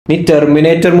നീ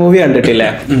Terminator movie കണ്ടിട്ടില്ലേ?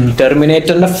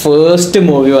 ടെർമിനേറ്ററിന്റെ first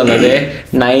movie വന്നത്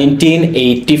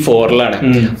 1984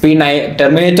 അപ്പൊ ഈ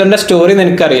ടെർമിനേറ്ററിന്റെ സ്റ്റോറി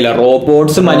നിനക്കറിയില്ല.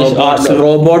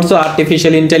 റോബോട്ട്സും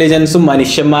ആർട്ടിഫിഷ്യൽ ഇന്റലിജൻസും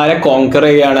മനുഷ്യന്മാരെ കോൺകർ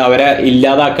ചെയ്യാണ്, അവരെ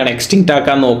ഇല്ലാതാക്കാൻ, എക്സ്റ്റിങ്ക്ട്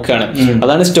ആക്കാൻ നോക്കുകയാണ്.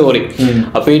 അതാണ് സ്റ്റോറി.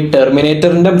 അപ്പൊ ഈ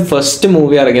ടെർമിനേറ്ററിന്റെ ഫസ്റ്റ്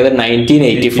മൂവി ഇറങ്ങിയത്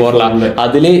 1984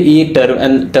 അതില് ഈ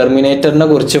ടെർമിനേറ്ററിനെ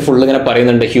കുറിച്ച് ഫുള്ള് ഇങ്ങനെ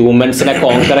പറയുന്നുണ്ട്. ഹ്യൂമൻസിനെ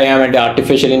കോൺകർ ചെയ്യാൻ വേണ്ടി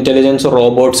ആർട്ടിഫിഷ്യൽ ഇന്റലിജൻസും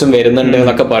റോബോട്ട്സും വരുന്നുണ്ട്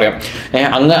എന്നൊക്കെ പറയാം.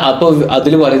 അപ്പൊ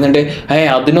അതിൽ പറയുന്നുണ്ട്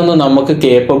അതിനൊന്നും നമുക്ക്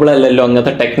കേപ്പബിൾ അല്ലല്ലോ,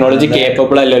 അങ്ങനത്തെ ടെക്നോളജി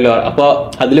കേപ്പബിൾ അല്ലല്ലോ. അപ്പൊ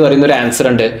അതിൽ പറയുന്ന ഒരു ആൻസർ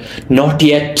ഉണ്ട്, not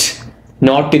yet,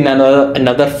 not in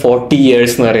another 40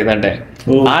 years എന്ന് പറയുന്നുണ്ട്.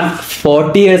 ആ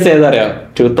 40 years ഏതറിയോ?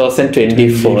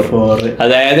 2024.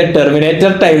 അതായത്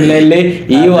ടെർമിനേറ്റർ ടൈം ലൈനില്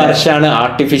ഈ വർഷമാണ്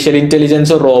ആർട്ടിഫിഷ്യൽ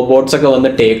ഇന്റലിജൻസും റോബോട്ട്സ് ഒക്കെ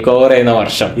വന്ന് ടേക്ക് ഓവർ ചെയ്യുന്ന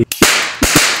വർഷം.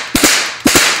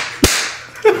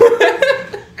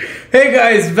 Hey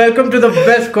guys, welcome to the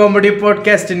best comedy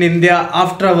podcast in India,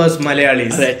 After Hours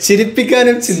Malayalis.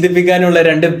 ചിരിപ്പിക്കാനും ചിന്തിപ്പിക്കാനുള്ള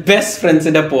രണ്ട് ബെസ്റ്റ്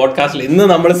ഫ്രണ്ട്സിന്റെ പോഡ്കാസ്റ്റിൽ ഇന്ന്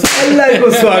നമ്മൾ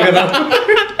എല്ലാവർക്കും സ്വാഗതം.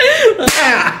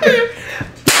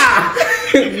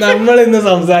 നമ്മൾ ഇന്ന്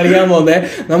സംസാരിക്കാൻ പോകുന്നത്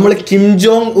നമ്മൾ Kim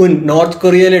Jong Un, north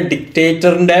കൊറിയയിലെ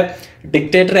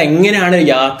dictator എങ്ങനെയാണ്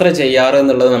യാത്ര ചെയ്യാറ്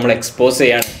എന്നുള്ളത് നമ്മൾ എക്സ്പോസ്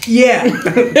ചെയ്യാണ്.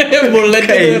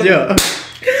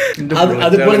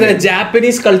 അതുപോലെ തന്നെ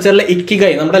ജാപ്പനീസ് കൾച്ചറിലെ ഇക്കിഗൈ,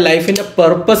 നമ്മുടെ ലൈഫിന്റെ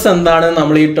പർപ്പസ് എന്താണ്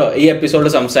നമ്മൾ ഈ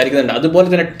എപ്പിസോഡിൽ സംസാരിക്കുന്നുണ്ട്. അതുപോലെ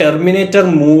തന്നെ ടെർമിനേറ്റർ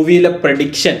മൂവിയിലെ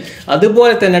പ്രഡിക്ഷൻ,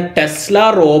 അതുപോലെ തന്നെ ടെസ്ല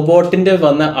റോബോട്ടിന്റെ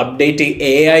വന്ന update,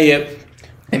 AI,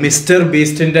 mister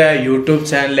ബീസ്റ്റിന്റെ YouTube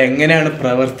channel എങ്ങനെയാണ്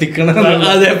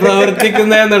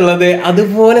പ്രവർത്തിക്കുന്നതെന്നുള്ളത്,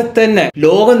 അതുപോലെ തന്നെ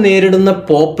ലോകം നേരിടുന്ന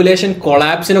പോപ്പുലേഷൻ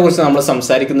കൊളാപ്സിനെ കുറിച്ച് നമ്മൾ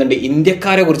സംസാരിക്കുന്നുണ്ട്.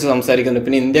 ഇന്ത്യക്കാരെ കുറിച്ച് സംസാരിക്കുന്നുണ്ട്.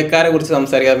 പിന്നെ ഇന്ത്യക്കാരെ കുറിച്ച്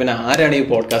സംസാരിക്കാതെ പിന്നെ ആരാണ് ഈ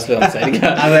പോഡ്കാസ്റ്റിൽ സംസാരിക്കുക?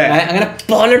 അങ്ങനെ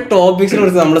പല ടോപ്പിക്സിനെ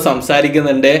കുറിച്ച് നമ്മൾ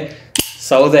സംസാരിക്കുന്നുണ്ട്.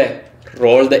 സൗദേ,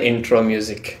 റോൾ ദ ഇൻട്രോ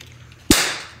മ്യൂസിക്.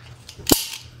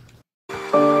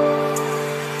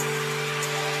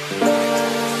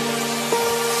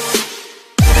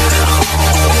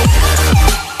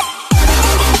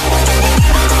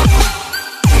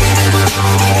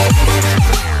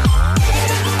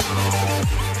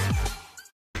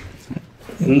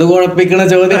 എന്ത് കുഴപ്പിക്കണ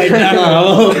ചോദ്യമായിട്ടാണോ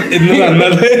ഇന്ന്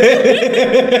വന്നത്?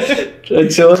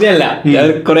 ചോദ്യമല്ല,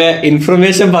 കുറെ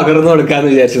ഇൻഫർമേഷൻ പകർന്നു കൊടുക്കാന്ന്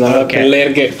വിചാരിച്ചു നമ്മുടെ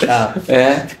പിള്ളേർക്ക്.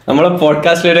 നമ്മളെ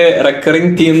പോഡ്കാസ്റ്റിലൊരു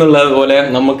റെക്കറിംഗ് തീം എന്നുള്ളത് പോലെ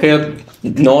നമുക്ക്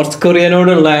നോർത്ത്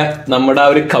കൊറിയനോടുള്ള നമ്മുടെ ആ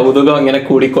ഒരു കൗതുകം ഇങ്ങനെ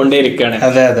കൂടിക്കൊണ്ടേയിരിക്കുകയാണ്.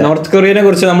 നോർത്ത് കൊറിയനെ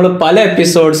കുറിച്ച് നമ്മൾ പല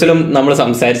എപ്പിസോഡ്സിലും നമ്മൾ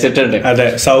സംസാരിച്ചിട്ടുണ്ട്. അതെ,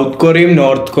 സൗത്ത് കൊറിയയും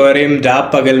നോർത്ത് കൊറിയയും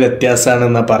പകൽ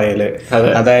വ്യത്യാസമാണെന്നാ പറയല്.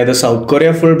 അതായത് സൗത്ത്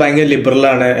കൊറിയ ഫുൾ ഭയങ്കര ലിബറൽ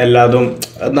ആണ്, എല്ലാതും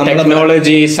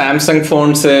ടെക്നോളജി, സാംസങ്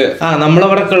ഫോൺസ്,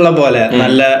 നമ്മളവിടെ ഉള്ള പോലെ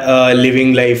നല്ല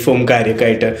ലിവിങ് ലൈഫും കാര്യമൊക്കെ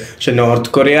ആയിട്ട്. പക്ഷെ നോർത്ത്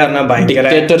കൊറിയ പറഞ്ഞാൽ ഭയങ്കര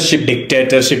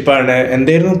ഡിക്റ്റേറ്റർഷിപ്പ് ആണ്.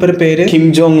 എന്തായിരുന്നു മൂപ്പര് പേര്? Kim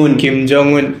Jong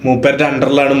Un. മൂപ്പരുടെ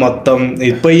അണ്ടറിലാണ് മൊത്തം.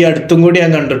 ഇപ്പൊ ഈ അടുത്തും കൂടി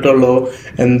ഞാൻ കണ്ടിട്ടുള്ളൂ,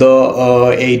 എന്തോ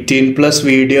 18+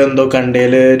 വീഡിയോ എന്തോ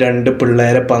കണ്ടേല് 2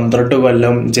 പിള്ളേരെ 12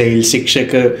 കൊല്ലം ജയിൽ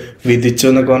ശിക്ഷക്ക് വിധിച്ചു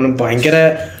എന്നൊക്കെ പറഞ്ഞു. ഭയങ്കര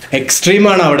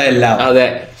എക്സ്ട്രീമാണ് അവിടെ എല്ലാം. അതെ,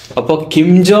 അപ്പൊ കിം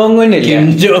ജോങ്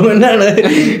ഉന്നാണ്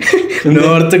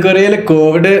നോർത്ത് കൊറിയയിലെ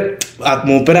കോവിഡ്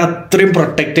മൂപ്പര് അത്രയും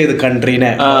പ്രൊട്ടക്ട് ചെയ്ത്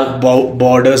കൺട്രീനെ,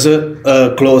 ബോർഡേഴ്സ്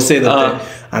ക്ലോസ് ചെയ്തിട്ട്.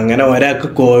 അങ്ങനെ ഒരാൾക്ക്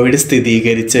കോവിഡ്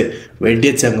സ്ഥിരീകരിച്ച്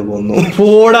വെടിവെച്ചങ്ങ് കൊന്നു.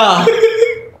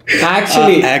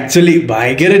 ആക്ച്വലി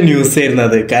ഭയങ്കര ന്യൂസ് ആയിരുന്നു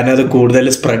അത്. കാരണം അത് കൂടുതൽ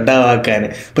സ്പ്രെഡ് ആവാക്കാൻ.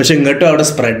 പക്ഷെ ഇങ്ങോട്ടും അവിടെ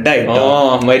സ്പ്രെഡ് ആയിട്ടോ,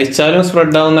 മരിച്ചാലും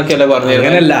സ്പ്രെഡ് ആവുന്നൊക്കെയല്ലേ പറഞ്ഞു.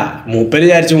 അങ്ങനല്ല, മൂപ്പര്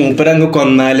വിചാരിച്ചു മൂപ്പര് അങ്ങ്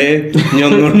കൊന്നാല് ഇനി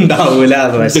ഒന്നും ഉണ്ടാവൂല.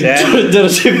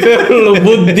 പക്ഷെ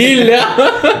ബുദ്ധിയില്ല.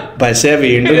 പക്ഷെ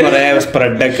വീണ്ടും കുറെ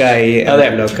സ്പ്രെഡൊക്കെ ആയി.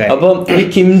 അപ്പൊ ഈ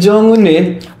കിം ജോങ് ഉന്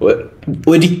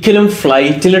ഒരിക്കലും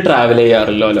ഫ്ലൈറ്റിൽ ട്രാവൽ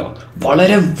ചെയ്യാറില്ലല്ലോ.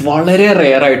 വളരെ വളരെ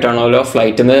റെയർ ആയിട്ടാണല്ലോ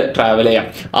ഫ്ലൈറ്റിൽ നിന്ന് ട്രാവൽ ചെയ്യാം.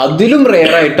 അതിലും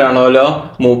റെയർ ആയിട്ടാണല്ലോ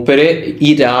മൂപ്പര് ഈ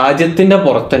രാജ്യത്തിന്റെ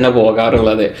പുറത്ത് തന്നെ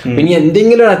പോകാറുള്ളത്. പിന്നെ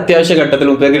എന്തെങ്കിലും ഒരു അത്യാവശ്യ ഘട്ടത്തിൽ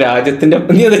മൂപ്പർക്ക് രാജ്യത്തിന്റെ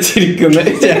ചിരിക്കുന്നത്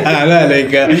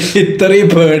ഇത്രയും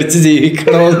പേടിച്ച്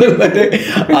ജീവിക്കണമെന്നുള്ളൊരു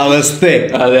അവസ്ഥ.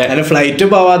 അതെ, ഫ്ലൈറ്റ്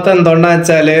പോവാത്ത എന്തുകൊണ്ടാന്ന്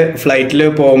വെച്ചാല് ഫ്ലൈറ്റിൽ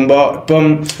പോകുമ്പോ ഇപ്പം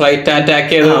ഫ്ലൈറ്റ്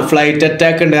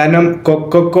അറ്റാക്ക് ഉണ്ട്. കാരണം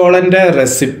കൊക്കക്കോളന്റെ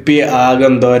റെസിപ്പി ആകെ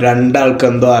എന്തോ 2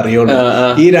 ആൾക്കെന്തോ അറിയുള്ളൂ.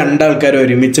 ഈ 2 ആൾക്കാർ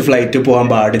ഒരുമിച്ച് ഫ്ലൈറ്റ് പോകാൻ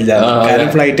പാടില്ല. കാരണം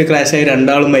ഫ്ലൈറ്റ് ക്രാഷ് ആയി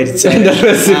 2 ആളും മരിച്ചു,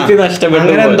 റെസിപ്പി നഷ്ടപ്പെട്ടു.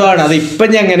 അങ്ങനെ എന്തോ ആണ്. അത് ഇപ്പൊ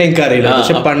അങ്ങനെ എനിക്ക് അറിയില്ല.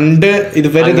 പക്ഷെ പണ്ട്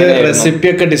ഇതുവരെ റെസിപ്പി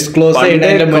ഒക്കെ ഡിസ്ക്ലോസ്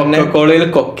ചെയ്യുന്നതിന്റെ മുന്നേ കൊക്കക്കോളയിൽ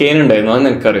കൊക്കെയിൻ ഉണ്ടായിരുന്നു. അത്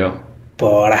നിനക്കറിയോ?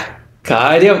 പോടാ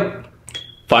കാര്യം,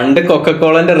 പണ്ട്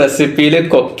കൊക്കക്കോളന്റെ റെസിപ്പിയിൽ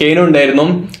കൊക്കെയിനും ഉണ്ടായിരുന്നു,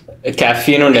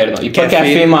 കാഫീൻ ഉണ്ടായിരുന്നു. ഇപ്പൊ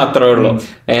കാഫീൻ മാത്രമേ ഉള്ളൂ.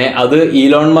 അത്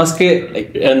Elon Musk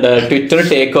Twitter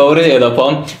take over ചെയ്തപ്പോ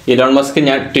ഈലോൺ മസ്ക്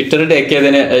ഞാൻ ട്വിറ്റർ ടേക്ക്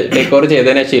ഓവർ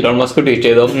ചെയ്തതിനു ശേഷം ഈലോൺ മസ്ക് ട്വീറ്റ്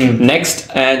ചെയ്തു, നെക്സ്റ്റ്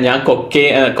ഞാൻ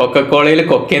കൊക്കക്കോളയിൽ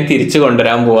കൊക്കെയിൻ തിരിച്ചു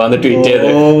കൊണ്ടുവരാൻ പോവാന്ന് ട്വീറ്റ് ചെയ്ത്.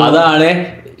 അതാണ്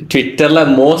ട്വിറ്ററിലെ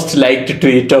most liked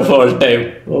tweet of all time.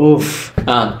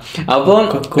 അപ്പൊ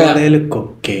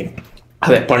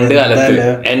അതെ, പണ്ട് കാലത്ത്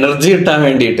എനർജി കിട്ടാൻ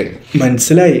വേണ്ടിയിട്ട്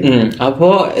മനസ്സിലായി. അപ്പോ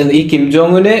ഈ കിം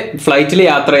ജോങ് ഉന് ഫ്ലൈറ്റിൽ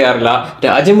യാത്ര ചെയ്യാറില്ല,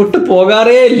 രാജ്യം വിട്ട്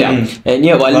പോകാറേ ഇല്ല.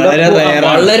 ഇനി വളരെ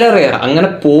റെയർ അങ്ങനെ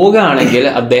പോകുകയാണെങ്കിൽ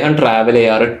അദ്ദേഹം ട്രാവൽ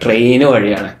ചെയ്യാറ് ട്രെയിന്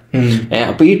വഴിയാണ്.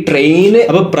 അപ്പൊ ഈ ട്രെയിന്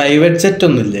പ്രൈവറ്റ് ജെറ്റ്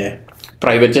ഒന്നുമില്ലേ?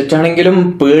 പ്രൈവറ്റ് ജെറ്റ് ആണെങ്കിലും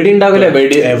പേടി ഉണ്ടാവില്ല,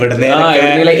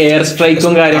 എയർ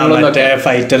സ്ട്രൈക്കും കാര്യങ്ങളും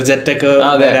ഫൈറ്റർ ജെറ്റ് ഒക്കെ.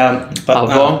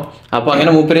 അപ്പൊ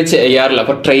അങ്ങനെ മൂപ്പര് ചെയ്യാറില്ല.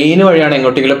 അപ്പൊ ട്രെയിൻ വഴിയാണ്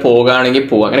എങ്ങോട്ടെങ്കിലും പോകുകയാണെങ്കിൽ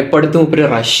പോവാ. അങ്ങനെ ഇപ്പൊ അടുത്ത് മൂപ്പര്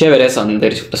റഷ്യ വരെ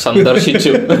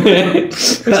സന്ദർശിച്ചു.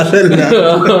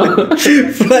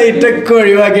 ഫ്ലൈറ്റ് ഒക്കെ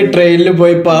ഒഴിവാക്കി ട്രെയിനിൽ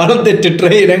പോയി പാളം തെറ്റി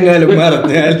ട്രെയിൻ എങ്ങാനും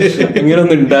പറഞ്ഞാല്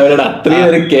ഇങ്ങനൊന്നും ഉണ്ടാവില്ല. അത്രയും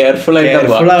ഒരു കെയർഫുൾ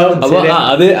ആയിട്ട്. അപ്പൊ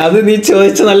അത് നീ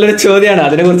ചോദിച്ച നല്ലൊരു ചോദ്യമാണ്,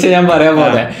 അതിനെ കുറിച്ച് ഞാൻ പറയാൻ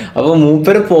പോലെ. അപ്പൊ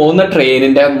മൂപ്പര് പോകുന്ന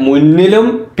ട്രെയിനിന്റെ മുന്നിലും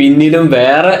പിന്നിലും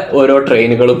വേറെ ഓരോ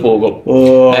ട്രെയിനുകൾ പോകും.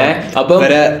 അപ്പൊ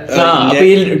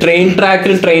ഈ ട്രെയിൻ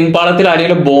ട്രാക്കിൽ ട്രെയിൻ പാളത്തിൽ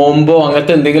ആരെങ്കിലും ബോംബോ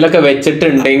അങ്ങനത്തെ എന്തെങ്കിലുമൊക്കെ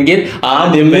വെച്ചിട്ടുണ്ടെങ്കിൽ ആ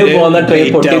മുന്നിൽ പോകുന്ന ട്രെയിൻ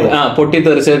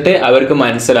പൊട്ടിത്തെറിച്ചിട്ട് അവർക്ക്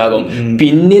മനസ്സിലാകും.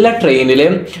 പിന്നിലെ ട്രെയിനില്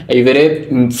ഇവര്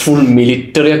ഫുൾ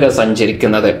മിലിറ്ററി ഒക്കെ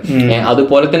സഞ്ചരിക്കുന്നത്.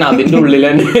 അതുപോലെ തന്നെ അതിന്റെ ഉള്ളിൽ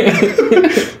തന്നെ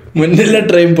മുന്നിലെ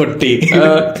ട്രെയിൻ പൊട്ടി,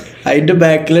 അതിന്റെ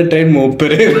ബാക്കിലെ ട്രെയിൻ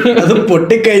മൂപ്പര്, അത്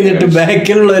പൊട്ടിക്കഴിഞ്ഞിട്ട്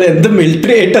ബാക്കിലുള്ളവർ എന്ത്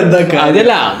മിലിറ്ററി ആയിട്ട് എന്താ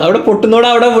അതല്ല, അവിടെ പൊട്ടുന്നോടെ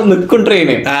അവിടെ നിൽക്കും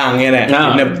ട്രെയിന്. അങ്ങനെ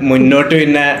പിന്നെ മുന്നോട്ട്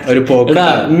പിന്നെ ഒരു പോക്ക്.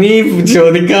 നീ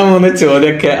ചോദിക്കാൻ പോകുന്ന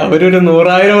ചോദ്യമൊക്കെ അവരൊരു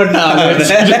 100,000 വട്ടം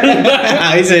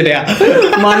ശരിയാ,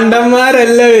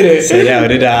 മണ്ടന്മാരല്ലവര്. ശരിയാ,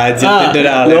 ഒരു രാജ്യത്തിന്റെ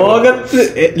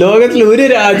ലോകത്തിൽ ഒരു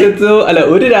രാജ്യത്തോ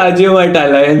ഒരു രാജ്യവുമായിട്ട്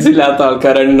അലയൻസ് ഇല്ലാത്ത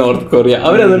ആൾക്കാരാണ് നോർത്ത് കൊറിയ.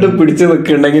 അവരതിട്ട് പിടിച്ചു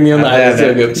നിൽക്കുന്നുണ്ടെങ്കിൽ നീ ഒന്ന് ആലോചിച്ച്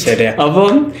നോക്കും.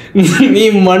 അപ്പം നീ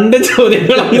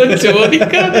ചോദ്യങ്ങളൊന്നും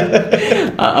ചോദിക്കാം.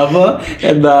 അപ്പൊ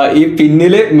എന്താ, ഈ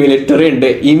പിന്നില് മിലിറ്ററി ഉണ്ട്.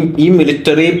 ഈ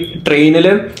മിലിറ്ററി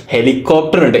ട്രെയിനില്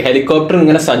ഹെലികോപ്റ്റർ ഉണ്ട്. ഹെലികോപ്റ്റർ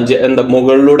ഇങ്ങനെ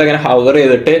മുകളിലൂടെ ഇങ്ങനെ ഹവർ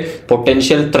ചെയ്തിട്ട്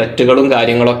പൊട്ടൻഷ്യൽ ത്രെറ്റുകളും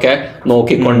കാര്യങ്ങളൊക്കെ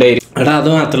നോക്കിക്കൊണ്ടേയിരിക്കും. അത്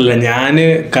മാത്രല്ല, ഞാന്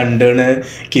കണ്ടാണ്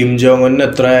കിം ജോങ് ഉന്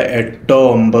എത്ര 8 or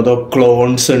 9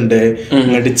 ക്ലോൺസ് ഉണ്ട്.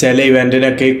 എന്നിട്ട് ചില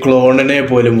ഇവന്റിനൊക്കെ ഈ ക്ലോണിനെ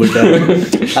പോലും വിട്ടാ.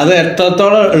 അത്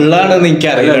എത്രത്തോളം ഉള്ളതാണെന്ന്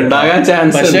എനിക്കറിയില്ല.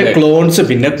 പക്ഷെ ക്ലോൺസ്,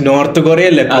 പിന്നെ നോർത്ത്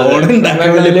കൊറിയ അല്ലേ, ക്ലോൺ ഉണ്ടാക്കാൻ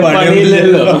വലിയ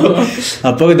പണിയില്ലല്ലോ.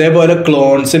 അപ്പൊ ഇതേപോലെ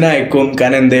ക്ലോൺസിനെ അയക്കും.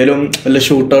 കാരണം എന്തേലും വല്ല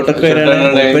ഷൂട്ട് ഔട്ട് ഒക്കെ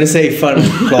വരാണെങ്കിൽ സേഫ് ആണ്.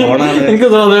 ക്ലോണാണ്. എനിക്ക്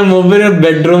തോന്നുന്നത് മുമ്പിൽ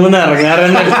ബെഡ്റൂമിൽ നിന്ന്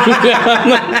ഇറങ്ങാറുണ്ട്.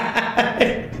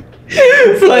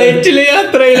 ഫ്ലൈറ്റില്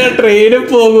യാത്രയില്ല, ട്രെയിനിൽ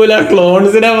പോകൂല,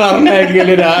 ക്ലോൺസിനെ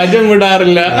പറഞ്ഞാക്കില്ല, രാജ്യം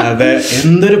വിടാറില്ല. അതെ,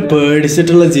 എന്തൊരു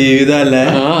പേടിച്ചിട്ടുള്ള ജീവിതം അല്ലേ.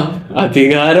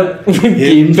 അധികാരം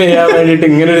കീപ്പ് ചെയ്യാൻ വേണ്ടിട്ട്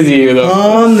ഇങ്ങനൊരു ജീവിതം.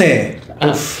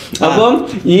 അപ്പം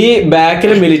ഈ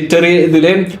ബാക്കില് മിലിറ്ററി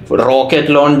ഇതില്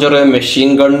റോക്കറ്റ് ലോഞ്ചർ, മെഷീൻ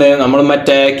ഗണ്ണ്, നമ്മൾ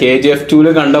മറ്റേ KGF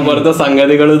 2 കണ്ട പോലത്തെ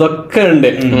സംഗതികൾ ഇതൊക്കെ ഉണ്ട്.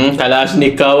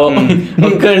 കലാഷ്നിക്കാവോ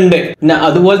ഒക്കെ ഉണ്ട്. പിന്നെ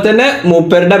അതുപോലെ തന്നെ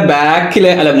മൂപ്പരുടെ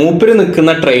ബാക്കില് മൂപ്പര്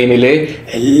നിൽക്കുന്ന ട്രെയിനില്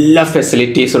എല്ലാ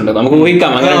ഫെസിലിറ്റീസ് ഉണ്ട്. നമുക്ക്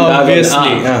ഊഹിക്കാം അങ്ങനെ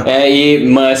ഈ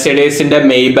മെർസിഡീസിന്റെ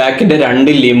മെയ്ബാക്കിന്റെ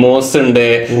 2 ലിമോസ് ഉണ്ട്.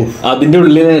 അതിന്റെ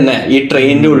ഉള്ളിൽ തന്നെ ഈ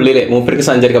ട്രെയിനിന്റെ ഉള്ളില് മൂപ്പർക്ക്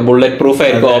സഞ്ചരിക്കാം. ബുള്ളറ്റ് പ്രൂഫ്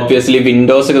ആയിരിക്കും ഓബ്വിയസ്ലി.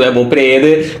 വിൻഡോസ് മൂപ്പര്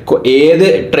ഏത്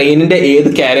ട്രെയിനിന്റെ ഏത്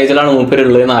കാരേജിലാണ് മൂപ്പര്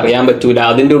ഉള്ളതെന്ന് അറിയാൻ പറ്റൂല.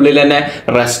 അതിന്റെ ഉള്ളിൽ തന്നെ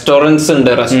റെസ്റ്റോറൻറ്റ്സ് ഉണ്ട്.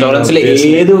 റെസ്റ്റോറൻറ്റ്സിൽ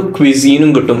ഏത് ക്വിസീനും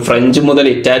കിട്ടും. ഫ്രഞ്ച് മുതൽ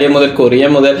ഇറ്റാലിയൻ മുതൽ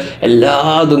കൊറിയൻ മുതൽ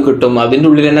എല്ലാതും കിട്ടും. അതിന്റെ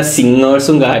ഉള്ളിൽ തന്നെ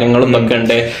സിംഗേഴ്സും കാര്യങ്ങളും ഒക്കെ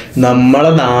ഉണ്ട്.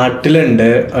 നമ്മളെ നാട്ടിലുണ്ട്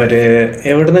ഒരു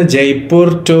എവിടുന്ന് ജയ്പൂർ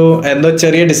ടു എന്തോ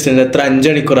ചെറിയ ഡിസ്റ്റൻസ്, എത്ര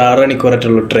 5 മണിക്കൂർ 6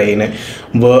 മണിക്കൂറായിട്ടുള്ളൂ ട്രെയിന്.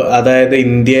 അതായത്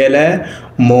ഇന്ത്യയിലെ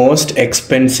most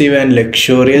expensive and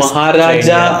luxurious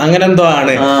Maharaja അങ്ങനെ എന്തോ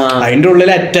ആണ്. അതിന്റെ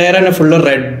ഉള്ളിലെ അറ്റയർ തന്നെ ഫുള്ള്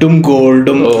റെഡും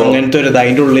ഗോൾഡും അങ്ങനത്തെ ഒരു ഇത്.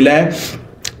 അതിന്റെ ഉള്ളിലെ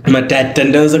മറ്റേ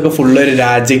അറ്റൻഡേഴ്സ് ഒക്കെ ഫുള്ള് ഒരു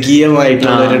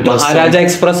രാജകീയമായിട്ടുള്ള ഒരു മഹാരാജ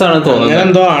എക്സ്പ്രസ് ആണ് തോന്നുന്നത്. അങ്ങനെ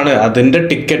എന്തോ ആണ്. അതിന്റെ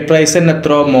ടിക്കറ്റ് പ്രൈസ് തന്നെ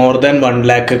എത്രയോ more than 1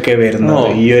 lakh ഒക്കെ വരുന്നത്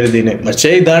ഈ ഒരു ഇതിന്. പക്ഷെ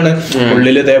ഇതാണ്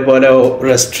ഉള്ളിൽ ഇതേപോലെ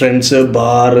റെസ്റ്റോറൻറ്റ്സ്,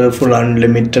 ബാർ, ഫുൾ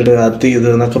അൺലിമിറ്റഡ്, അത് ഇത്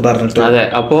എന്നൊക്കെ പറഞ്ഞിട്ട്. അതെ,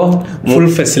 അപ്പൊ ഫുൾ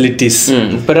ഫെസിലിറ്റീസ്.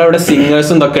 മൂപ്പര് അവിടെ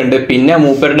സിംഗേഴ്സും ഇതൊക്കെ ഉണ്ട്. പിന്നെ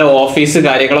മൂപ്പരുടെ ഓഫീസ്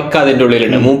കാര്യങ്ങളൊക്കെ അതിന്റെ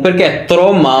ഉള്ളിലുണ്ട്. മൂപ്പർക്ക്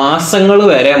എത്രയോ മാസങ്ങൾ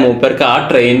വരെ മൂപ്പർക്ക് ആ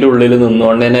ട്രെയിനിന്റെ ഉള്ളിൽ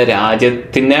നിന്നുകൊണ്ട് തന്നെ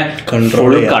രാജ്യത്തിനെ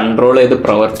കൺട്രോൾ ചെയ്ത്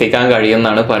പ്രവർത്തിക്കാൻ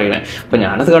കഴിയുമെന്നാണ് പറയുന്നത്. അപ്പൊ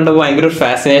ഞാനത് കണ്ടപ്പോ ഭയങ്കര ഒരു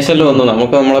ഫാസിനേഷനിൽ വന്നു.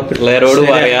 നമുക്ക് നമ്മളെ പിള്ളേരോട്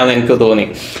പറയാന്ന് എനിക്ക് തോന്നി.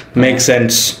 Make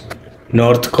sense.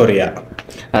 North Korea.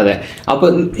 അതെ, അപ്പൊ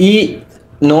ഈ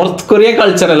നോർത്ത് കൊറിയ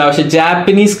കൾച്ചർ അല്ല, പക്ഷെ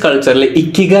ജാപ്പനീസ് കൾച്ചറിൽ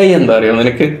ഇക്കിഗായി എന്താ അറിയോ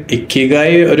നിനക്ക്?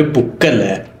 ഇക്കിഗായി ഒരു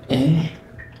ബുക്കല്ലേ?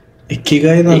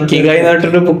 ഇക്കിഗായി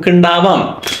പറഞ്ഞിട്ടൊരു ബുക്ക് ഉണ്ടാവണം.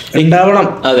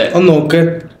 അതെ, ഒന്ന് നോക്ക്.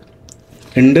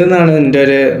 ഉണ്ട് എന്നാണ് എൻ്റെ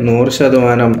ഒരു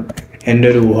 100% എന്റെ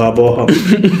ഒരു ഊഹാപോഹം.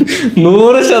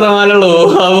 100%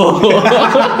 ഊഹാപോഹം.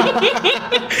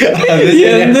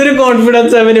 എന്തൊരു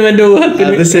കോൺഫിഡൻസ് അവന്റെ ഊഹത്തിൽ.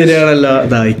 അത് ശരിയാണല്ലോ.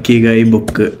 ഇക്കിഗായി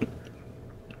ബുക്ക്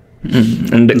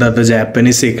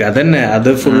ജാപ്പനീസ് അതന്നെ.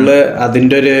 അത് ഫുള്ള്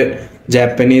അതിന്റെ ഒരു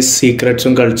ജാപ്പനീസ്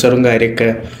സീക്രട്സും കൾച്ചറും കാര്യമൊക്കെ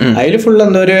അതിൽ ഫുൾ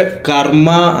എന്തോ ഒരു കർമ്മ,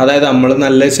 അതായത് നമ്മൾ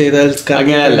നല്ല ചെയ്താൽ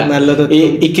അങ്ങനെയല്ല. ഈ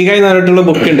ഇക്കിഗായ് എന്ന് പറഞ്ഞിട്ടുള്ള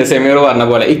ബുക്ക് ഉണ്ട്, സെമീർ പറഞ്ഞ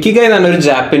പോലെ. ഇക്കിഗായ് എന്ന് പറഞ്ഞ ഒരു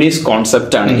ജാപ്പനീസ്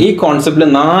കോൺസെപ്റ്റ് ആണ്. ഈ കോൺസെപ്റ്റിൽ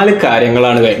 4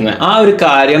 കാര്യങ്ങളാണ് വരുന്നത്. ആ ഒരു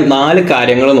കാര്യം 4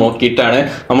 കാര്യങ്ങൾ നോക്കിയിട്ടാണ്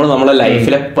നമ്മൾ നമ്മുടെ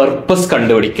ലൈഫിലെ പർപ്പസ്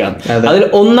കണ്ടുപിടിക്കുക. അതിൽ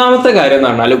ഒന്നാമത്തെ കാര്യം എന്ന്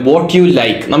പറഞ്ഞാൽ വാട്ട് യു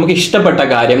ലൈക്ക്, നമുക്ക് ഇഷ്ടപ്പെട്ട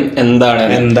കാര്യം എന്താണ്.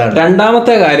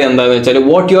 രണ്ടാമത്തെ കാര്യം എന്താണെന്ന് വെച്ചാൽ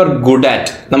വാട്ട് യു ആർ ഗുഡ്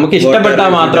ആറ്റ്, നമുക്ക് ഇഷ്ടപ്പെട്ടാൽ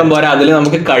മാത്രം പോരാ, അതിൽ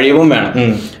നമുക്ക് കഴിവും വേണം.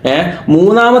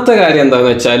 മൂന്നാമത്തെ കാര്യം എന്താന്ന്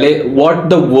വെച്ചാൽ വാട്ട്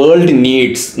ദ വേൾഡ്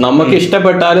നീഡ്സ്, നമുക്ക്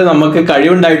ഇഷ്ടപ്പെട്ടാല് നമുക്ക്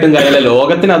കഴിവുണ്ടായിട്ടും കാര്യമില്ല,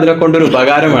 ലോകത്തിന് അതിനെ കൊണ്ടൊരു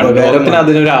ഉപകാരമാണ്, ലോകത്തിന്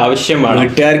അതിനൊരു ആവശ്യമാണ്,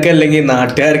 വീട്ടുകാർക്ക് അല്ലെങ്കിൽ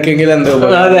നാട്ടുകാർക്കെങ്കിലും എന്തോ.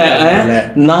 അതെ.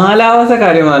 നാലാമത്തെ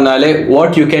കാര്യം പറഞ്ഞാല്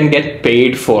what you can get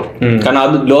paid for, കാരണം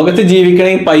അത് ലോകത്ത്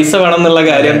ജീവിക്കണമെങ്കിൽ പൈസ വേണം എന്നുള്ള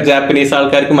കാര്യം ജാപ്പനീസ്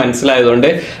ആൾക്കാർക്ക് മനസ്സിലായതുകൊണ്ട്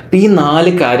ഈ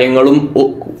 4 കാര്യങ്ങളും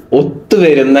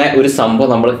ഒത്തുവരുന്ന ഒരു സംഭവം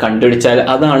നമ്മൾ കണ്ടുപിടിച്ചാൽ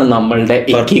അതാണ് നമ്മളുടെ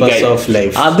ഇക്കിഗായ്,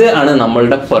 അത് ആണ്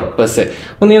നമ്മളുടെ പർപ്പസ്.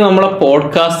 നീ നമ്മളെ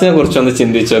പോഡ്കാസ്റ്റിനെ കുറിച്ച് ഒന്ന്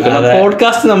ചിന്തിച്ചു നോക്കണം.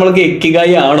 പോഡ്കാസ്റ്റ് നമ്മൾക്ക്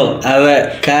ഇക്കിഗായ് ആണോ? അതെ,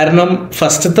 കാരണം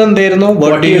ഫസ്റ്റത്തെ എന്തായിരുന്നു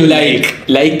വാട്ട് യു ലൈക്ക്.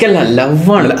 ലൈക്ക് അല്ല,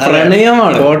 ലവ് ആണ്,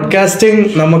 പ്രണയമാണ്. പോഡ്കാസ്റ്റിംഗ്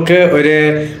നമുക്ക്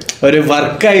ഒരു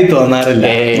വർക്കായി തോന്നാറില്ല.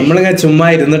 നമ്മളിങ്ങനെ ചുമ്മാ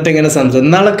ഇരുന്നിട്ട് ഇങ്ങനെ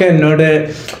ഇന്നാളൊക്കെ എന്നോട്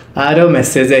ആരോ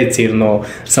മെസ്സേജ് അയച്ചിരുന്നോ,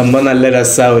 സംഭവം നല്ല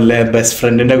രസാവില്ലേ ബെസ്റ്റ്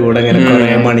ഫ്രണ്ടിന്റെ കൂടെ ഇങ്ങനെ കുറെ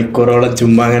മണിക്കൂറോളം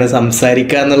ചുമ്മാ അങ്ങനെ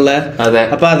സംസാരിക്കാന്നുള്ള.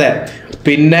 അപ്പൊ അതെ,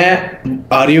 പിന്നെ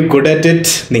are you good at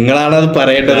it, നിങ്ങളാണത്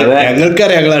പറയേണ്ടത്,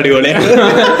 ഞങ്ങൾക്കറിയാം ഞങ്ങൾ അടിപൊളിയാണ്.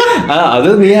 അത്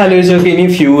നീ ആലോചിച്ച് നോക്കി. ഇനി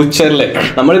ഫ്യൂച്ചറിൽ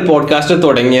നമ്മൾ ഈ പോഡ്കാസ്റ്റ്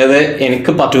തുടങ്ങിയത്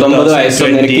എനിക്ക് 19 വയസ്സോ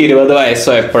എനിക്ക് 20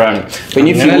 വയസ്സോ എപ്പോഴാണ്.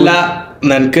 ഇനി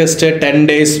നിനക്ക് 10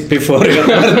 days ബിഫോർ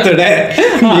ബർത്ത്ഡേ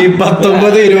ഈ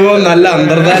 19-20 നല്ല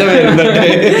അന്തർധാര വരുന്നുണ്ട്.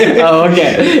 ഓക്കെ,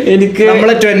 എനിക്ക്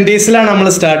നമ്മളെ 20s നമ്മൾ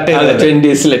സ്റ്റാർട്ട് ചെയ്തത്.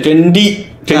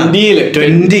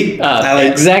 20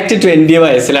 എക്സാക്ട് 20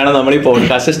 വയസ്സിലാണ് നമ്മൾ ഈ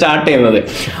പോഡ്കാസ്റ്റ് സ്റ്റാർട്ട് ചെയ്യുന്നത്.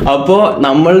 അപ്പോ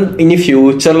നമ്മൾ ഇനി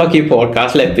ഫ്യൂച്ചറിലൊക്കെ ഈ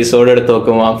പോഡ്കാസ്റ്റിൽ എപ്പിസോഡ് എടുത്ത്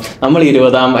നോക്കുമ്പോൾ നമ്മൾ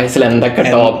 20-ാം വയസ്സിൽ എന്തൊക്കെ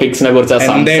ടോപ്പിക്സിനെ കുറിച്ചാണ്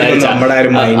സംസാരിച്ച,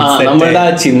 നമ്മളുടെ ആ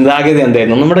ചിന്താഗതി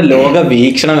എന്തായിരുന്നു, നമ്മുടെ ലോക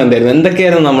വീക്ഷണം എന്തായിരുന്നു,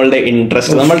 എന്തൊക്കെയായിരുന്നു നമ്മളുടെ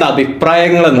ഇൻട്രസ്റ്റ്, നമ്മളുടെ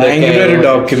അഭിപ്രായങ്ങൾ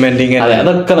ഡോക്യുമെന്റിങ്,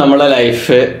 അതൊക്കെ നമ്മളെ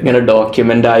ലൈഫ് ഇങ്ങനെ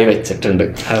ഡോക്യുമെന്റ് ആയി വെച്ചിട്ടുണ്ട്.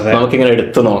 നമുക്കിങ്ങനെ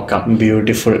എടുത്തു നോക്കാം.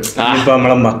 ബ്യൂട്ടിഫുൾ.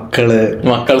 നമ്മളെ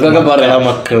മക്കൾക്കൊക്കെ പറയാം,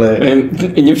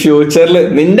 ഇനി ഫ്യൂച്ചറിൽ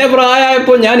നിന്റെ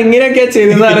പ്രായമായപ്പോ ഞാൻ ഇങ്ങനെയൊക്കെ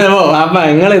ചെയ്തെന്നറിയാമോ, അപ്പൊ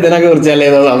ഞങ്ങൾ ഇതിനൊക്കെ കുറിച്ചല്ലേ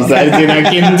സംസാരിച്ചു,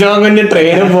 കിം ജോങ് ഉന്റെ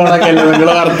ട്രെയിനിൽ പോണൊക്കെ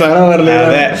നിങ്ങൾ വർത്താനം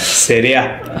പറഞ്ഞത്. ശരിയാ.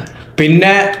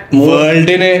 പിന്നെ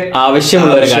വേൾഡിന്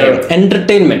ആവശ്യമുള്ള ഒരു കാര്യം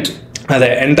എന്റർടൈൻമെന്റ്.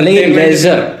 അതെ,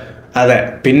 എന്റർടൈൻമെന്റ്. അതെ,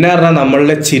 പിന്നെ പറഞ്ഞാൽ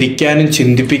നമ്മളുടെ ചിരിക്കാനും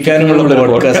ചിന്തിപ്പിക്കാനുമുള്ള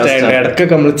പോഡ്കാസ്റ്റ് ആയിട്ട്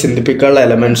ഇടയ്ക്കൊക്കെ നമ്മൾ ചിന്തിപ്പിക്കാനുള്ള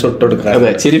എലമെന്റ്സ് ഇട്ട് കൊടുക്കാം. അതെ,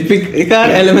 ചിരിപ്പിക്കാൻ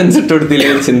എലമെന്റ്സ് ഇട്ട് കൊടുത്തില്ലേ,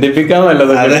 ചിന്തിപ്പിക്കാൻ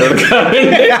വല്ലതും.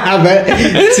 അതെ,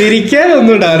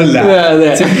 ചിരിക്കാനൊന്നും ഇടാറില്ല,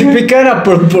 ചിന്തിപ്പിക്കാൻ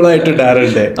അപ്പോഴായിട്ട്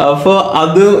ഇടാറുണ്ട്. അപ്പൊ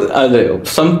അത് അതെ,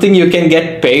 something you can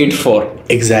get paid for.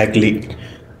 Exactly.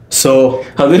 So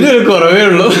അതിനൊരു കുറവേ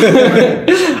ഉള്ളൂ.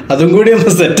 അതും കൂടി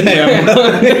ഒന്ന് സെറ്റായ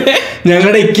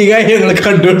ഞങ്ങളുടെ ഇക്കിഗായ് ഞങ്ങൾ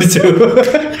കണ്ടുപിടിച്ചു.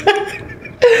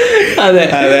 അതെ,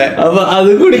 അപ്പൊ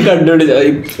അതും കൂടി കണ്ടുപിടിച്ച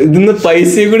ഇതിന്ന്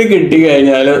പൈസയും കൂടി കിട്ടി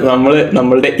കഴിഞ്ഞാല്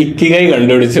നമ്മളുടെ ഇക്കിഗായ്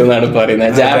കണ്ടുപിടിച്ചു എന്നാണ്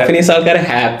പറയുന്നത്. ജാപ്പനീസ് ആൾക്കാരെ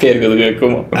ഹാപ്പി ആയിരിക്കും ഇത്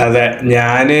കേൾക്കുമ്പോ. അതെ,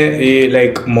 ഞാന് ഈ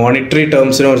ലൈക്ക് മോണിറ്ററി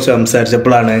ടേംസിനെ കുറിച്ച്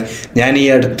സംസാരിച്ചപ്പോഴാണ് ഞാൻ ഈ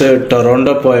അടുത്ത്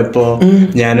ടൊറോണ്ടോ പോയപ്പോ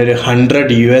ഞാനൊരു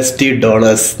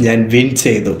 $100 ഞാൻ വിൻ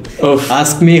ചെയ്തു.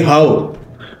 Ask me how.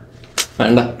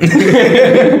 വേണ്ട.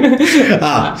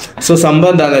 സോ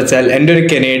സംഭവം എന്താന്ന് വെച്ചാൽ എൻ്റെ ഒരു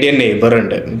കനേഡിയൻ നെയ്ബർ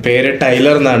ഉണ്ട്, പേര്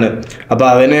ടൈലർ എന്നാണ്. അപ്പൊ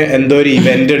അവന് എന്തോ ഒരു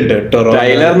ഇവന്റ് ഉണ്ട് ടൊറോണ്ടോ.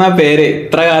 ടൈലർ എന്നാ പേര്.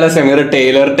 ഇത്ര കാലം സെമീർ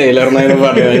ടൈലർ എന്നാണ്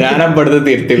പറയുന്നത്. ഞാൻ അപ്പടുത്ത്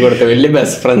തിരുത്തി കൊടുത്തു. വലിയ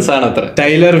ബെസ്റ്റ് ഫ്രണ്ട്സ് ആണ് അത്ര.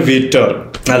 ടൈലർ വിറ്റോർ.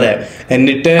 അതെ,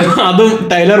 എന്നിട്ട് അതും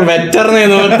ടൈലർ വെറ്റർ.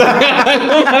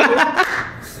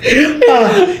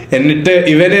 എന്നിട്ട്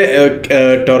ഇവര്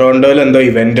ടൊറോണ്ടോയിൽ എന്തോ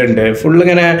ഇവന്റ് ഉണ്ട്,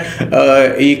 ഫുള്ളിങ്ങനെ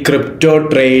ഈ ക്രിപ്റ്റോ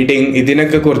ട്രേഡിങ്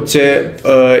ഇതിനൊക്കെ കുറിച്ച്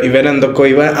ഇവൻ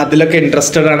അതിലൊക്കെ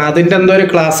ഇൻട്രസ്റ്റഡ് ആണ്. അതിന്റെ എന്തോ ഒരു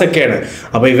ക്ലാസ് ഒക്കെയാണ്.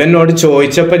 അപ്പൊ ഇവനോട്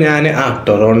ചോദിച്ചപ്പോ ഞാൻ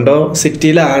ടൊറോണ്ടോ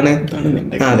സിറ്റിയിലാണ്.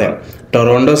 അതെ,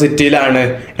 ടൊറോണ്ടോ സിറ്റിയിലാണ്,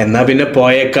 എന്നാ പിന്നെ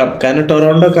പോയേക്കാം, കാരണം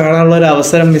ടൊറോണ്ടോ കാണാനുള്ള ഒരു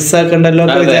അവസരം മിസ്സാക്കണ്ടല്ലോ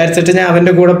എന്ന് വിചാരിച്ചിട്ട് ഞാൻ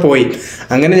അവന്റെ കൂടെ പോയി.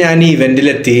 അങ്ങനെ ഞാൻ ഈ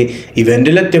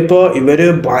ഇവന്റിലെത്തിയപ്പോ ഇവര്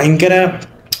ഭയങ്കര,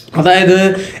 അതായത്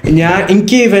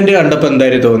എനിക്ക് ഇവന്റ് കണ്ടപ്പോ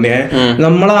എന്തായാലും തോന്നിയേ,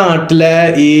 നമ്മളെ നാട്ടിലെ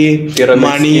ഈ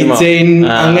മണി ചെയിൻ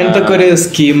അങ്ങനത്തെ ഒക്കെ ഒരു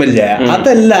സ്കീമില്ലേ,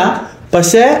 അതല്ല,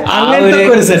 പക്ഷെ അങ്ങനത്തെ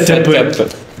ഒരു സെറ്റപ്പ്.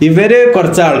 ഇവര്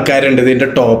കുറച്ച് ആൾക്കാരുണ്ട് ഇതിന്റെ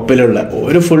ടോപ്പിലുള്ള,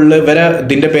 ഒരു ഫുള്ള്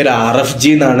ഇതിന്റെ പേര് RFG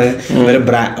എന്നാണ്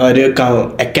ഒരു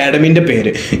അക്കാഡമിന്റെ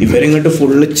പേര്. ഇവരിങ്ങോട്ട്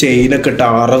ഫുള്ള് ചെയിനൊക്കെ ഇട്ട്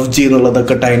RFG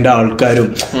എന്നുള്ളതൊക്കെ ഇട്ട് അതിന്റെ ആൾക്കാരും,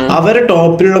 അവരെ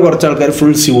ടോപ്പിലുള്ള കുറച്ച് ആൾക്കാർ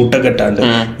ഫുൾ സ്യൂട്ടൊക്കെ ഇട്ടാണ്ട്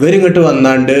ഇവരിങ്ങോട്ട്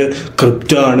വന്നാണ്ട്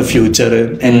ക്രിപ്റ്റോ ആണ് ഫ്യൂച്ചർ,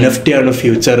 NFT ആണ്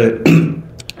ഫ്യൂച്ചർ,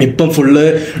 ഇപ്പം ഫുള്ള്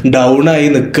ഡൗൺ ആയി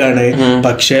നിൽക്കാണ്,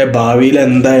 പക്ഷെ ഭാവിയിൽ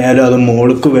എന്തായാലും അത്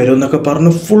മോൾക്ക് വരും എന്നൊക്കെ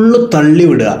പറഞ്ഞ് ഫുള്ള് തള്ളി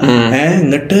വിടുക.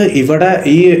 എന്നിട്ട് ഇവിടെ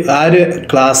ഈ ഒരു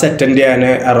ക്ലാസ് അറ്റൻഡ് ചെയ്യാൻ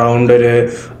അറൗണ്ട് ഒരു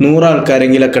 100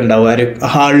 ആൾക്കാരെങ്കിലൊക്കെ ഉണ്ടാവും ആ ഒരു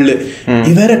ഹാളില്.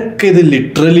 ഇവരൊക്കെ ഇത്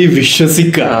ലിറ്ററലി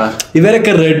വിശ്വസിക്കുക,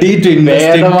 ഇവരൊക്കെ റെഡി ടു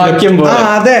ഇൻവെസ്റ്റ്.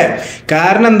 അതെ,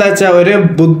 കാരണം എന്താ വെച്ചാൽ ഒരു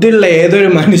ബുദ്ധിയുള്ള ഏതൊരു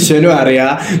മനുഷ്യനും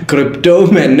അറിയാം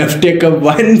ക്രിപ്റ്റോവും NFT ഒക്കെ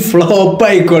വൻ ഫ്ലോപ്പ്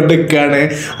ആയിക്കൊണ്ടിരിക്കുകയാണ്,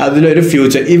 അതിലൊരു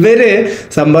ഫ്യൂച്ചർ. ഇവര്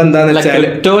സംഭവം എന്താന്ന് വെച്ചാൽ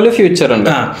ഫ്യൂച്ചർ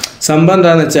ഉണ്ട്. സംഭവം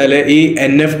എന്താന്ന് വെച്ചാല് ഈ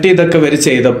NFT ഇതൊക്കെ ഇവര്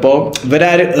ചെയ്തപ്പോ ഇവര്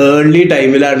ആ ഏർലി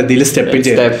ടൈമിലാണ് ഇതിൽ സ്റ്റെപ്പിൻ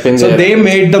ചെയ്തത്. So they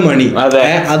made the money.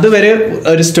 അത് വരെ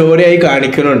ഒരു സ്റ്റോറി ആയി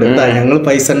കാണിക്കുന്നുണ്ട്, ഞങ്ങൾ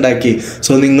പൈസ ഉണ്ടാക്കി,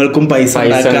 സോ നിങ്ങൾക്കും പൈസ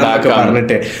ഉണ്ടാക്കാന്നൊക്കെ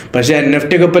പറഞ്ഞിട്ട്. പക്ഷെ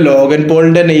NFT ഒക്കെ ഇപ്പൊ ലോഗൻ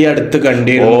പോളിന്റെ ഈ അടുത്ത്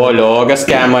കണ്ടിരുന്നു. ലോക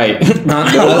സ്കാമായി.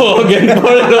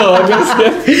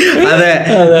 അതെ,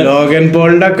 ലോഗൻ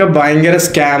പോളിന്റെ ഒക്കെ ഭയങ്കര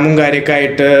സ്കാമും കാര്യൊക്കെ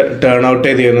ആയിട്ട് ടേൺ ഔട്ട്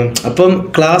ചെയ്തിരുന്നു. അപ്പം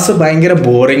ക്ലാസ് ഭയങ്കര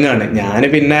ബോറിംഗ് ആണ്. ഞാൻ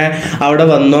പിന്നെ അവിടെ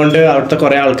വന്നോണ്ട് അവിടുത്തെ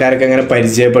കുറെ ആൾക്കാരൊക്കെ അങ്ങനെ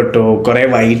പരിചയപ്പെട്ടു, കുറെ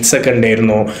വൈറ്റ്സ് ഒക്കെ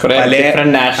ഉണ്ടായിരുന്നു, പല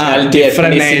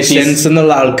ഡിഫറെന്റ് നേഷൻസ്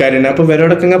എന്നുള്ള ആൾക്കാരുണ്ട്. അപ്പൊ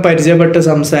ഇവരോടൊക്കെ ഇങ്ങനെ പരിചയപ്പെട്ട്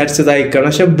സംസാരിച്ചതായിക്കാണ്.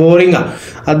 പക്ഷെ ബോറിംഗ് ആ.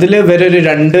 അതില് ഇവരൊരു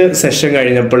 2 സെഷൻ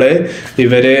കഴിഞ്ഞപ്പോൾ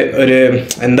ഇവര് ഒരു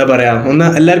എന്താ പറയാ, ഒന്ന്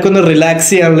എല്ലാവർക്കും ഒന്ന് റിലാക്സ്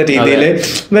ചെയ്യാനുള്ള രീതിയിൽ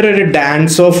ഇവരൊരു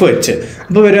ഡാൻസ് ഓഫ് വെച്ച്.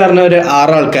 അപ്പൊ ഇവര് പറഞ്ഞ ഒരു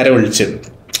 6 ആൾക്കാരെ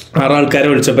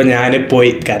വിളിച്ചപ്പോ ഞാൻ പോയി.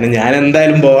 കാരണം ഞാൻ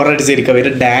എന്തായാലും ബോറടിച്ചിരിക്കും,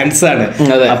 ഇവര് ഡാൻസ് ആണ്.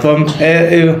 അപ്പം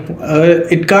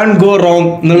ഇറ്റ് കാൺ ഗോ റോങ്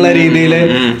എന്നുള്ള രീതിയിൽ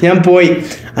ഞാൻ പോയി.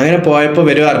 അങ്ങനെ പോയപ്പോ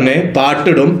ഇവര് പറഞ്ഞ്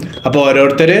പാട്ടിടും, അപ്പൊ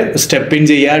ഓരോരുത്തര് സ്റ്റെപ്പ് ഇൻ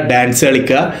ചെയ്യുക, ഡാൻസ്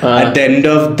കളിക്കുക. At the end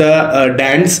of the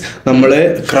dance നമ്മള്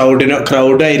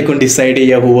ക്രൗഡായിരിക്കും ഡിസൈഡ്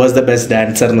ചെയ്യുക who was the best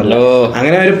dancer എന്നുള്ളത്.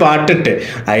 അങ്ങനെ ഒരു പാട്ടിട്ട്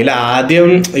അതിൽ ആദ്യം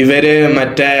ഇവര്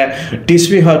മറ്റേ teach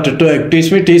me how to talk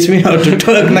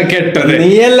എന്നൊക്കെ ഇട്ടത്.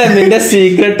 നീയല്ല നിന്റെ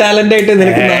സീക്രട്ട് ടാലന്റ് ആയിട്ട്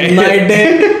നിനക്ക് നന്നായിട്ട്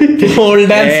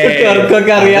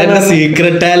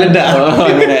സീക്രട്ട് ടാലന്റ്.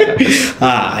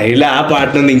 അതിൽ ആ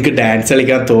പാട്ടിന് നിങ്ങക്ക് ഡാൻസ്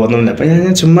കളിക്കാൻ തോന്നുന്നുണ്ട്. അപ്പൊ ഞാൻ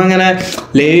ചുമ്മാ അങ്ങനെ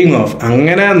ലേയിങ് ഓഫ്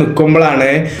അങ്ങനെ നിക്കുമ്പോഴാണ്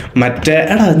മറ്റേ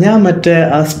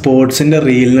ആ സ്പോർട്സിന്റെ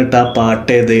റീലിനിട്ട് ആ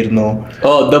പാട്ട് ഏതായിരുന്നു?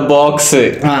 The box.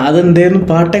 അതെന്തായിരുന്നു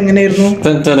പാട്ട്? എങ്ങനെയായിരുന്നു?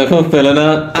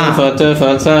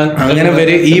 അങ്ങനെ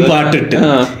വരെ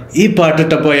ഈ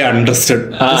പാട്ടിട്ടപ്പോ understood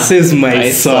this is my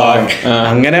song.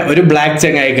 അങ്ങനെ ഒരു ബ്ലാക്ക്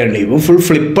ചങ്ങായി കണ്ടു, ഇപ്പൊ ഫുൾ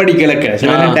ഫ്ലിപ്പ് അടിക്കലൊക്കെ,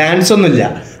 ഡാൻസ് ഒന്നുമില്ല,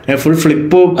 ഫുൾ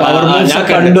ഫ്ലിപ്പ് പവർ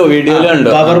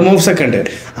മൂവ്സ് ഒക്കെ ഉണ്ട്.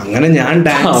 അങ്ങനെ ഞാൻ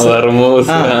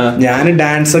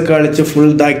ഡാൻസ് ഒക്കെ കളിച്ച് ഫുൾ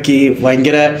ഇതാക്കി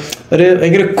ഭയങ്കര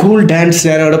കൂൾ ഡാൻസ്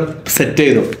ഞാൻ അവിടെ സെറ്റ്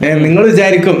ചെയ്തു. നിങ്ങൾ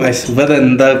വിചാരിക്കും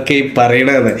ഇവരെന്തൊക്കെ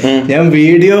പറയണത്, ഞാൻ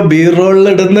വീഡിയോ B-roll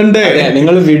ഇടുന്നുണ്ട്.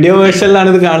 നിങ്ങൾ വീഡിയോ വേർഷനിലാണ്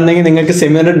ഇത് കാണുന്നെങ്കിൽ നിങ്ങൾക്ക്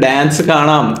സെമീറിന്റെ ഡാൻസ്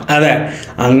കാണാം. അതെ,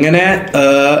 അങ്ങനെ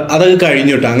അതൊക്കെ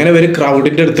കഴിഞ്ഞു കേട്ടോ. അങ്ങനെ ഒരു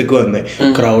ക്രൗഡിന്റെ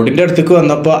അടുത്തേക്ക്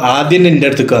വന്നപ്പോ ആദ്യം എന്റെ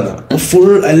അടുത്തേക്ക് വന്ന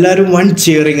ഫുൾ എല്ലാരും വൺ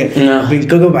ചിയറിങ്. അപ്പൊ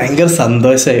എനിക്കൊക്കെ ഭയങ്കര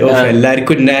സന്തോഷമായി.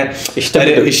 എല്ലാവർക്കും എന്നെ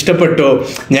ഇഷ്ടപ്പെട്ടു,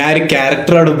 ഞാൻ ഒരു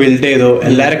ക്യാരക്ടർ അവിടെ ബിൽഡ് ചെയ്തു,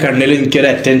 എല്ലാവരുടെ കണ്ണിലും എനിക്കൊരു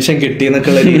അറ്റൻഷൻ കിട്ടി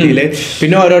എന്നൊക്കെയുള്ള രീതിയിൽ.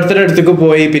 പിന്നെ ഓരോരുത്തരുടെ അടുത്തേക്ക്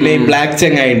പോയി. പിന്നെ ഈ ബ്ലാക്ക്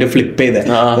ചെങ്ങായിണ്ട് ഫ്ലിപ്പ് ചെയ്ത്,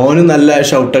 ഓന് നല്ല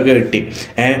ഷൗട്ടൊക്കെ കിട്ടി.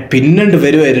 പിന്നുണ്ട്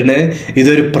വരുന്നത്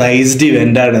ഇതൊരു പ്രൈസ്ഡ്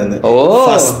ഇവന്റ് ആണെന്ന്.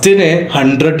 ഫസ്റ്റിന്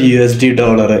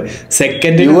 $100,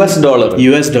 സെക്കൻഡ് US ഡോളർ.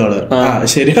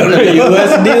 ശരിയാണ്,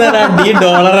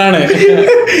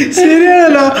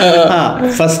 ശരിയാണല്ലോ.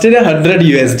 ഫസ്റ്റിന്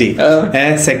 $100,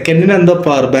 സെക്കൻഡിന് എന്തോ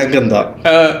പവർ ബാങ്ക് എന്തോ.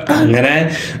 അങ്ങനെ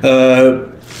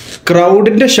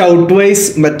ക്രൗഡിന്റെ ഷൗട്ട് വൈസ്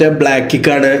മറ്റേ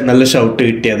ബ്ലാക്കിക്കാണ് നല്ല ഷൗട്ട്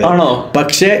കിട്ടിയത്.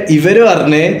 പക്ഷെ ഇവര്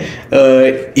പറഞ്ഞ്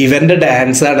ഇവന്റെ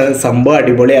ഡാൻസ് ആണ് സംഭവം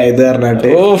അടിപൊളി ആയത് പറഞ്ഞിട്ട്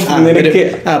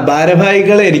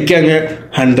ഭാരവാഹികളെ എനിക്കങ്ങ്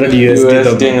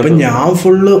 $100. അപ്പൊ ഞാൻ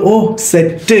ഫുള്ള്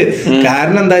സെറ്റ്.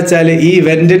 കാരണം എന്താ വെച്ചാല് ഈ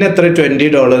ഇവന്റിന് എത്ര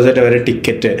 $20 വരെ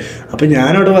ടിക്കറ്റ്. അപ്പൊ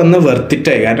ഞാനവിടെ വന്ന്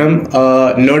വെർത്തിട്ടായി. കാരണം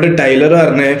എന്നോട് ടൈലർ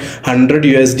പറഞ്ഞ്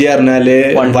 $100 പറഞ്ഞാല്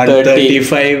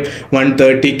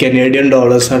 $130 കനേഡിയൻ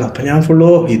ആണ്. അപ്പൊ ഞാൻ ഫുള്ള്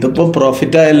ഇതിപ്പോ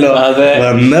പ്രോഫിറ്റ് ആയല്ലോ.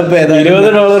 വന്നപ്പോ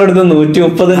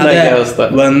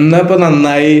വന്നപ്പോ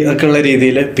നന്നായി ഒക്കെ ഉള്ള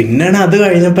രീതിയില്. പിന്നെയാണ് അത്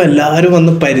കഴിഞ്ഞപ്പോ എല്ലാരും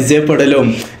വന്ന് പരിചയപ്പെടലും,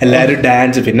 എല്ലാരും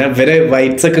ഡാൻസ്. പിന്നെ ഇവര്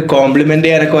വൈറ്റ്സ് ഒക്കെ കോംപ്ലിമെന്റ്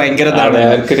ചെയ്യാനൊക്കെ ഭയങ്കര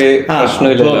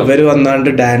ഇവര് വന്നാണ്ട്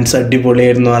ഡാൻസ്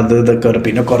അടിപൊളിയായിരുന്നു, അത് ഇതൊക്കെ.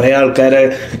 പിന്നെ കുറെ ആൾക്കാര്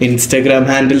ഇൻസ്റ്റാഗ്രാം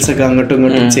ഹാൻഡിൽസ് ഒക്കെ അങ്ങോട്ടും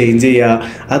ഇങ്ങോട്ടും ചേഞ്ച് ചെയ്യാ.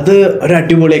 അത് ഒരു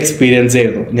അടിപൊളി എക്സ്പീരിയൻസ്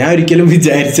ആയിരുന്നു. ഞാൻ ഒരിക്കലും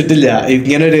വിചാരിച്ചിട്ടില്ല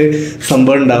ഇങ്ങനെ ഒരു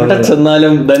സംഭവം ഉണ്ടാവും.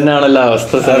 തന്നെയാണല്ലോ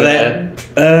അവസ്ഥ. അതെ,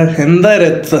 എന്താ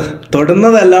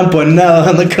തൊടുന്നതെല്ലാം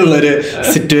പൊന്നാവാന്നൊക്കെ ഉള്ളൊരു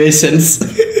സിറ്റുവേഷൻസ്.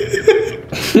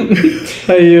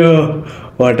 അയ്യോ,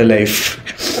 വാട്ട് എ ലൈഫ്.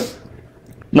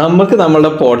 നമുക്ക്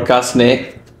നമ്മളുടെ പോഡ്കാസ്റ്റിനെ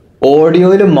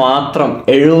ഓഡിയോയില് മാത്രം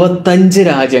 75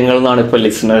 രാജ്യങ്ങൾ എന്നാണ് ഇപ്പൊ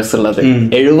ലിസണേഴ്സ് ഉള്ളത്.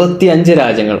 75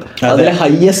 രാജ്യങ്ങൾ. അതിലെ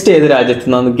ഹയസ്റ്റ് ഏത് രാജ്യത്ത്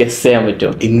നിന്നാന്ന് ഗസ് ചെയ്യാൻ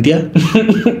പറ്റുമോ? ഇന്ത്യ.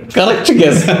 Correct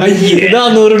guess. ഇതാ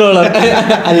 $100.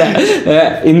 അല്ല,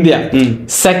 ഇന്ത്യ.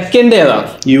 സെക്കൻഡ് ഏതാ?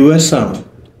 US ആണ്.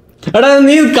 എടാ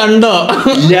നീ കണ്ടോ?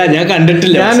 ഇല്ല, ഞാൻ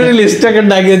കണ്ടിട്ടില്ല. ഞാനൊരു ലിസ്റ്റ് ഒക്കെ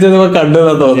ഉണ്ടാക്കി വെച്ചത് കണ്ടു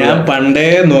തോന്നുന്നു. ഞാൻ പണ്ടേ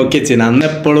നോക്കി വെച്ചിന്. അന്ന്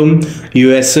എപ്പോഴും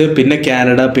US, പിന്നെ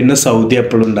കാനഡ, പിന്നെ സൗദി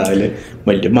എപ്പോഴും ഉണ്ടാവില്ല.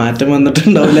 വലിയ മാറ്റം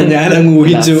വന്നിട്ടുണ്ടാവില്ല. ഞാൻ അങ്ങ്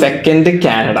ഊഹിച്ചു. Second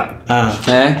Canada,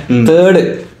 third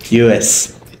US.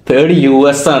 Third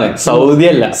US ആണ്, സൗദി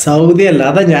അല്ല. സൗദി അല്ല,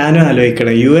 അതാ ഞാനും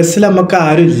ആലോചിക്കണം. US നമുക്ക്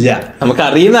ആരും ഇല്ല, നമുക്ക്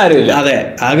അറിയുന്ന ആരും ഇല്ല. അതെ,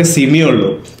 ആകെ സിമി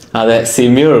ഉള്ളൂ. അതെ,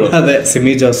 സിമി ഉള്ളൂ. അതെ,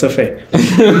 സിമി ജോസഫേ.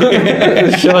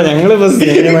 ഞങ്ങളിപ്പോ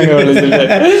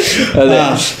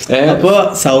അപ്പൊ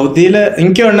സൗദിയില്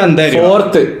എനിക്ക് വേണ്ട എന്തായാലും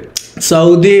ഫോർത്ത്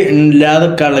സൗദി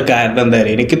ഇല്ലാതൊക്കെയുള്ള കാരണം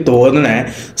എന്തായാലും എനിക്ക് തോന്നണേ.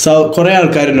 കുറെ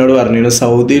ആൾക്കാർ എന്നോട് പറഞ്ഞു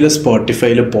സൗദിയില്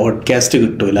സ്പോട്ടിഫൈയില് പോഡ്കാസ്റ്റ്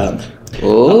കിട്ടൂല.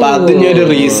 അപ്പൊ അതിനൊരു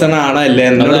റീസൺ ആണല്ലേ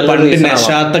എന്നോട് പണ്ട്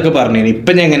നഷാത്തൊക്കെ പറഞ്ഞു.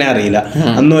 ഇപ്പൊ ഞാൻ എങ്ങനെ അറിയില്ല.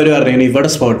 അന്ന് ഒരു പറഞ്ഞു ഇവിടെ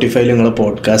സ്പോട്ടിഫൈയിൽ നിങ്ങള്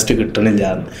പോഡ്കാസ്റ്റ് കിട്ടണില്ല.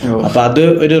 അപ്പൊ അത്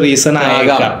ഒരു റീസൺ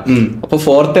ആയേക്കാം. അപ്പൊ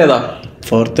ഫോർത്ത് ഏതാ?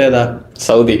 ഫോർത്ത് ഏതാ?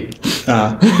 സൗദി.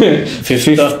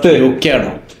 ഫിഫ്ത്ത് UK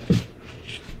ആണോ?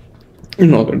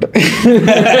 നോക്കട്ടെ.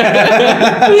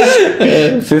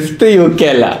 ഫിഫ്ത്ത് UK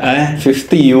അല്ല,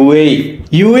 ഫിഫ്ത്ത് UAE.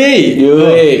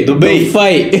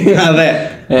 ദുബായ്. അതെ,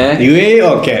 UAE.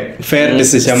 Okay, fair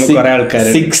decision. കുറെ ആൾക്കാർ.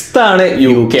 സിക്സ്ത് ആണ്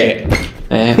UK.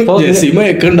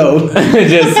 ജസീമുണ്ടാവും.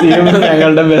 ജസീം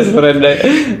ഞങ്ങളുടെ ബെസ്റ്റ് ഫ്രണ്ട്.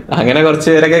 അങ്ങനെ കുറച്ച്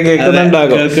പേരൊക്കെ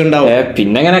കേൾക്കുന്നുണ്ടാകും.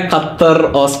 പിന്നെ അങ്ങനെ ഖത്തർ,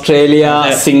 ഓസ്ട്രേലിയ,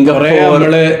 സിംഗപ്പൂർ,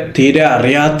 നമ്മള് തീരെ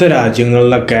അറിയാത്ത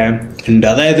രാജ്യങ്ങളിലൊക്കെ ഉണ്ട്.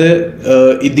 അതായത്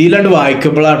ഇതിലാണ്ട്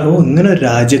വായിക്കുമ്പോഴാണ് ഇങ്ങനെ ഒരു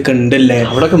രാജ്യമൊക്കെ ഉണ്ടല്ലേ,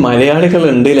 അവിടൊക്കെ മലയാളികൾ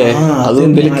ഉണ്ടല്ലേ, അതും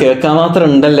ഇതിൽ കേൾക്കാൻ മാത്രം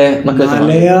ഉണ്ടല്ലേ എന്നൊക്കെ.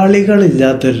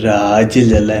 മലയാളികളില്ലാത്തൊരു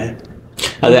രാജ്യമില്ലല്ലേ.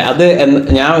 അതെ, അത്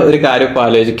ഞാൻ ഒരു കാര്യം ഇപ്പൊ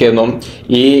ആലോചിക്കുന്നു.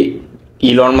 ഈ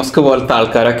ഇലോൺ മസ്ക് പോലത്തെ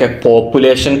ആൾക്കാരൊക്കെ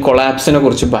പോപ്പുലേഷൻ കൊളാപ്സിനെ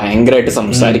കുറിച്ച് ഭയങ്കരമായിട്ട്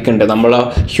സംസാരിക്കുന്നുണ്ട്. നമ്മളെ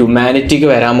ഹ്യൂമാനിറ്റിക്ക്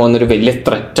വരാൻ പോകുന്ന ഒരു വലിയ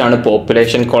ത്രെറ്റാണ്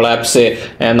പോപ്പുലേഷൻ കൊളാപ്സ്.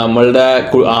 നമ്മളുടെ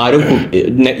ആരും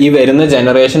ഈ വരുന്ന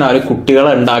ജനറേഷൻ ആരും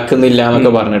കുട്ടികളെ ഉണ്ടാക്കുന്നില്ല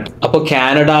എന്നൊക്കെ പറഞ്ഞിട്ട്. അപ്പൊ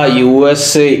Canada, US,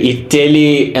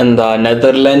 Italy,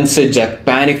 Netherlands,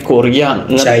 Japan, Korea,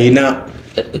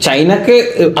 ചൈനക്ക്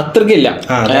അത്രക്കില്ല.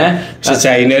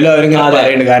 ചൈനയിലും അവരിങ്ങനെ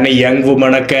പറയുന്നുണ്ട്. കാരണം യങ്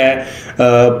വുമണൊക്കെ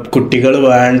കുട്ടികൾ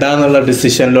വേണ്ട എന്നുള്ള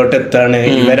ഡിസിഷനിലോട്ട് എത്താണ്.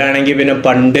 ഇവരാണെങ്കിൽ പിന്നെ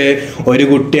പണ്ട് ഒരു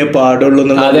കുട്ടിയെ പാടുള്ളൂ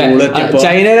എന്നുള്ള.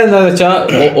 ചൈനയിൽ എന്താന്ന് വെച്ചാൽ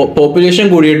പോപ്പുലേഷൻ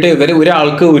കൂടിയിട്ട് ഇവര്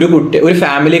ഒരാൾക്ക് ഒരു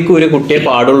ഫാമിലിക്ക് ഒരു കുട്ടിയെ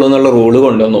പാടുള്ളൂ എന്നുള്ള റൂള്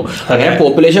കൊണ്ടുവന്നു. അങ്ങനെ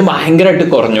പോപ്പുലേഷൻ ഭയങ്കരമായിട്ട്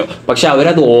കുറഞ്ഞു. പക്ഷെ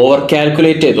അവരത് ഓവർ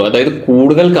കാൽക്കുലേറ്റ് ചെയ്തു. അതായത്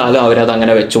കൂടുതൽ കാലം അവരത്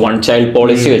അങ്ങനെ വെച്ചു, വൺ ചൈൽഡ്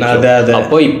പോളിസി വെച്ചു.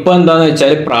 അപ്പൊ ഇപ്പൊ എന്താന്ന്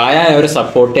വെച്ചാൽ പ്രായമായവരെ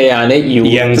സപ്പോർട്ട് ചെയ്യാന്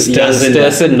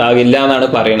യങ്സ്റ്റേഴ്സ് ഉണ്ടാകില്ല എന്നാണ്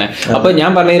പറയുന്നത്. അപ്പൊ ഞാൻ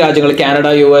പറഞ്ഞ ഈ രാജ്യങ്ങൾ Canada,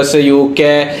 US, UK,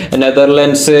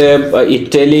 Netherlands,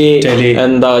 Italy,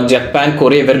 Japan,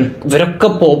 Korea, ഇവരൊക്കെ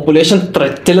പോപ്പുലേഷൻ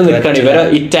ത്രെറ്റിൽ നിൽക്കുകയാണ്. ഇവരെ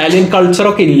ഇറ്റാലിയൻ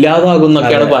കൾച്ചറൊക്കെ ഇല്ലാതാകും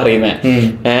എന്നൊക്കെയാണ് പറയുന്നത്.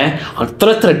 അത്ര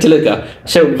ത്രെറ്റിൽ നിൽക്കുക.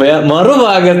 പക്ഷെ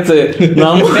മറുഭാഗത്ത്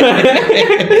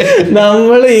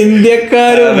നമ്മൾ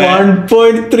ഇന്ത്യക്കാര്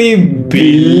 1.3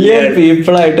 ബില്യൺ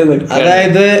പീപ്പിൾ ആയിട്ട് നിൽക്കുക.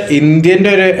 അതായത്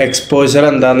ഇന്ത്യന്റെ ഒരു എക്സ്പോഷർ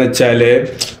എന്താന്ന് വെച്ചാല്,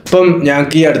 ഇപ്പം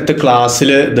ഞങ്ങൾക്ക് ഈ അടുത്ത ക്ലാസ്സിൽ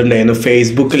ഇതുണ്ടായിരുന്നു,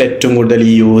 ഫേസ്ബുക്കിൽ ഏറ്റവും കൂടുതൽ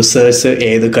യൂസേഴ്സ്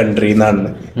ഏത് കൺട്രിന്നാണ്?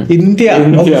 ഇന്ത്യ.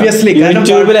 ഒബ്വിയസ്ലി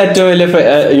യൂട്യൂബിൽ ഏറ്റവും വലിയ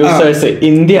യൂസേഴ്സ്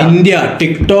ഇന്ത്യ.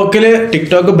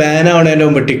 ടിക്ടോക്ക് ബാൻ ആവണതിന്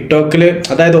മുമ്പ് ടിക്ടോക്കില്,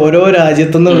 അതായത് ഓരോ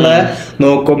രാജ്യത്തു നിന്നുള്ള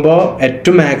നോക്കുമ്പോ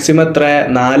ഏറ്റവും മാക്സിമം എത്ര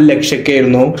 4 ലക്ഷമൊക്കെ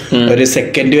ആയിരുന്നു ഒരു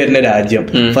സെക്കൻഡ് വരുന്ന രാജ്യം.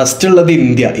 ഫസ്റ്റ് ഉള്ളത്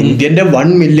ഇന്ത്യന്റെ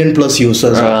 1 മില്യൺ പ്ലസ്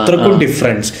യൂസേഴ്സ്. അത്രക്കും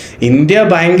ഡിഫറൻസ്. ഇന്ത്യ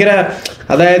ഭയങ്കര,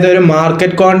 അതായത് ഒരു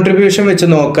മാർക്കറ്റ് കോൺട്രിബ്യൂഷൻ വെച്ച്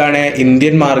നോക്കുകയാണെങ്കിൽ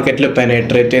ഇന്ത്യൻ മാർക്കറ്റിൽ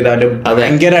പെനട്രേറ്റ് ചെയ്താലും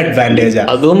ഭയങ്കര അഡ്വാൻറ്റേജ് ആണ്.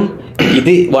 അതും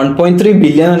ഇത് 1.3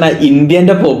 ബില്യൺ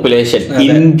ഇന്ത്യന്റെ പോപ്പുലേഷൻ.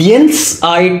 ഇന്ത്യൻസ്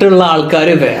ആയിട്ടുള്ള ആൾക്കാർ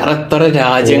വേറെ എത്ര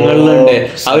രാജ്യങ്ങളിലുണ്ട്.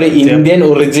 അവര് ഇന്ത്യൻ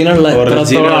ഒറിജിനുള്ള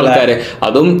എത്രത്തോളം ആൾക്കാര്.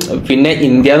 അതും പിന്നെ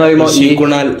ഇന്ത്യ എന്ന് പറയുമ്പോൾ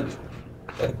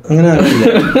അങ്ങനെ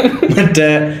മറ്റേ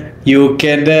UK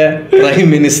പ്രൈം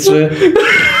മിനിസ്റ്റർ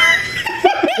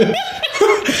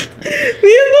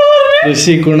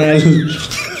ഋഷി കുണാൽ.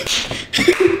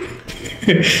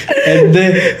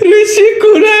 ഋഷി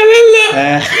കുണാലല്ല,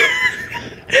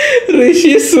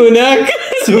 ഋഷി സുനാക്ക്.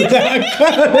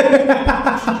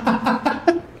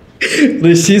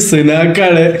 ഋഷി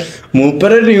സുനാക്കാണ്.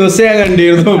 മൂപ്പര ന്യൂസ് ഞാൻ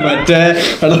കണ്ടിരുന്നു. മറ്റേ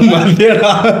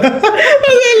മതിയടാ,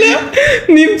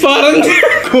 നീ പറഞ്ഞ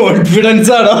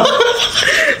കോൺഫിഡൻസ് ആണോ?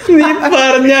 നീ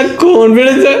പറഞ്ഞ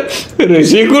കോൺഫിഡൻസ്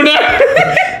ഋഷി കുണാൽ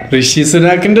ഋഷി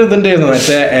സുനാക്കിന്റെ ഇതുണ്ടായിരുന്നു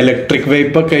മറ്റേ ഇലക്ട്രിക്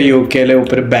വൈപ്പ് ഒക്കെ UK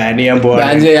ബാൻ ചെയ്യാൻ പോവാണ്.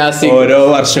 ഓരോ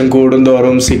വർഷം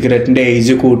കൂടുന്തോറും സിഗരറ്റിന്റെ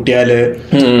ഏജ് കൂട്ടിയാല്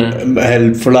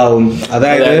ഹെൽപ്ഫുൾ ആവും.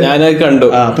 അതായത് ഞാനത് കണ്ടു.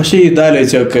 പക്ഷെ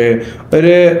ഇതാലോചിച്ചോക്ക്,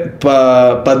 ഒരു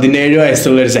 17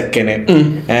 വയസ്സുള്ള ഒരു ചെക്കന്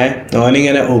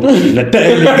ഓനിങ്ങനെ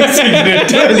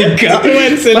സിഗരറ്റ്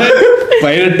മനസ്സിലായി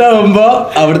 18 ആവുമ്പോ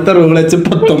അവിടുത്തെ റൂൾ വെച്ച്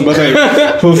 19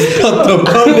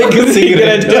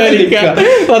 സിഗരറ്റ്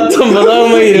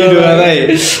 19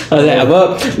 അതെ. അപ്പൊ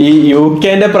ഈ UK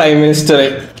പ്രൈം മിനിസ്റ്റർ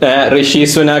ഋഷി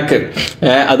സുനാക്ക്,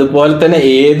 അതുപോലെ തന്നെ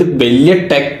ഏത് വലിയ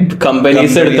ടെക്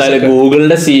കമ്പനീസ് എടുത്താലും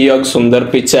ഗൂഗിളിന്റെ CEO സുന്ദർ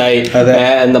പിച്ചായ്,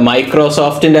 എന്താ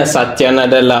മൈക്രോസോഫ്റ്റിന്റെ സത്യ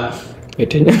നഡല്ല,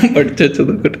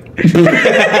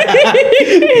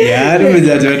 ഞാനും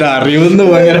വിചാരിച്ചു അറിയുമെന്ന്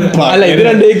അല്ല, ഇത്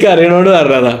രണ്ടേക്ക് അറിയണോണ്ട്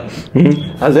പറഞ്ഞതാ.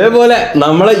 അതേപോലെ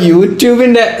നമ്മളെ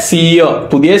യൂട്യൂബിന്റെ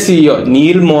പുതിയ CEO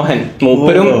Neil Mohan,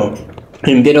 മൂപ്പരും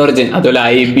Indian origin. അതുപോലെ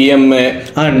IBM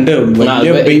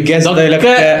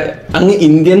അങ്ങ്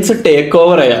ഇന്ത്യൻസ് ടേക്ക്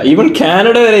ഓവർ ആയ, ഈവൻ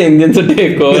കാനഡ വരെ ഇന്ത്യൻസ്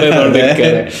ടേക്ക് ഓവർ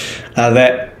ചെയ്തോണ്ടിരിക്കുകയാണ്. അതെ.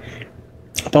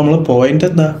 അപ്പൊ നമ്മള് പോയിന്റ്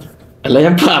എന്താ? അല്ല,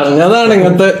 ഞാൻ പറഞ്ഞതാണ്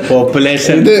ഇങ്ങനത്തെ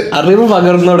പോപ്പുലേഷൻ അറിവ്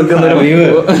പകർന്നു കൊടുക്കുന്ന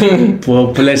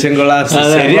പോപ്പുലേഷൻ കൊളാപ്സ്.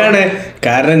 ശരിയാണ്.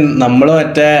 കാരണം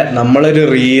നമ്മളൊരു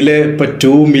റീല് ഇപ്പൊ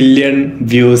 2 മില്യൺ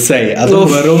വ്യൂസ് ആയി. അത്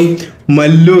വെറും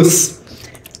മല്ലൂസ്.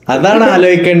 അതാണ്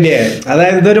ആലോചിക്കേണ്ടേ.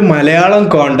 അതായത് ഇതൊരു മലയാളം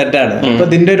കോണ്ടന്റ് ആണ്. അപ്പൊ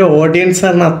ഇതിന്റെ ഒരു ഓഡിയൻസ്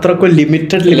ആണ് അത്രക്കും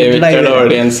ലിമിറ്റഡ്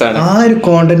ഓഡിയൻസ് ആണ്. ആ ഒരു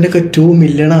കോണ്ടന്റ് ഒക്കെ 2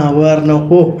 മില്യൺ ആവുക.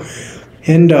 ഓ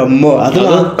എന്റെ അമ്മോ.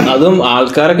 അതും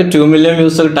ആൾക്കാരൊക്കെ 2 മില്യൺ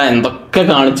വ്യൂസ് കിട്ടാൻ എന്തൊക്കെ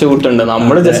കാണിച്ചു കൂട്ടുണ്ട്.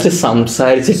 നമ്മള് ജസ്റ്റ്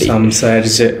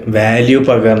സംസാരിച്ച് വാല്യൂ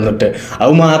പകർന്നിട്ട്.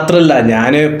 അത് മാത്രല്ല,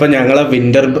 ഇപ്പൊ ഞങ്ങളെ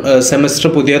വിന്റർ സെമസ്റ്റർ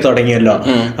പുതിയ തുടങ്ങിയല്ലോ.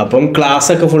 അപ്പം ക്ലാസ്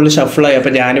ഒക്കെ ഫുള്ള് ഷഫിളായി.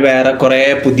 അപ്പൊ ഞാൻ വേറെ കുറെ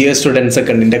പുതിയ സ്റ്റുഡൻസ്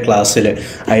ഒക്കെ ഉണ്ട് എന്റെ ക്ലാസ്സില്.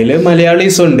 അതില്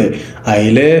മലയാളീസ് ഉണ്ട്.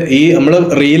 അതില് ഈ നമ്മള്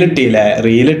റീലിട്ട്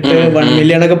 1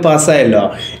 മില്യൺ ഒക്കെ പാസ്സായല്ലോ.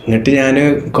 എന്നിട്ട് ഞാന്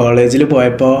കോളേജിൽ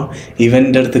പോയപ്പോ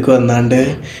ഇവന്റെ അടുത്തേക്ക് വന്നാണ്ട്,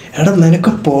 എടാ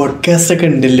നിനക്ക് പോഡ്കാസ്റ്റ് ഒക്കെ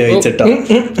ഉണ്ടല്ലോ ചോദിച്ചിട്ടോ.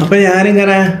 അപ്പൊ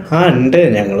ഞാനിങ്ങനെ ഉണ്ട്,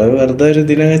 ഞങ്ങള് വെറുതെ ഒരു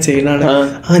ഇതിനൊക്കെ ചെയ്യണാണ്.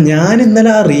 ഞാൻ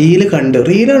ഇന്നലെ ആ റീല്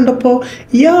കണ്ടപ്പോ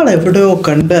ഇയാൾ എവിടെയോ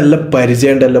കണ്ട് നല്ല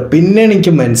പരിചയം ഉണ്ടല്ലോ. പിന്നെ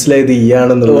എനിക്ക് മനസ്സിലായത്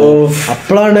ഇയാണെന്നുള്ളത്.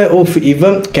 അപ്പോഴാണ്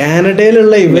ഇവൻ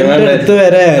കാനഡയിലുള്ള ഇവന്റെ അടുത്ത്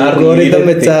വരെ അൽഗോരിതം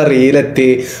വെച്ച ആ റീലെത്തി.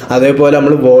 അതേപോലെ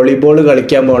നമ്മള് വോളിബോൾ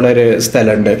കളിക്കാൻ പോണ ഒരു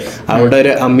സ്ഥലമുണ്ട്. അവിടെ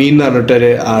ഒരു അമീൻ എന്ന്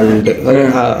പറഞ്ഞിട്ടൊരു ആളുണ്ട്.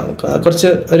 കുറച്ച്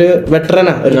ഒരു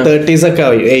വെറ്ററനാ, ഒരു 30s ഒക്കെ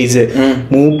ഏജ്.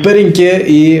 മൂപ്പര് എനിക്ക്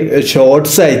ഈ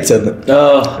ഷോർട്സ് അയച്ചെന്ന്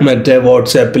മറ്റേ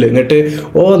വാട്സാപ്പിൽ. എന്നിട്ട്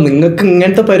നിങ്ങൾക്ക്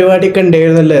ഇങ്ങനത്തെ പരിപാടിയൊക്കെ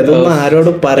ഉണ്ടായിരുന്നല്ലേ, അതൊന്നും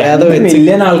ആരോടും പറയാതെ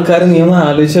മില്യൺ ആൾക്കാർ. നീ ഒന്ന്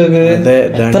ആലോചിച്ച്,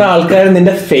 എത്ര ആൾക്കാർ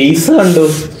നിന്റെ ഫേസ് കണ്ടു?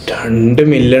 2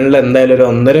 മില്യണിൽ എന്തായാലും ഒരു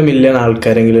 1.5 മില്യൺ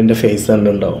ആൾക്കാരെങ്കിലും എന്റെ ഫേസ്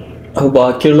കണ്ടുണ്ടാവും.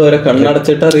 ബാക്കിയുള്ളവരെ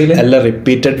കണ്ണടച്ചിട്ട് അറിയില്ല. അല്ല,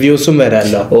 റിപ്പീറ്റഡ് വ്യൂസും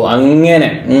വരാമല്ലോ. ഓ അങ്ങനെ.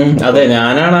 അതെ,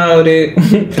 ഞാനാണ് ആ ഒരു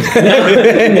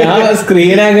ഞാൻ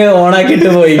സ്ക്രീനൊക്കെ ഓൺ ആക്കിട്ട്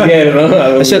പോയിക്കായിരുന്നു.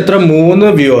 പക്ഷെ എത്ര 3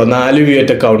 വ്യൂ 4 വ്യൂ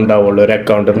ആയിട്ട് കൗണ്ട് ആവുള്ളൂ ഒരു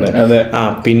അക്കൗണ്ടിൽ.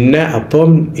 പിന്നെ അപ്പം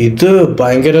ഇത്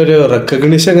ഭയങ്കര ഒരു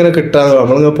റെക്കഗ്നിഷൻ അങ്ങനെ കിട്ടാതെ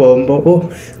നമ്മളിങ്ങനെ പോകുമ്പോ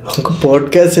നമുക്ക്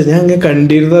പോഡ്കാസ്റ്റ് ഞാൻ അങ്ങനെ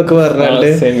കണ്ടിരുന്നു ഒക്കെ പറഞ്ഞാണ്ട്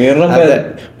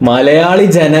മലയാളി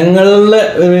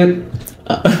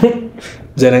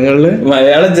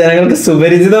മലയാള ജനങ്ങൾക്ക്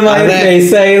സുപരിചിതമായ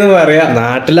ഫേസ് ആയി എന്ന് പറയാം.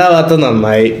 നാട്ടിലാവാത്ത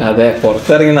നന്നായി. അതെ,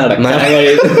 പുറത്തിറങ്ങി നടക്കാൻ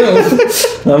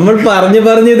നമ്മൾ പറഞ്ഞു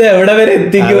ഇത് എവിടെ വരെ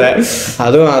എത്തിക്കും.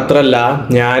 അത് മാത്രല്ല,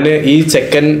 ഞാന് ഈ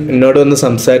ചെക്കൻ എന്നോട് ഒന്ന്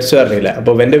സംസാരിച്ചു പറഞ്ഞില്ല.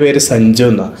 അപ്പൊ ഇവന്റെ പേര് സഞ്ജു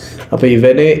എന്നാ. അപ്പൊ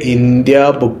ഇവന് ഇന്ത്യ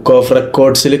ബുക്ക് ഓഫ്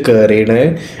റെക്കോർഡ്സിൽ കേറിയാണ്.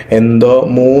 എന്തോ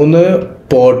 3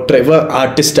 പോർട്രേറ്റ്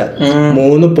ആർട്ടിസ്റ്റാ.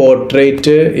 3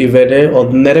 പോർട്രേറ്റ് ഇവര്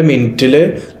 1.5 മിനിറ്റില്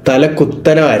തല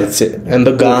കുത്തനെ വരച്ച്,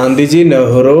 എന്തോ ഗാന്ധിജി,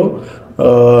 നെഹ്റു,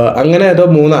 അങ്ങനെ ഏതോ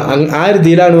 3 ആ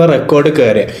രീതിയിലാണ് ഇവ റെക്കോർഡ്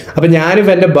കയറിയത്. അപ്പൊ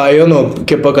ഞാനിവന്റെ ബയോ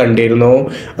നോക്കിയപ്പോ കണ്ടിരുന്നു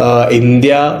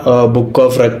India book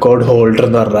of record holder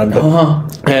എന്ന് പറഞ്ഞാണ്ട്.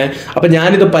 അപ്പൊ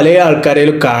ഞാനിത് പല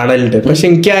ആൾക്കാരെയും കാണലുണ്ട്. പക്ഷെ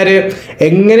എനിക്കാര്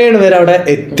എങ്ങനെയാണ് ഇവർ അവിടെ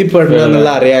എത്തിപ്പെടുന്നത് എന്നുള്ള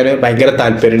അറിയാൻ ഭയങ്കര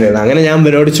താല്പര്യം ഉണ്ടായിരുന്നു. അങ്ങനെ ഞാൻ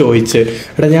ഇവരോട് ചോദിച്ചു,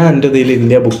 എടാ ഞാൻ എൻ്റെ ഇതിൽ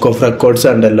ഇന്ത്യ ബുക്ക് ഓഫ് റെക്കോർഡ്സ്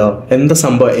ഉണ്ടല്ലോ, എന്താ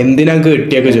സംഭവം, എന്തിനാക്ക്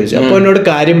കിട്ടിയൊക്കെ ചോദിച്ചു. അപ്പൊ എന്നോട്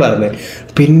കാര്യം പറഞ്ഞു.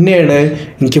 പിന്നെയാണ്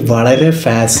എനിക്ക് വളരെ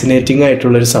ഫാസിനേറ്റിംഗ്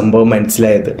ആയിട്ടുള്ളൊരു സംഭവം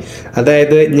മനസ്സിലായത്.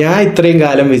 അതായത് ഞാൻ ഇത്രയും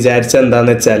കാലം വിചാരിച്ച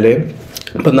എന്താന്ന് വെച്ചാല്,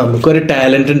 ഇപ്പൊ നമുക്കൊരു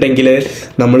ടാലന്റ് ഉണ്ടെങ്കിൽ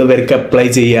നമ്മൾ ഇവർക്ക് അപ്ലൈ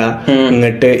ചെയ്യാ,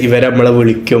 എന്നിട്ട് ഇവരെ നമ്മളെ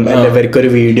വിളിക്കും, അല്ലെ ഇവർക്കൊരു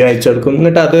വീഡിയോ അയച്ചു കൊടുക്കും,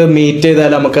 എന്നിട്ട് അത് മീറ്റ്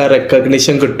ചെയ്താൽ നമുക്ക് ആ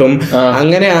റെക്കഗ്നിഷൻ കിട്ടും.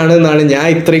 അങ്ങനെയാണെന്നാണ് ഞാൻ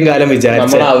ഇത്രയും കാലം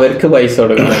വിചാരിച്ചത്. അവർക്ക് പൈസ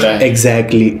കൊടുക്കണം.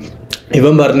 എക്സാക്ട്ലി.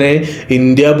 ഇവൻ പറഞ്ഞ്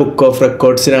ഇന്ത്യ ബുക്ക് ഓഫ്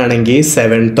റെക്കോർഡ്സിനാണെങ്കിൽ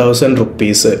 7,000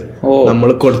 rupees നമ്മൾ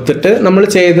കൊടുത്തിട്ട് നമ്മൾ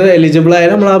ചെയ്ത് എലിജിബിൾ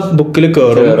ആയാലും നമ്മൾ ആ ബുക്കിൽ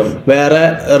കയറും. വേറെ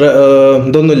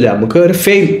ഇതൊന്നുമില്ല, നമുക്ക്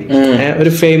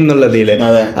ഒരു ഫെയിം എന്നുള്ളതില്.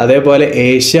 അതേപോലെ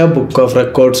ഏഷ്യ ബുക്ക് ഓഫ്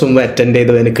റെക്കോർഡ്സും അറ്റൻഡ്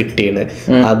ചെയ്തതിന് കിട്ടിയാണ്.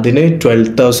 അതിന്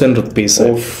 12,000 rupees.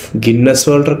 Guinness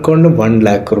world റെക്കോർഡിന് 1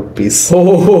 lakh rupees.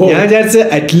 ഞാൻ വിചാരിച്ച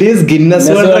അറ്റ്ലീസ്റ്റ് ഗിന്നസ്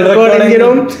വേൾഡ്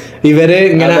റെക്കോർഡെങ്കിലും ഇവര്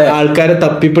ഇങ്ങനെ ആൾക്കാരെ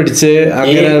തപ്പിപ്പിടിച്ച്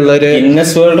അങ്ങനെയുള്ളൊരു.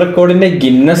 ഗിന്നസ് വേൾഡ് റെക്കോർഡിന്റെ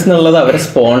ഗിന്നസ് എന്നുള്ളത് അവരെ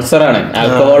സ്പോൺസറാണ്,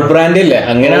 ആൽക്കഹോൾ ബ്രാൻഡ് ഇല്ലേ,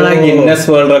 അങ്ങനെയാണ് ആ ഗിന്നസ്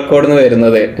വേൾഡ് റെക്കോർഡ്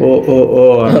വരുന്നത്. ഓ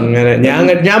അങ്ങനെ.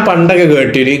 ഞാൻ പണ്ടൊക്കെ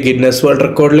കേട്ടിരി ഗിന്നസ് വേൾഡ്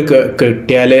റെക്കോർഡിൽ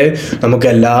കിട്ടിയാല് നമുക്ക്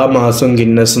എല്ലാ മാസവും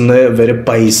ഗിന്നസ് ഇവര്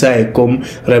പൈസ അയക്കും,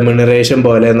 റെമ്യൂണറേഷൻ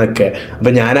പോലെ എന്നൊക്കെ. അപ്പൊ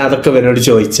ഞാൻ അതൊക്കെ ഇവരോട്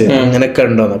ചോദിച്ചു അങ്ങനെയൊക്കെ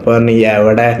ഉണ്ടോന്ന്. അപ്പൊ പറഞ്ഞു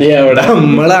എവിടെ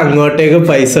നമ്മള് അങ്ങോട്ടേക്ക്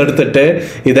പൈസ എടുത്തിട്ട്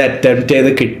ഇത് അറ്റംപ്റ്റ്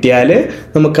ചെയ്ത് കിട്ടിയാല്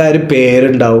നമുക്ക് ആ ഒരു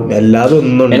പേരുണ്ടാവും, അല്ലാതെ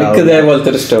ഒന്നും. എനിക്ക് ഇതേപോലത്തെ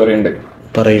ഒരു സ്റ്റോറി ഉണ്ട്,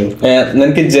 പറയൂ.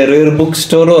 നിനക്ക് ജെറീർ ബുക്ക്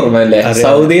സ്റ്റോർ ഓർമ്മയല്ലേ?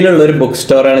 സൗദിയിലുള്ള ഒരു ബുക്ക്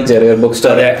സ്റ്റോർ ആണ് ജെറീർ ബുക്ക്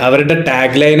സ്റ്റോർ. അവരുടെ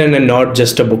ടാഗ് ലൈൻ തന്നെ not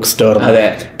just A book store. അതെ,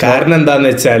 കാരണം എന്താന്ന്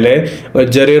വെച്ചാല്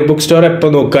ജെറീർ ബുക്ക് സ്റ്റോർ എപ്പോ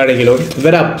നോക്കുകയാണെങ്കിലും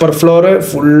ഇവർ അപ്പർ ഫ്ലോർ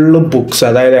ഫുള്ള് ബുക്സ്,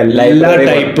 അതായത് എല്ലാ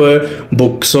ടൈപ്പ്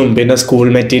ബുക്സും പിന്നെ സ്കൂൾ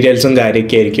മെറ്റീരിയൽസും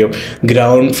കാര്യമൊക്കെ ആയിരിക്കും.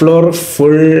 ഗ്രൗണ്ട് ഫ്ലോർ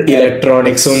ഫുൾ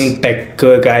ഇലക്ട്രോണിക്സും ടെക്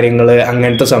കാര്യങ്ങള്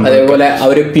അങ്ങനത്തെ സംഭവം. അതേപോലെ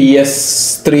അവര്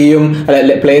PS3യും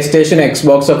പ്ലേ സ്റ്റേഷൻ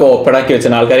എക്സ്ബോക്സ് ഒക്കെ ഓപ്പൺ ആക്കി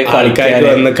വെച്ചാൽ ആൾക്കാർ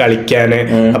വന്ന് കളിക്കാന്.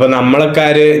 അപ്പൊ നമ്മളൊക്കെ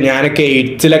ഞാനൊക്കെ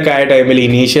 8th ആയ ടൈമിൽ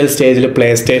ഇനീഷ്യൽ സ്റ്റേജിൽ പ്ലേ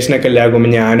സ്റ്റേഷൻ ഒക്കെ ഇല്ലാകുമ്പോ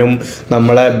ഞാനും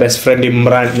നമ്മളെ ബെസ്റ്റ് ഫ്രണ്ട്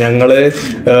ഇമ്രാൻ ഞങ്ങള്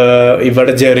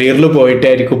ഇവിടെ ജെറീറിൽ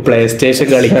പോയിട്ടായിരിക്കും പ്ലേ സ്റ്റേഷൻ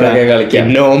കളിക്കാൻ.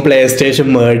 പിന്നെ ഓൻ പ്ലേ സ്റ്റേഷൻ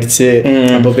മേടിച്ച്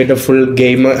അപ്പൊ പിന്നെ ഫുൾ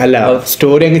ഗെയിം അല്ല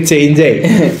സ്റ്റോറി അങ്ങ് ചേഞ്ച് ആയി.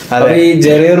 അതെ, ഈ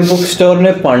ജെറീർ ബുക്ക്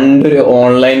സ്റ്റോറിന് പണ്ടൊരു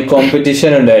ഓൺലൈൻ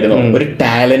കോമ്പറ്റീഷൻ ഉണ്ടായിരുന്നു, ഒരു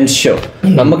ടാലന്റ് ഷോ.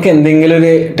 നമുക്ക് എന്തെങ്കിലും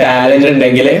ഒരു ടാലന്റ്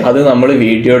ഉണ്ടെങ്കിൽ അത് നമ്മൾ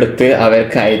വീഡിയോ എടുത്ത്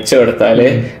അവർക്ക് അയച്ചു കൊടുത്താല്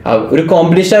ഒരു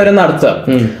കോമ്പറ്റീഷൻ അവരെ നടത്താം.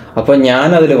 അപ്പൊ ഞാൻ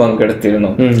അതിൽ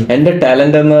പങ്കെടുത്തിരുന്നു. എന്റെ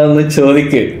ടാലന്റ് എന്താന്ന്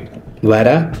ചോദിക്ക്.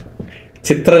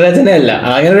 ചിത്രരചനയല്ല,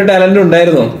 അങ്ങനെ ഒരു ടാലന്റ്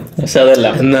ഉണ്ടായിരുന്നു, പക്ഷെ അതല്ല.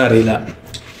 എന്നാ അറിയില്ല,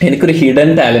 എനിക്കൊരു ഹിഡൻ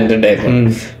ടാലന്റ് ഉണ്ടായിരുന്നു.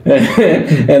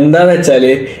 എന്താന്ന്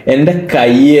വെച്ചാല്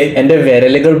എന്റെ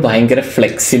വിരലുകൾ ഭയങ്കര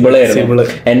ഫ്ലെക്സിബിൾ ആയിരുന്നു.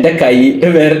 എന്റെ കൈ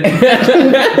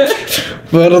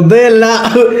വെറുതെ അല്ല,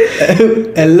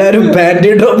 എല്ലാരും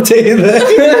പാന്റ് ഡ്രോപ്പ് ചെയ്ത്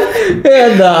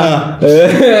എന്താ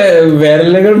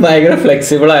വിരലുകൾ ഭയങ്കര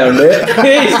ഫ്ലെക്സിബിൾ ആയോണ്ട്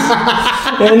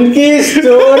എനിക്ക് ഈ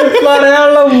സ്റ്റോറി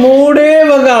പറയാനുള്ള മൂടേ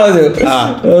കളഞ്ഞു.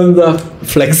 എന്താ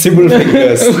ഫ്ലെക്സിബിൾ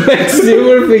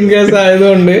ഫിംഗേഴ്സ്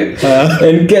ആയതുകൊണ്ട്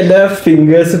എനിക്ക് എന്റെ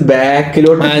ഫിംഗേഴ്സ്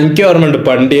ബാക്കിലോട്ട്. എനിക്ക് ഓർമ്മയുണ്ട്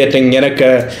പണ്ട്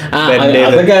ഇങ്ങനൊക്കെ,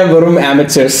 അതൊക്കെ വെറും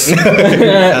ആമച്ചേഴ്സ്.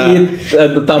 ഈ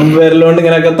തമ്പ് വിരലുകൊണ്ട്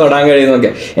ഇങ്ങനെയൊക്കെ തൊടാൻ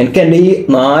കഴിയുന്നൊക്കെ. എനിക്ക് എന്റെ ഈ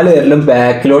 4 വിരലും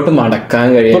ബാക്കിലോട്ട് മടക്കാൻ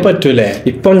കഴിയും. പറ്റൂലേ?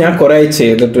 ഇപ്പം ഞാൻ കുറെ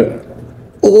ചെയ്തിട്ട്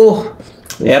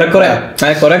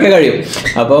കൊറെയൊക്കെ കഴിയും.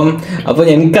 അപ്പം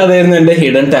എനിക്കതായിരുന്നു എന്റെ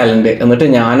ഹിഡൻ ടാലന്റ്. എന്നിട്ട്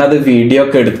ഞാനത് വീഡിയോ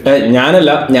ഒക്കെ എടുത്ത്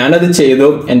ഞാനത് ചെയ്തു.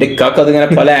 എന്റെ ഇക്കാക്ക് അതിങ്ങനെ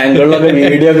പല ആംഗിളിലൊക്കെ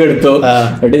വീഡിയോ ഒക്കെ എടുത്തു.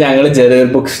 എന്നിട്ട് ഞങ്ങൾ ജെറീർ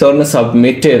ബുക്ക് സ്റ്റോറിന്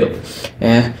സബ്മിറ്റ് ചെയ്തു.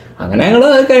 അങ്ങനെ ഞങ്ങൾ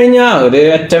കഴിഞ്ഞ ഒരു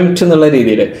അറ്റംപ്റ്റ് എന്നുള്ള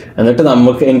രീതിയിൽ. എന്നിട്ട്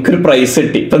എനിക്കൊരു പ്രൈസ്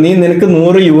കിട്ടി. ഇപ്പൊ നിനക്ക്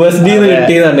 100 USD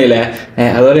കിട്ടിയെന്നുണ്ടല്ലേ,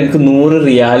 അതുപോലെ എനിക്ക് 100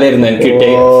 റിയാലായിരുന്നു എനിക്ക്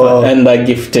കിട്ടിയ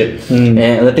ഗിഫ്റ്റ്.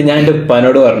 എന്നിട്ട് ഞാൻ എന്റെ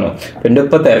ഉപ്പാനോട് പറഞ്ഞു. എന്റെ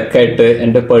ഉപ്പ തിരക്കായിട്ട്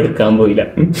എന്റെ ഉപ്പ എടുക്കാൻ പോയില്ല.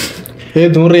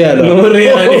 100 റിയാൽ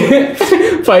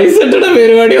പൈസ ഇട്ട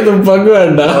പരിപാടി ഒന്നും ഉപ്പക്ക്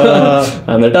വേണ്ട.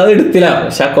 എന്നിട്ട് അത് എടുത്തില്ല.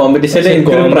 പക്ഷെ ആ കോമ്പറ്റീഷനിൽ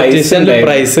എനിക്കൊരു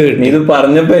പ്രൈസ് കിട്ടി. ഇത്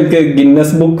പറഞ്ഞപ്പോ എനിക്ക്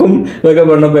ഗിന്നസ് ബുക്കും ഇതൊക്കെ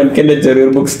പറഞ്ഞപ്പോ എനിക്ക് എന്റെ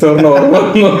ജെറീർ ബുക്ക് സ്റ്റോറിന് ഓർമ്മ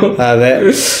വന്നു. അതെ,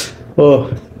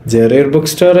 ജെറീർ ബുക്ക്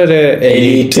സ്റ്റോർ ഒരു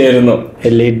എലീറ്റ്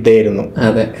ആയിരുന്നു.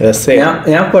 അതെ,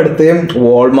 ഞാൻ ഇപ്പൊ അടുത്ത്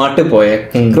വാൾമാർട്ട് പോയെ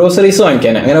ഗ്രോസറീസ്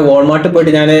വാങ്ങിക്കാൻ. അങ്ങനെ വാൾമാർട്ട്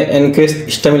പോയിട്ട് എനിക്ക്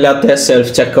ഇഷ്ടമില്ലാത്ത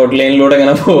സെൽഫ് ചെക്ക്ഔട്ട് ലൈനിലൂടെ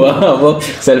ഇങ്ങനെ പോവാ. അപ്പൊ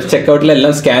സെൽഫ്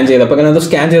ചെക്ക്ഔട്ടിലെല്ലാം സ്കാൻ ചെയ്ത് അപ്പൊ അങ്ങനെ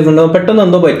സ്കാൻ ചെയ്തിട്ടുണ്ടോ പെട്ടെന്ന്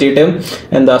എന്തോ പറ്റിയിട്ട്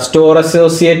സ്റ്റോർ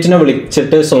അസോസിയേറ്റിനെ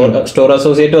വിളിച്ചിട്ട് സ്റ്റോർ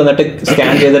അസോസിയേറ്റ് വന്നിട്ട്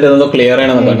സ്കാൻ ചെയ്തിട്ട് എന്തോ ക്ലിയർ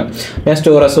ചെയ്യണമെന്ന് പറഞ്ഞു. ഞാൻ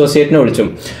സ്റ്റോർ അസോസിയേറ്റിനെ വിളിച്ചു.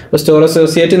 അപ്പൊ സ്റ്റോർ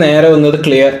അസോസിയേറ്റ് നേരെ വന്നത്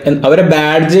ക്ലിയർ, അവരെ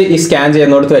ബാഡ്ജ് ഈ സ്കാൻ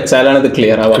ചെയ്യുന്നിടത്ത് വെച്ചാലാണ് ഇത്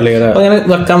ക്ലിയർ ആവുക. അപ്പൊ അങ്ങനെ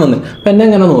വെക്കാൻ വന്നു. അപ്പൊ എന്നെ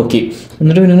അങ്ങനെ നോക്കി.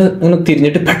 എന്നിട്ട് പിന്നെ ഇങ്ങനെ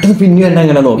തിരിഞ്ഞിട്ട് പെട്ടെന്ന് പിന്നെ എന്നെ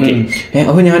അങ്ങനെ നോക്കി.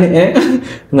 അപ്പൊ ഞാൻ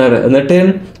എന്നിട്ട്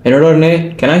എന്നോട് പറഞ്ഞേ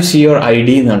can I see your ID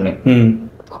എന്ന് പറഞ്ഞു.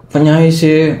 അപ്പൊ ഞാൻ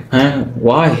ചോദിച്ചു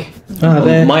why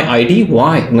my ID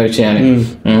why എന്ന് വെച്ചാൽ ഞാൻ.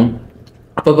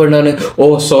 അപ്പൊ പെണ്ണാണ്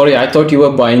sorry I thought U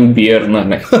were buying beer എന്ന്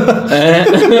പറഞ്ഞു.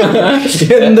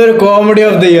 എന്തൊരു comedy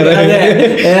of the year.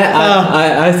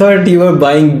 I thought U were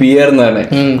buying beer എന്ന്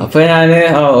പറഞ്ഞു. അപ്പൊ ഞാന്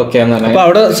ഓക്കെ എന്ന് പറഞ്ഞു. അപ്പൊ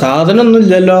അവിടെ സാധനം ഒന്നും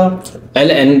ഇല്ലല്ലോ.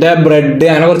 അല്ല, എന്റെ ബ്രെഡ്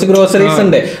അങ്ങനെ കുറച്ച് ഗ്രോസറീസ്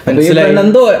ഉണ്ട്.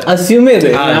 എന്തോ അസ്യൂം ചെയ്ത്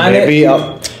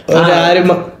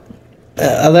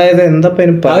അതായത് എന്താ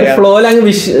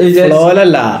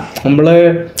ഫ്ലോലല്ല നമ്മള്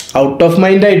ഔട്ട് ഓഫ്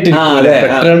മൈൻഡ് ആയിട്ട്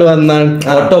പെട്ടെന്ന് വന്നാണ്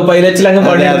ഓട്ടോ പൈലറ്റിൽ അങ്ങ്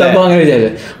പണിയെടുത്തപ്പോ അങ്ങനെ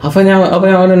വിചാരിച്ചു. അപ്പൊ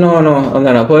ഞാൻ നോ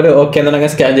എന്താണ് അപ്പൊ ഒരു ഓക്കെ എന്താണ്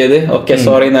സ്കാൻ ചെയ്ത് ഓക്കെ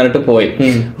സോറി എന്ന് പറഞ്ഞിട്ട് പോയി.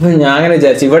 അപ്പൊ ഞാൻ അങ്ങനെ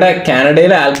വിചാരിച്ചു ഇവിടെ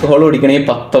കാനഡയിൽ ആൽക്കഹോൾ കുടിക്കണമെങ്കിൽ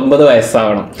 19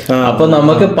 വയസ്സാവണം. അപ്പൊ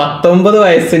നമുക്ക് 19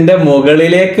 വയസ്സിന്റെ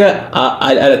മുകളിലേക്ക്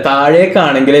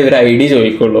താഴേക്കാണെങ്കിലേ ഇവർ ID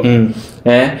ചോദിക്കുള്ളൂ.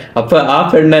 അപ്പൊ ആ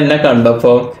പെണ്ണ് എന്നെ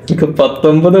കണ്ടപ്പോ എനിക്ക്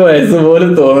 19 വയസ്സ്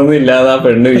പോലും തോന്നുന്നില്ല ആ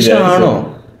പെണ്ണ് വിചാരിച്ചോ.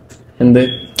 എന്ത്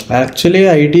ആക്ച്വലി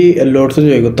ID എല്ലായിടത്തും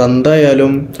ചോദിക്കും.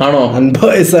 തന്തായാലും ആണോ 50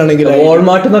 വയസ്സാണെങ്കിൽ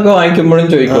വാൾമാർട്ടിൽ നിന്നൊക്കെ വാങ്ങിക്കുമ്പോഴും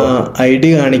ചോദിക്കും. ID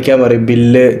കാണിക്കാൻ പറയും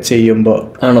ബില്ല് ചെയ്യുമ്പോ.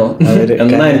 ആണോ?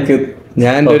 എന്നാ എനിക്ക്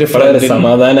ഞാൻ ഒരു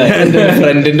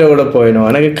ഫ്രണ്ടിന്റെ കൂടെ പോയിനു.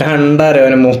 അവനൊക്കെ കണ്ടാരോ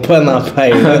അവനെ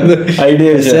 30-40 ഐഡിയ.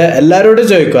 പക്ഷെ എല്ലാരോടും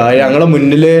ചോദിക്കും. ഞങ്ങളെ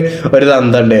മുന്നില് ഒരു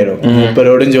തന്ത ഉണ്ടായിരുന്നു.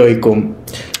 മൂപ്പരോടും ചോദിക്കും.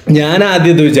 ഞാൻ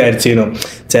ആദ്യം ഇത് വിചാരിച്ചിരുന്നു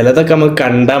ചിലതൊക്കെ നമുക്ക്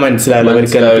കണ്ടാ മനസ്സിലാവില്ല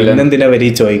പിന്നെന്തിനാ വരി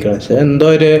ചോദിക്കണം. പക്ഷെ എന്തോ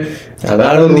ഒരു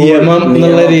അതാണ് നിയമം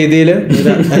എന്നുള്ള രീതിയിൽ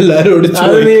എല്ലാരോടും.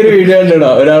 നീ ഒരു വീഡിയോ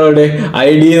കണ്ടോ ഒരാളോട്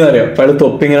ID എന്ന് പറയും അയാൾ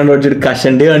തൊപ്പി ഇങ്ങനെ വെച്ചിട്ട്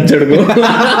കഷണ്ടി കാണിച്ചെടുക്കും.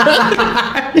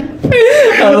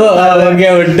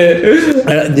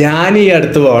 ഞാൻ ഈ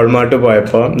അടുത്ത് വാൾമാർട്ട്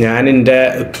പോയപ്പോ ഞാൻ എന്റെ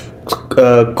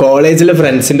കോളേജിലെ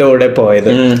ഫ്രണ്ട്സിന്റെ കൂടെ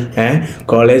പോയത്.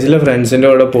 കോളേജിലെ ഫ്രണ്ട്സിന്റെ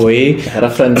കൂടെ പോയി.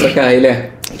 ഫ്രണ്ട്സ് ഒക്കെ ആയില്ലേ?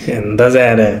 എന്താ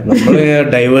സാറേ നമ്മള്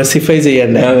ഡൈവേഴ്സിഫൈ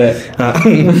ചെയ്യണ്ടേ.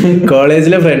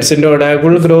 കോളേജിലെ ഫ്രണ്ട്സിന്റെ കൂടെ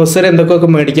ഫുൾ ഗ്രോസറി എന്തൊക്കെ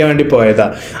മേടിക്കാൻ വേണ്ടി പോയതാ.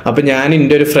 അപ്പൊ ഞാൻ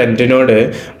എൻ്റെ ഒരു ഫ്രണ്ടിനോട്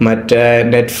മറ്റേ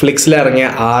നെറ്റ്ഫ്ലിക്സിൽ ഇറങ്ങിയ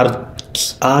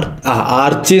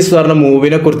ആർച്ചീസ് പറഞ്ഞ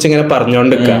മൂവിനെ കുറിച്ച് ഇങ്ങനെ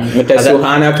പറഞ്ഞോണ്ടിരിക്കുക.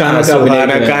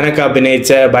 സുഹാനൊക്കെ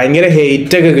അഭിനയിച്ച ഭയങ്കര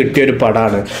ഹെയ്റ്റ് ഒക്കെ കിട്ടിയ ഒരു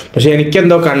പടമാണ്. പക്ഷെ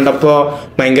എനിക്കെന്തോ കണ്ടപ്പോ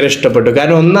ഭയങ്കര ഇഷ്ടപ്പെട്ടു.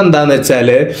 കാരണം ഒന്നെന്താന്ന്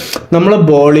വെച്ചാല് നമ്മള്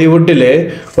ബോളിവുഡില്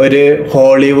ഒരു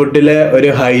ഹോളിവുഡിലെ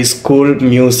ഒരു ഹൈസ്കൂൾ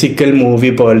മ്യൂസിക്കൽ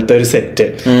മൂവി പോലത്തെ ഒരു സെറ്റ്.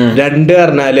 രണ്ട്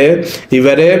പറഞ്ഞാല്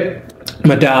ഇവര്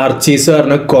മറ്റേ ആർച്ചീസ്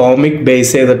പറഞ്ഞ കോമിക്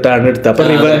ബേസ് ചെയ്തിട്ടാണ് എടുത്തത്. അപ്പൊ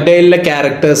റിവർഡെയിലെ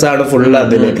ക്യാരക്ടേഴ്സ് ആണ് ഫുൾ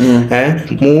അതില്.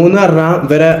 3 പറഞ്ഞാൽ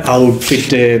ഇവരെ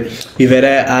ഔട്ട്ഫിറ്റ്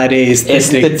ഇവരെ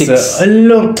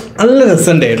എല്ലാം നല്ല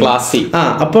രസമുണ്ടായിരുന്നു.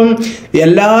 അപ്പം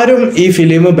എല്ലാരും ഈ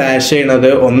ഫിലിം ബാഷ് ചെയ്യണത്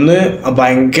ഒന്ന്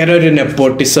ഭയങ്കര ഒരു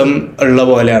നെപ്പോട്ടിസം ഉള്ള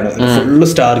പോലെയാണ്. ഫുള്ള്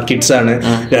സ്റ്റാർ കിഡ്സ് ആണ്.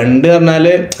 2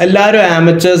 പറഞ്ഞാല് എല്ലാരും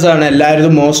ആമച്ചേഴ്സ് ആണ്.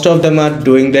 എല്ലാവരും most of them are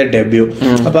doing the debut.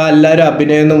 അപ്പൊ എല്ലാരും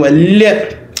അഭിനയം വലിയ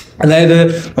അതായത്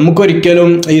നമുക്കൊരിക്കലും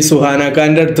ഈ സുഹാന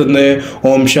ഖാന്റെ അടുത്തുനിന്ന്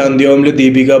ഓം ശാന്തി ഓമില്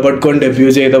ദീപിക പഡ്കോൺ ഡെബ്യൂ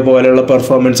ചെയ്ത പോലെയുള്ള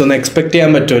പെർഫോമൻസ് ഒന്നും എക്സ്പെക്ട്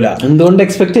ചെയ്യാൻ പറ്റൂല. എന്തുകൊണ്ട്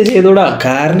എക്സ്പെക്ട് ചെയ്തൂടാ?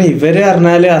 കാരണം ഇവര്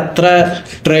പറഞ്ഞാല് അത്ര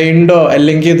ട്രെയിൻഡോ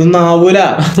അല്ലെങ്കിൽ ഇതൊന്നും ആവൂല.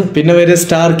 പിന്നെ ഇവര്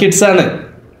സ്റ്റാർ കിഡ്സ് ആണ്.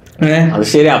 അത്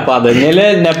ശരി. അപ്പൊ അതന്നെയല്ലേ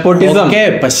നെപ്പോട്ടിസം.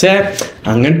 പക്ഷെ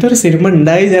അങ്ങനത്തെ ഒരു സിനിമ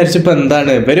ഉണ്ടായി വിചാരിച്ചപ്പോ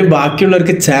എന്താണ് ഇവര്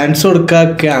ബാക്കിയുള്ളവർക്ക് ചാൻസ്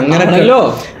കൊടുക്കാക്ക അങ്ങനെയല്ലോ.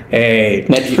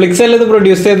 നെറ്റ്ഫ്ലിക്സ് അല്ലേ ഇത്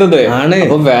പ്രൊഡ്യൂസ് ചെയ്തത് ആണ്.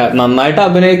 അപ്പൊ നന്നായിട്ട്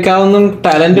അഭിനയിക്കാവുന്ന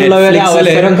ടാലന്റ് ഉള്ളവരെ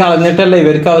അവസരം കളഞ്ഞിട്ടല്ലേ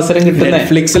ഇവർക്ക് അവസരം കിട്ടുന്നത്.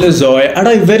 നെറ്റ്ഫ്ലിക്സിൽ സോയ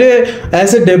അടാ ഇവര്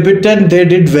as A ഡെബ്യൂട്ടന്റ് they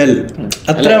did well.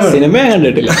 അത്ര സിനിമ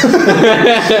കണ്ടിട്ടില്ല,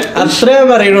 അത്രേ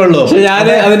പറയുള്ളൂ. പക്ഷെ ഞാൻ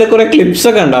അതിന്റെ കുറെ ക്ലിപ്സ്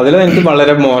ഒക്കെ ഉണ്ട്. അതിൽ എനിക്ക്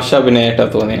വളരെ മോശം അഭിനയമായിട്ടാ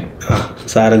തോന്നിയത്.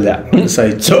 സാരല്ല,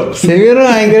 സഹിച്ചോ. സമീർ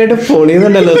ഭയങ്കരമായിട്ട്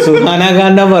പൊളിയുന്നുണ്ടല്ലോ സുഹാന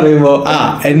ഖാന്റെ പറയുമ്പോ.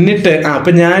 എന്നിട്ട് അപ്പൊ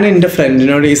ഞാൻ എന്റെ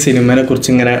ഫ്രണ്ടിനോട് ഈ സിനിമനെ കുറിച്ച്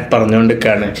ഇങ്ങനെ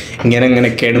പറഞ്ഞുകൊണ്ടിരിക്കാണ്.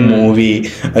 ഇങ്ങനെയൊക്കെയാണ് മൂവി,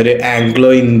 ഒരു ആംഗ്ലോ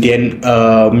ഇന്ത്യൻ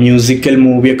മ്യൂസിക്കൽ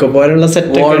മൂവി ഒക്കെ പോലുള്ള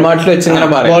സെറ്റ് വാൾമാർട്ടിൽ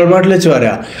വെച്ച്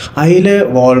പറയാ. അതില്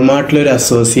വാൾമാർട്ടിൽ ഒരു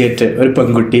അസോസിയേറ്റ് ഒരു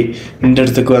പെൺകുട്ടി എന്റെ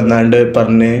അടുത്തേക്ക് വന്നാണ്ട്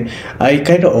പറഞ്ഞ് ഐ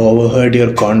കൈൻഡ് ഓവർഹേർഡ്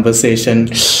യുവർ കോൺവെർസേഷൻ,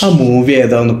 ആ മൂവി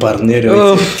ഏതാന്ന് പറഞ്ഞു തരുമോ.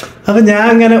 അപ്പൊ ഞാൻ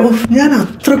അങ്ങനെ ഞാൻ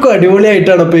അത്രക്കും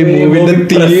അടിപൊളിയായിട്ടാണ് അപ്പൊ ഈ മൂവിന്റെ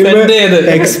തീം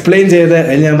എക്സ്പ്ലെയിൻ ചെയ്ത്.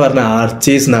 ഞാൻ പറഞ്ഞ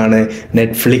ആർച്ചീസ് എന്നാണ്,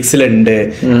 നെറ്റ്ഫ്ലിക്സിലുണ്ട്,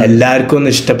 എല്ലാവർക്കും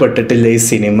ഒന്നും ഇഷ്ടപ്പെട്ടിട്ടില്ല ഈ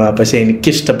സിനിമ, പക്ഷെ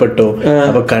എനിക്ക് ഇഷ്ടപ്പെട്ടു.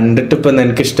 അപ്പൊ കണ്ടിട്ട് ഇപ്പൊ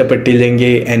നിനക്ക്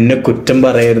ഇഷ്ടപ്പെട്ടില്ലെങ്കിൽ എന്നെ കുറ്റം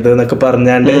പറയരുത് എന്നൊക്കെ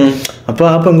പറഞ്ഞാണ്ട്. അപ്പൊ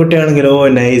ആ പെൺകുട്ടിയാണെങ്കിൽ ഓ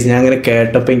നൈസ്, ഞാൻ അങ്ങനെ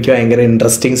കേട്ടപ്പോ എനിക്ക് ഭയങ്കര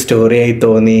ഇൻട്രസ്റ്റിംഗ് സ്റ്റോറി ആയി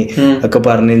തോന്നി ഒക്കെ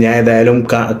പറഞ്ഞ് ഞാൻ ഏതായാലും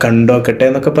കണ്ടോക്കട്ടെ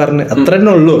എന്നൊക്കെ പറഞ്ഞ് അത്ര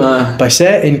തന്നെ ഉള്ളൂ. പക്ഷെ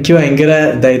എനിക്ക് ഭയങ്കര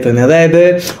ഇതായി തോന്നി. അതായത്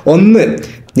ഒന്ന്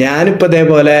ഞാനിപ്പോ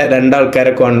ഇതേപോലെ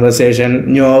രണ്ടാൾക്കാരെ കോൺവെർസേഷൻ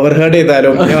ഞാൻ ഓവർഹേർഡ്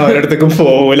ചെയ്താലും ഞാൻ അവരടുത്തേക്ക്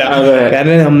പോകൂല.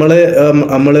 കാരണം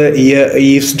നമ്മള്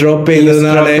ഈവ്സ് ഡ്രോപ്പ്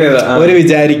ചെയ്തതെന്നാണ് ഒരു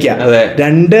വിചാരിക്കുക.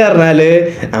 2 പറഞ്ഞാല്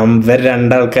ഇവർ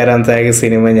രണ്ടാൾക്കാരാ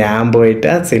സിനിമ, ഞാൻ പോയിട്ട്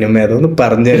ആ സിനിമ ഏതൊന്ന്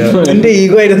പറഞ്ഞു തരാം. എന്റെ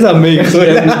ഈഗോ ആയിട്ട്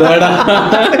സമ്മതിക്കൂല.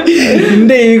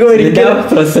 എന്റെ ഈഗോ ഒരിക്കലും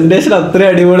പ്രസന്റേഷൻ അത്ര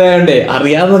അടിപൊളിയായോണ്ടേ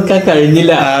അറിയാതെ നിൽക്കാൻ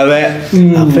കഴിഞ്ഞില്ല. അതെ.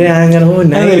 അപ്പൊ ഞാൻ അങ്ങനെ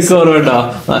ഓർമ്മട്ടോ,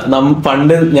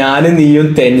 പണ്ട് ഞാനും നീയും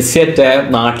തെൻസിയറ്റ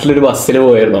നാട്ടിലൊരു ബസ്സിൽ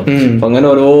പോയിരുന്നു. അപ്പൊ അങ്ങനെ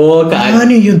ഓരോ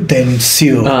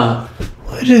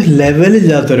ഒരു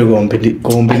ലെവലില്ലാത്തൊരു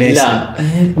കോമ്പിനേഷൻ.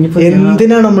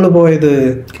 എന്തിനാണ് നമ്മള് പോയത്,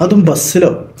 അതും ബസ്സിലോ?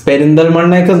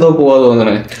 പെരിന്തൽമണ്ണയൊക്കെ എന്തോ പോവാ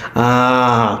തോന്നണേ.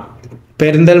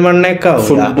 പെരിന്തൽമണ്ണയൊക്കെ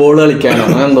ഫുട്ബോൾ കളിക്കാനോ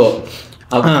അങ്ങനെ എന്തോ.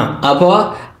 അപ്പൊ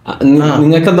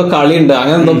നിങ്ങൾക്ക് എന്തോ കളിയുണ്ട്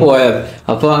അങ്ങനെ എന്തോ പോയത്.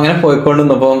 അപ്പൊ അങ്ങനെ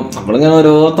പോയിക്കൊണ്ടിരുന്നപ്പോ നമ്മളിങ്ങനെ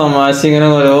ഓരോ തമാശ ഇങ്ങനെ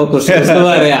ഓരോ കുറിച്ച്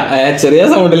പറയാ, ചെറിയ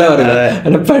സൗണ്ടിലാ പറയുന്നത്.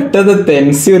 അങ്ങനെ പെട്ടെന്ന്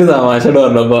തെൻസി ഒരു തമാശ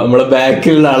പറഞ്ഞപ്പോ നമ്മള്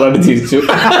ബാക്കിലുള്ള ആളോട് ചിരിച്ചു.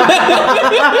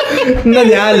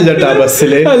 ഞാനില്ലട്ടോ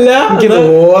ബസ്സില്,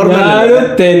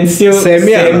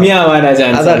 സെമി ആവാനാ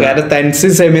ചാൻസ്. കാരണം തെൻസി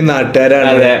സെമി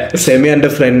നാട്ടുകാരാണ്, സെമി എന്റെ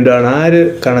ഫ്രണ്ടാണ്. ആ ഒരു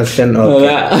കണക്ഷൻ.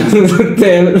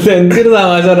 സെഞ്ചുറി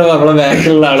തമാശ പറഞ്ഞപ്പോ നമ്മളെ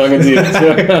ബാക്കിലുള്ള ആളൊക്കെ ചിരിച്ചു.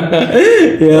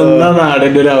 എന്താ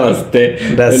നാടിന്റെ ഒരു അവസ്ഥ.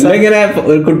 ഇങ്ങനെ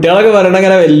കുട്ടികളൊക്കെ പറയണ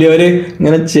ഇങ്ങനെ വലിയൊരു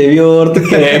ഇങ്ങനെ ചെവിയോർത്ത്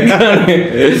കേൾക്കാണ്.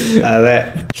 അതെ,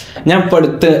 ഞാൻ ഇപ്പൊ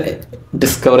അടുത്ത്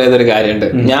ഡിസ്കവർ ചെയ്തൊരു കാര്യമുണ്ട്.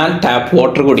 ഞാൻ ടാപ്പ്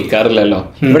വാട്ടർ കുടിക്കാറില്ലല്ലോ.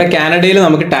 ഇവിടെ കാനഡയിൽ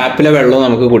നമുക്ക് ടാപ്പിലെ വെള്ളവും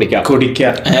നമുക്ക് കുടിക്കാം.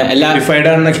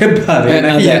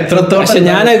 പക്ഷെ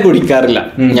ഞാനത് കുടിക്കാറില്ല.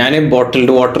 ഞാൻ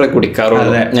ബോട്ടിൽഡ് വാട്ടറെ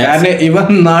കുടിക്കാറുള്ളൂ. ഇവ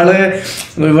നാള്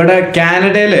ഇവിടെ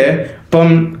കാനഡയില് ഇപ്പം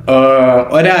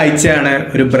ഒരാഴ്ചയാണ്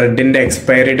ഒരു ബ്രെഡിന്റെ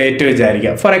എക്സ്പയറി ഡേറ്റ്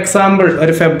വിചാരിക്കുക. ഫോർ എക്സാമ്പിൾ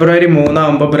ഒരു ഫെബ്രുവരി 3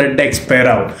 ആകുമ്പോൾ ബ്രെഡ് എക്സ്പയർ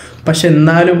ആവും. പക്ഷെ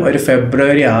എന്നാലും ഒരു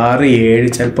ഫെബ്രുവരി 6, 7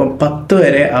 ചിലപ്പം 10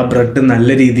 വരെ ആ ബ്രെഡ് നല്ല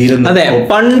രീതിയിൽ. അതെ,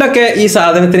 പണ്ടൊക്കെ ഈ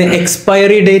സാധനത്തിന്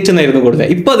എക്സ്പയറി ഡേറ്റ് എന്നായിരുന്നു കൊടുത്തത്.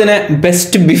 ഇപ്പൊ അതിനെ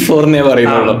ബെസ്റ്റ് ബിഫോർ എന്നേ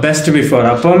പറയുന്നുള്ളൂ. Best before.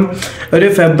 അപ്പം ഒരു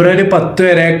ഫെബ്രുവരി 10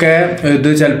 വരെയൊക്കെ ഇത്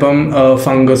ചിലപ്പം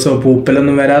ഫംഗസോ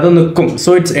പൂപ്പലൊന്നും വരാതെ നിൽക്കും.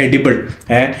 So it's edible.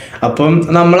 അപ്പം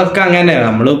നമ്മളൊക്കെ അങ്ങനെ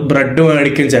നമ്മൾ ബ്രെഡ്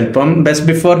മേടിക്കും. ചിലപ്പം ബെസ്റ്റ്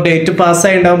ബിഫോർ ഡേറ്റ്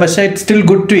പാസ്സായി ഉണ്ടാവും, പക്ഷെ it's still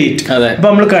good to eat. അപ്പൊ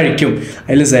നമ്മൾ കഴിക്കും.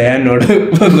 അതിൽ സയാനോട്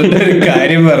ഒരു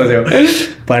കാര്യം പറഞ്ഞു.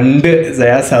 പണ്ട്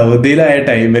സൗദിയിലായ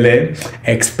ടൈമില്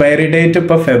എക്സ്പയറി ഡേറ്റ്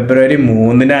ഇപ്പൊ ഫെബ്രുവരി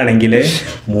 3-നാണെങ്കിൽ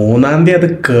 3-ാം തീയതി അത്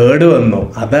കേട് വന്നു.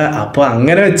 അപ്പൊ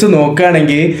അങ്ങനെ വെച്ച്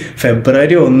നോക്കുകയാണെങ്കിൽ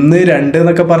ഫെബ്രുവരി 1, 2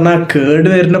 എന്നൊക്കെ പറഞ്ഞാൽ കേട്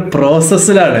വരുന്ന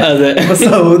പ്രോസസ്സിലാണ്. അപ്പൊ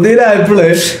സൗദിയിലായപ്പോള്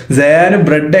സയാന്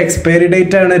ബ്രെഡ് എക്സ്പയറി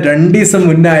ഡേറ്റ് ആണ് 2 ദിവസം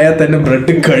മുന്നേ ആയാൽ തന്നെ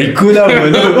ബ്രെഡ് കഴിക്കൂല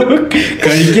പോലും,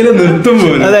 കഴിക്കല് നിർത്തും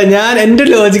പോലും. അതെ, ഞാൻ എന്റെ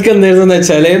ലോജിക്ക് എന്തായിരുന്നു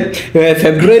വെച്ചാല്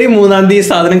ഫെബ്രുവരി 3-ാം തീയതി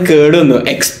സാധനം കേട് വന്നു,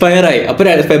 എക്സ്പയർ ആയി. അപ്പൊ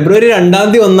ഫെബ്രുവരി 2-ാം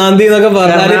തീയതി 1-ാം തീയതി എന്നൊക്കെ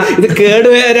പറഞ്ഞാല് ഇത്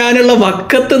കേടുവരാനുള്ള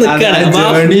വക്കത്ത് നിൽക്കുകയാണ്.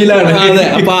 അതെ,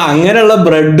 അപ്പൊ അങ്ങനെയുള്ള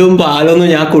ബ്രെഡും പാലൊന്നും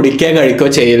ഞാൻ കഴിക്കോ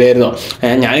ചെയ്തായിരുന്നു.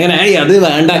 ഞാനിങ്ങനെ അത്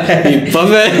വേണ്ട, ഇപ്പൊ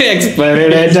എക്സ്പയറി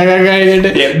ഡേറ്റ് ഒക്കെ കഴിഞ്ഞിട്ട്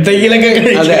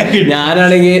എന്തെങ്കിലുമൊക്കെ. അതെ,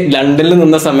 ഞാനാണെങ്കിൽ ലണ്ടനിൽ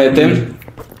നിന്ന സമയത്ത്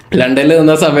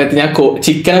ഞാൻ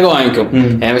ചിക്കനൊക്കെ വാങ്ങിക്കും.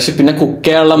 പക്ഷെ പിന്നെ കുക്ക്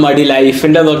ചെയ്യാനുള്ള മടി,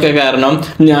 ലൈഫിന്റെ അതൊക്കെ കാരണം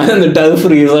ഞാൻ എന്നിട്ട് അത്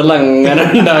ഫ്രീസറിൽ അങ്ങനെ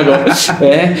ഉണ്ടാകും.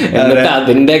 എന്നിട്ട്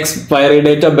അതിന്റെ എക്സ്പയറി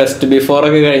ഡേറ്റോ ബെസ്റ്റ് ബിഫോർ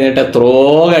ഒക്കെ കഴിഞ്ഞിട്ട് എത്രയോ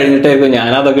കഴിഞ്ഞിട്ടായിരിക്കും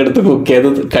ഞാൻ അതൊക്കെ എടുത്ത് കുക്ക് ചെയ്ത്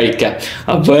കഴിക്കാം.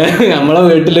 അപ്പൊ നമ്മളെ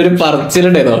വീട്ടിലൊരു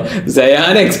പറച്ചിലുണ്ടായിരുന്നു,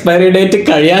 സയാൻ എക്സ്പയറി ഡേറ്റ്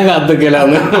കഴിയാൻ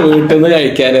കാത്തിക്കലാന്ന് വീട്ടിൽ നിന്ന്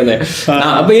കഴിക്കാനെന്ന്.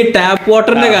 അപ്പൊ ഈ ടാപ്പ്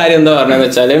വാട്ടറിന്റെ കാര്യം എന്താ പറഞ്ഞതെന്ന്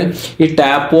വെച്ചാല്, ഈ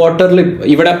ടാപ്പ് വാട്ടറിൽ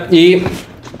ഇവിടെ ഈ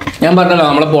ഞാൻ പറഞ്ഞല്ലോ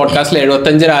നമ്മളെ പോഡ്കാസ്റ്റിൽ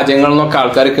 75 രാജ്യങ്ങളിൽ നിന്നൊക്കെ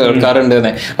ആൾക്കാർ കേൾക്കാറുണ്ട്.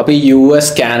 അപ്പൊ ഈ US,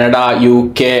 കാനഡ,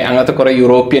 UK അങ്ങനത്തെ കുറെ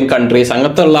യൂറോപ്യൻ കൺട്രീസ്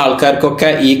അങ്ങനത്തെ ഉള്ള ആൾക്കാർക്കൊക്കെ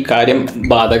ഈ കാര്യം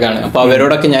ബാധകമാണ്. അപ്പൊ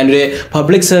അവരോടൊക്കെ ഞാനൊരു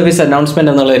പബ്ലിക് സർവീസ്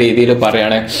അനൗൺസ്മെന്റ് എന്നുള്ള രീതിയിൽ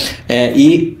പറയാണ്, ഈ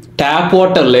ടാപ്പ്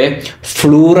വാട്ടറില്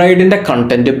ഫ്ലൂറൈഡിന്റെ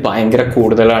കണ്ടന്റ് ഭയങ്കര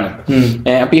കൂടുതലാണ്.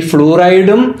 അപ്പൊ ഈ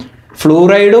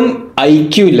ഫ്ലൂറൈഡും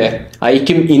ഐക്യു ഇല്ലേ,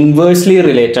 ഐക്യം ഇൻവേഴ്സ്ലി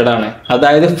റിലേറ്റഡ് ആണ്.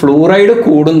 അതായത് ഫ്ലൂറൈഡ്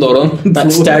കൂടുന്തോറും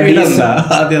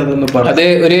അത്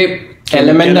ഒരു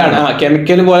എലമെന്റ് ആണ്,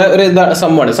 കെമിക്കൽ പോലെ ഒരു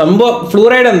സംഭവമാണ്. സംഭവം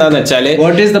ഫ്ലൂറൈഡ് എന്താന്ന് വെച്ചാല്,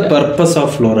 what is the purpose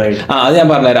of fluoride? അത് ഞാൻ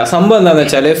പറഞ്ഞുതരാം. സംഭവം എന്താന്ന്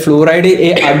വെച്ചാല്, ഫ്ലൂറൈഡ് ഈ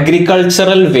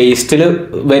അഗ്രികൾച്ചറൽ വേസ്റ്റിൽ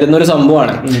വരുന്നൊരു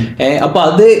സംഭവമാണ്. അപ്പൊ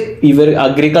അത്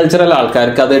അഗ്രികൾച്ചറൽ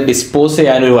ആൾക്കാർക്ക് അത് ഡിസ്പോസ്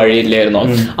ചെയ്യാനൊരു വഴിയില്ലായിരുന്നു.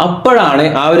 അപ്പോഴാണ്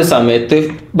ആ ഒരു സമയത്ത്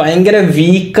ഭയങ്കര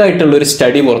വീക്കായിട്ടുള്ള ഒരു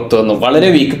സ്റ്റഡി പുറത്തു വന്നു. വളരെ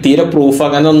വീക്ക്, തീരെ പ്രൂഫ്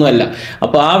അങ്ങനെയൊന്നുമല്ല.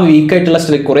 അപ്പൊ ആ വീക്കായിട്ടുള്ള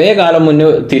സ്റ്റഡി കുറെ കാലം മുന്നേ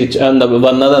വന്നത്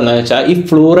എന്താണെന്ന് വെച്ചാൽ, ഈ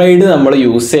ഫ്ലൂറൈഡ് നമ്മൾ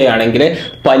യൂസ് ചെയ്യുകയാണെങ്കിൽ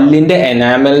പല്ലിന്റെ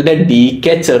എനാമലിന്റെ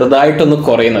ഡീക്കെ ചെറുതായിട്ടൊന്ന്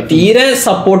കുറയുന്നത്, തീരെ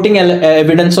സപ്പോർട്ടിങ്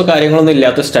എവിഡൻസോ കാര്യങ്ങളൊന്നും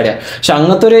ഇല്ലാത്ത സ്റ്റഡിയാണ്. പക്ഷെ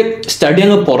അങ്ങനത്തെ ഒരു സ്റ്റഡി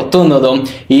അങ്ങ് പുറത്തു വന്നതും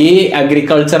ഈ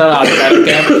അഗ്രികൾച്ചറൽ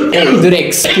ആൾക്കാർക്ക് ഇതൊരു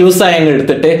എക്സ്ക്യൂസ് ആയി അങ്ങ്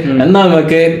എടുത്തിട്ട് എന്നാൽ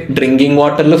നമുക്ക് ഡ്രിങ്കിങ്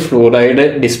വാട്ടറിൽ ഫ്ലൂറൈഡ്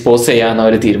ഡിസ്പോസ് ചെയ്യാന്ന്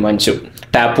അവർ തീരുമാനിച്ചു.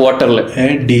 ടാപ്പ് വാട്ടറിൽ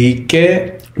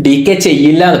ഡീക്കെ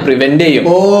ചെയ്യില്ല, പ്രിവെന്റ് ചെയ്യും.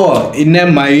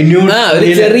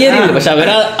 ചെറിയ രീതിയിൽ. പക്ഷെ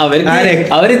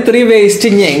അവർ ഇത്രയും വേസ്റ്റ്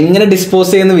ഇനി എങ്ങനെ ഡിസ്പോസ്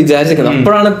ചെയ്യുന്ന വിചാരിച്ചിരിക്കുന്നത്.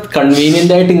 അപ്പോഴാണ്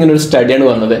കൺവീനിയന്റ് ആയിട്ട് ഇങ്ങനെ ഒരു സ്റ്റഡിയാണ്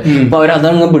വന്നത്. അപ്പൊ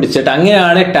അവരതങ്ങ് പിടിച്ചിട്ട്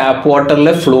അങ്ങനെയാണ് ടാപ്പ് വാട്ടറിൽ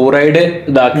ഫ്ലൂറൈഡ്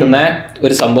ഇതാക്കുന്ന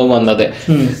ഒരു സംഭവം വന്നത്,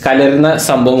 കലരുന്ന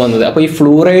സംഭവം വന്നത്. അപ്പൊ ഈ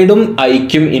ഫ്ലൂറൈഡും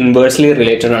ഐക്യും ഇൻവേഴ്സ്ലി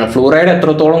റിലേറ്റഡ് ആണ്. ഫ്ലൂറൈഡ്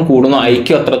എത്രത്തോളം കൂടുന്നു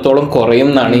ഐക്യം അത്രത്തോളം കുറയും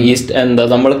എന്നാണ് ഈ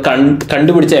നമ്മൾ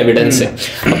കണ്ടുപിടിച്ച എവിഡൻസ്.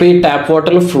 അപ്പൊ ഈ ടാപ്പ്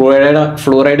വാട്ടറിൽ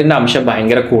ഫ്ലൂറൈഡിന്റെ അംശം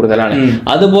ഭയങ്കര കൂടുതലാണ്.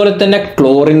 അതുപോലെ തന്നെ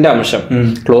ക്ലോറിന്റെ അംശം.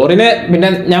 ക്ലോറിന് പിന്നെ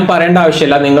ഞാൻ പറയേണ്ട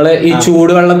ആവശ്യമില്ല. നിങ്ങൾ ഈ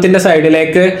ചൂടുവെള്ളത്തിന്റെ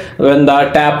സൈഡിലേക്ക്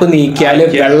ടാപ്പ് നീക്കിയാല്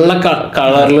വെള്ള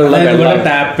കളറിലുള്ള വെള്ളം,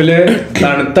 ടാപ്പില്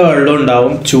തണുത്ത വെള്ളം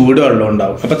ഉണ്ടാവും, ചൂടുവെള്ളം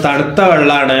ഉണ്ടാവും. അപ്പൊ തണുത്ത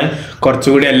വെള്ളമാണ്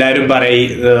കുറച്ചുകൂടി എല്ലാരും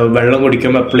പറയും വെള്ളം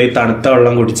കുടിക്കുമ്പോ എപ്പോഴും തണുത്ത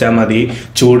വെള്ളം കുടിച്ചാൽ മതി,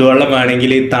 ചൂടുവെള്ളം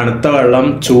വേണമെങ്കിൽ തണുത്ത വെള്ളം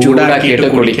ചൂടാക്കിയിട്ട്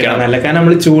കുടിക്കണം എന്നല്ല. കാരണം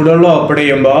നമ്മൾ ചൂടുവെള്ളം ഓപ്പൺ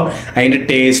ചെയ്യുമ്പോ അതിന്റെ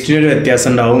ടേസ്റ്റിന് ഒരു വ്യത്യാസം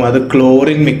ഉണ്ടാവും. അത്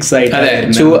ക്ലോറിൻ മിക്സ്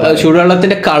ആയിട്ട്,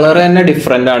 ചൂടുവെള്ളത്തിന്റെ കളർ തന്നെ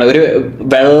ഡിഫറെന്റ് ആണ്. ഒരു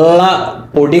വെള്ള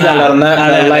പൊടി കലർന്ന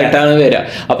വെള്ളമായിട്ടാണ് വരിക.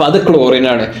 അപ്പൊ അത് ക്ലോറിൻ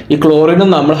ആണ്. ഈ ക്ലോറിനും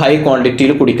നമ്മൾ ഹൈ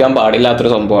ക്വാണ്ടിറ്റിയിൽ കുടിക്കാൻ പാടില്ലാത്തൊരു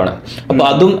സംഭവമാണ്. അപ്പൊ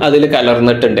അതും അതിൽ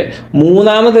കലർന്നിട്ടുണ്ട്.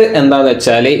 മൂന്നാമത് എന്താന്ന്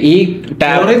വെച്ചാല് ഈ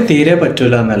ക്ലോറിൻ തീരെ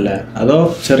പറ്റൂല എന്നല്ല, അതോ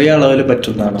ചെറിയ അളവിൽ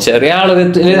പറ്റുന്നതാണ്? ചെറിയ അളവിൽ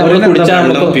നമ്മൾ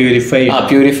കുടിച്ചാൽ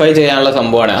പ്യൂരിഫൈ ചെയ്യാനുള്ള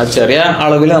സംഭവമാണ്. അത് ചെറിയ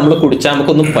അളവിൽ നമ്മൾ കുടിച്ചാൽ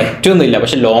നമുക്കൊന്നും പറ്റുന്നില്ല.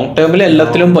 പക്ഷെ ലോങ് ടേമിൽ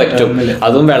എല്ലാത്തിലും പറ്റും.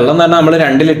 അതും വെള്ളം എന്ന് പറഞ്ഞാൽ നമ്മൾ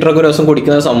 2 ലിറ്റർ ഒക്കെ ഒരു ദിവസം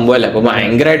കുടിക്കുന്ന സംഭവമല്ല. അപ്പൊ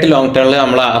ഭയങ്കരമായിട്ട് ലോങ് ടേമിൽ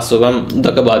നമ്മളെ അസുഖം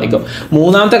ഇതൊക്കെ ബാധിക്കും.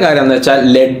 മൂന്നാമത്തെ കാര്യം എന്ന് വെച്ചാൽ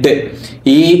ലെഡ്.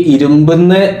 ഈ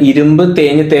ഇരുമ്പ്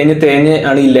തേഞ്ഞ്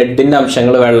ആണ് ഈ ലെഡിന്റെ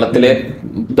അംശങ്ങൾ വെള്ളത്തില്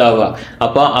ഇതാവുക.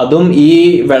 അപ്പൊ അതും ഈ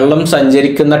വെള്ളം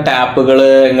സഞ്ചരിക്കുന്ന ടാപ്പുകള്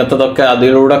ഇങ്ങനത്തതൊക്കെ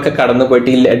അതിലൂടെ ഒക്കെ കടന്നു പോയിട്ട്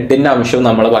ഈ ലെഡിന്റെ അംശവും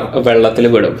നമ്മളെ വെള്ളത്തിൽ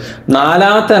വിടും.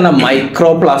 നാലാമത്തെ തന്നെ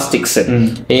മൈക്രോ പ്ലാസ്റ്റിക്സ്.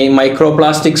 ഈ മൈക്രോ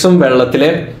പ്ലാസ്റ്റിക്സും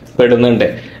വെള്ളത്തില് പെടുന്നുണ്ട്.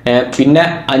 പിന്നെ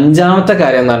അഞ്ചാമത്തെ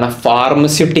കാര്യം എന്ന് പറഞ്ഞാൽ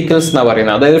ഫാർമസ്യൂട്ടിക്കൽസ് എന്നാ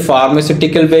പറയുന്നത്. അതായത്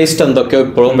ഫാർമസ്യൂട്ടിക്കൽ വേസ്റ്റ് എന്തൊക്കെയോ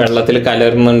ഇപ്പോഴും വെള്ളത്തിൽ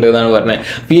കലരുന്നുണ്ട് എന്നാണ് പറഞ്ഞത്.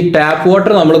 അപ്പൊ ഈ ടാപ്പ്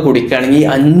വാട്ടർ നമ്മൾ കുടിക്കുകയാണെങ്കിൽ ഈ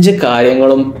 5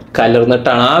 കാര്യങ്ങളും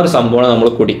കലർന്നിട്ടാണ് ആ ഒരു സംഭവം നമ്മൾ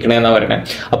കുടിക്കണേന്നാ പറയുന്നത്.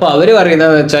 അപ്പൊ അവര്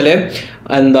പറയുന്നത് വെച്ചാല്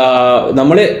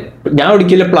ഞാൻ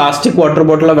കുടിക്കില്ല പ്ലാസ്റ്റിക് വാട്ടർ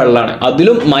ബോട്ടിലെ വെള്ളമാണ്.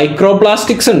 അതിലും മൈക്രോ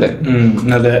പ്ലാസ്റ്റിക്സ് ഉണ്ട്.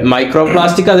 മൈക്രോ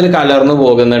പ്ലാസ്റ്റിക് അതിൽ കലർന്നു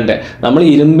പോകുന്നുണ്ട്. നമ്മൾ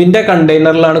ഇരുമ്പിന്റെ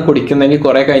കണ്ടെയ്നറിലാണ് കുടിക്കുന്നതെങ്കിൽ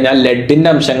കുറെ കഴിഞ്ഞാൽ ലെഡിന്റെ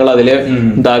അംശങ്ങൾ അതിൽ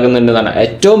ഇതാകുന്നുണ്ട് എന്നാണ്.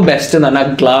 ഏറ്റവും ബെസ്റ്റ് എന്ന് പറഞ്ഞാൽ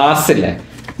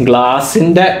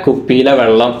ഗ്ലാസിന്റെ കുപ്പിയിലെ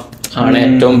വെള്ളം ആണ്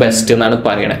ഏറ്റവും ബെസ്റ്റ് എന്നാണ്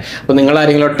പറയണത്. അപ്പൊ നിങ്ങൾ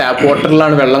ആരെങ്കിലും ടാപ്പ്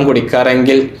വാട്ടറിലാണ് വെള്ളം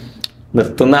കുടിക്കാറെങ്കിൽ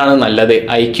നിർത്തുന്നതാണ് നല്ലത്.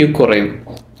 IQ കുറയും.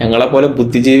 ഞങ്ങളെ പോലെ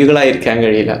ബുദ്ധിജീവികളായിരിക്കാൻ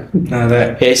കഴിയില്ല.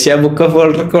 ഏഷ്യ ബുക്ക് ഓഫ്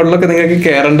വേൾഡ് റെക്കോർഡിലൊക്കെ നിങ്ങൾക്ക്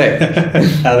കേറണ്ടേ?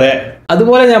 അതെ.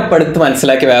 അതുപോലെ ഞാൻ ഇപ്പൊ അടുത്ത്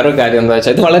മനസ്സിലാക്കിയ വേറൊരു കാര്യം എന്താ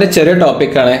വെച്ചാൽ, ഇത് വളരെ ചെറിയ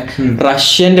ടോപ്പിക്കാണ്.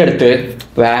 റഷ്യന്റെ അടുത്ത്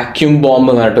വാക്യൂം ബോംബ്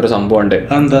എന്ന് പറഞ്ഞിട്ടൊരു സംഭവം ഉണ്ട്.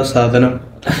 എന്താ സാധനം?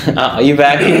 ഈ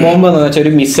വാക്യൂം ബോംബ് എന്ന് വെച്ചാൽ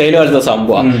ഒരു മിസൈൽ പോലത്തെ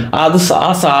സംഭവം. ആ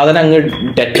സാധനം അങ്ങ്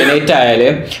ഡെറ്റനേറ്റ് ആയാല്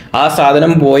ആ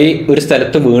സാധനം പോയി ഒരു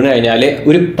സ്ഥലത്ത് വീണ് കഴിഞ്ഞാല്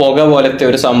ഒരു പുക പോലത്തെ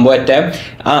ഒരു സംഭവത്തെ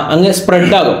അങ്ങ്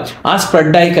സ്പ്രെഡ് ആകും. ആ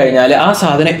സ്പ്രെഡ് ആയി കഴിഞ്ഞാല് ആ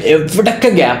സാധനം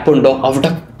എവിടൊക്കെ ഗ്യാപ്പ് ഉണ്ടോ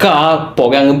അവിടെ ആ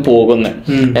പുക അങ്ങ് പോകുന്നു.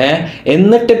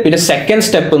 എന്നിട്ട് പിന്നെ സെക്കൻഡ്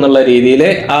സ്റ്റെപ്പ് എന്നുള്ള രീതിയിൽ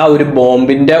ആ ഒരു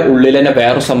ബോംബിന്റെ ഉള്ളിൽ തന്നെ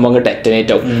വേറൊരു സംഭവം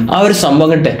ഡെറ്റനേറ്റ് ആവും. ആ ഒരു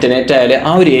സംഭവം ഡെറ്റനേറ്റ് ആയാല്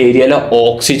ആ ഒരു ഏരിയയിലെ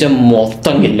ഓക്സിജൻ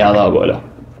മൊത്തം ഇല്ലാതാകുമല്ലോ.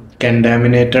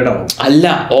 കണ്ടാമിനേറ്റഡ് ആവും. അല്ല,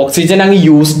 ഓക്സിജൻ അങ്ങ്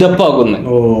യൂസ്ഡ് അപ്പ് ആകുന്നു.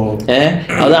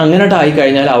 അത് അങ്ങനെ ആയി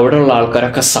കഴിഞ്ഞാൽ അവിടെ ഉള്ള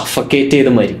ആൾക്കാരൊക്കെ സഫക്കേറ്റ്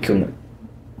ചെയ്ത് മരിക്കുന്നു.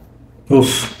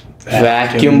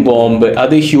 വാക്യൂം ബോംബ്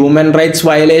അത് ഹ്യൂമൻ റൈറ്റ്സ്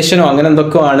വയലേഷനോ അങ്ങനെ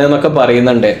എന്തൊക്കെയോ ആണ് എന്നൊക്കെ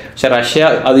പറയുന്നുണ്ട്. പക്ഷെ റഷ്യ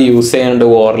അത് യൂസ് ചെയ്യുന്നുണ്ട്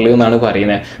വാറിൽ എന്നാണ്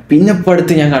പറയുന്നത്. പിന്നെ ഇപ്പൊ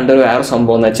അടുത്ത് ഞാൻ കണ്ടൊരു വേറെ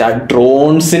സംഭവം എന്ന് വെച്ചാൽ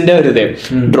ഡ്രോൺസിന്റെ ഒരു ഇത്.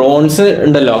 ഡ്രോൺസ്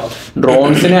ഉണ്ടല്ലോ,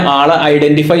 ഡ്രോൺസിന് ആളെ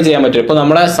ഐഡന്റിഫൈ ചെയ്യാൻ പറ്റും. ഇപ്പൊ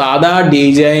നമ്മളെ സാധാ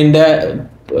DJIന്റെ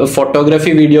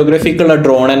ഫോട്ടോഗ്രാഫി വീഡിയോഗ്രാഫിക്കുള്ള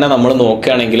ഡ്രോൺ തന്നെ നമ്മൾ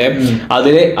നോക്കുകയാണെങ്കിൽ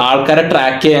അതില് ആൾക്കാരെ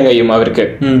ട്രാക്ക് ചെയ്യാൻ കഴിയും അവർക്ക്.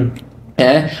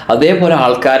 അതേപോലെ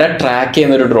ആൾക്കാരെ ട്രാക്ക്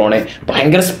ചെയ്യുന്ന ഒരു ഡ്രോണ്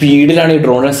ഭയങ്കര സ്പീഡിലാണ് ഈ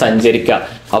ഡ്രോണ് സഞ്ചരിക്കുക.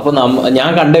 അപ്പൊ ഞാൻ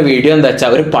കണ്ട വീഡിയോ എന്താ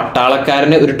വെച്ചാൽ ഒരു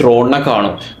പട്ടാളക്കാരന് ഒരു ഡ്രോണിനെ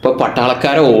കാണും. ഇപ്പൊ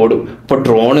പട്ടാളക്കാരെ ഓടും. ഇപ്പൊ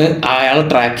ഡ്രോണ് അയാളെ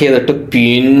ട്രാക്ക് ചെയ്തിട്ട്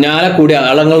പിന്നാലെ കൂടി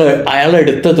അയാളെ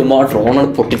എടുത്തെത്തുമ്പോ ആ ഡ്രോണ്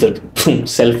പൊട്ടിത്തെടുക്കും.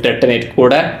 സെൽഫ് ഡെറ്റനേറ്റ്.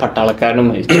 കൂടെ പട്ടാളക്കാരനും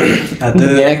മരിച്ചു.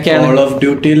 കോൾ ഓഫ്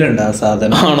ഡ്യൂട്ടിയിലുണ്ട് ആ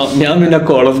സാധനം. ആണോ? ഞാൻ പിന്നെ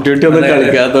കോൾ ഓഫ് ഡ്യൂട്ടി ഒന്നും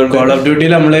കളിക്കാത്തതുകൊണ്ട്. കോൾ ഓഫ്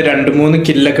ഡ്യൂട്ടിയിൽ നമ്മള് 2-3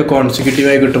 കില്ലൊക്കെ കോൺസിക്യൂട്ടീവ്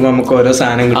ആയി കിട്ടുമ്പോ നമുക്ക് ഓരോ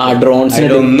സാധനം കിട്ടും. ഡ്രോൺസിന്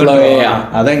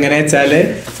അതെങ്ങനെയാ വെച്ചാല്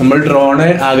നമ്മൾ ഡ്രോണ്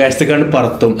ആകാശത്തേക്കാണ്ട്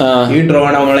പറത്തും. ഈ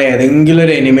ഡ്രോൺ നമ്മളെ ഏതെങ്കിലും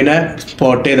ഒരു എനിമിനെ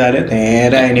സ്പോട്ട് ചെയ്താല്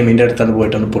നേരെ എനിമിന്റെ അടുത്താണ്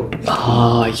പോയിട്ടാണ് പൊട്ടും.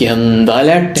 എന്താ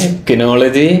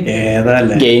ടെക്നോളജി!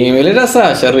 ഏതല്ലേ ഗെയിമില് രസാ,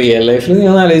 പക്ഷെ റിയൽ ലൈഫിൽ നീ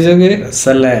ആലോചിച്ചോക്ക്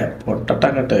രസല്ലേ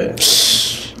പൊട്ടട്ടങ്ങട്ട്.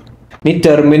 നീ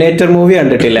ടെർമിനേറ്റർ മൂവി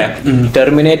കണ്ടിട്ടില്ലേ?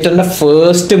 ടെർമിനേറ്ററിന്റെ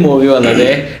ഫസ്റ്റ് മൂവി വന്നത്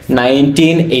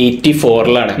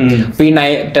 1984 അപ്പൊ ഈ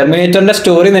ടെർമിനേറ്ററിന്റെ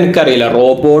സ്റ്റോറി നിനക്കറിയില്ല.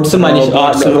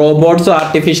 റോബോട്ട്സും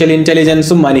ആർട്ടിഫിഷ്യൽ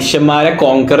ഇന്റലിജൻസും മനുഷ്യന്മാരെ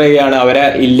കോൺകർ ചെയ്യാണ്, അവരെ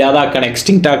ഇല്ലാതാക്കാൻ,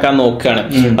 എക്സ്റ്റിങ്ക്ട് ആക്കാൻ നോക്കുകയാണ്.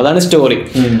 അതാണ് സ്റ്റോറി.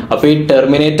 അപ്പൊ ഈ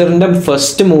ടെർമിനേറ്ററിന്റെ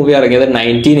ഫസ്റ്റ് മൂവി ഇറങ്ങിയത്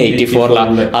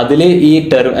 1984 അതില് ഈ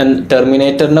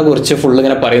ടെർമിനേറ്ററിനെ കുറിച്ച് ഫുൾ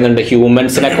ഇങ്ങനെ പറയുന്നുണ്ട്.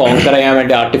 ഹ്യൂമൻസിനെ കോൺകർ ചെയ്യാൻ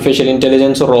വേണ്ടി ആർട്ടിഫിഷ്യൽ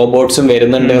ഇന്റലിജൻസും റോബോട്ട്സും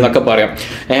വരുന്നുണ്ട് എന്നൊക്കെ പറയാം.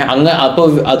 അപ്പൊ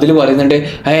അതിൽ പറയുന്നുണ്ട്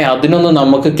അതിനൊന്നും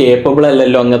നമുക്ക് കേപ്പബിൾ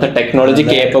അല്ലല്ലോ, അങ്ങനത്തെ ടെക്നോളജി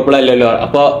കേപ്പബിൾ അല്ലല്ലോ.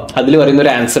 അപ്പൊ അതിൽ പറയുന്ന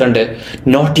ഒരു ആൻസർ ഉണ്ട്,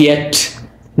 not yet,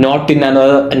 not in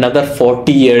another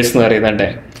 40 years എന്ന് പറയുന്നുണ്ട്.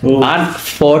 ആ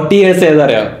 40 years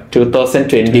ഏതറിയോ?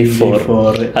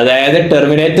 2024. അതായത്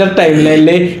ടെർമിനേറ്റർ ടൈം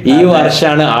ലൈനില് ഈ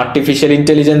വർഷമാണ് ആർട്ടിഫിഷ്യൽ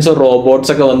ഇന്റലിജൻസ്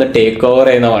റോബോട്ട്സ് ഒക്കെ വന്ന് ടേക്ക് ഓവർ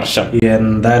ചെയ്യുന്ന വർഷം.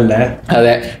 എന്തല്ലേ?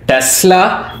 അതെ, ടെസ്ല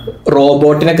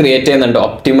റോബോട്ടിനെ ക്രിയേറ്റ് ചെയ്യുന്നുണ്ട്,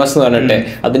 ഒപ്റ്റിമസ് എന്ന് പറഞ്ഞിട്ട്.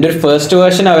 അതിന്റെ ഒരു ഫസ്റ്റ്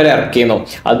വേർഷൻ അവർ ഇറക്കിയിരുന്നു.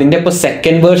 അതിന്റെ ഇപ്പൊ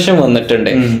സെക്കൻഡ് വേർഷൻ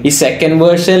വന്നിട്ടുണ്ട്. ഈ സെക്കൻഡ്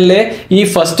വേർഷനില് ഈ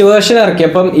ഫസ്റ്റ് വേർഷൻ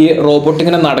ഇറക്കിയപ്പം ഈ റോബോട്ട്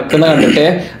ഇങ്ങനെ നടക്കുന്ന കണ്ടിട്ട്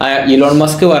ഇലോൺ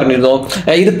മസ്ക് പറഞ്ഞിരുന്നു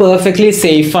ഇത് പെർഫെക്റ്റ്ലി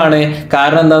സേഫ് ആണ്.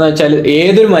 കാരണം എന്താന്ന് വെച്ചാൽ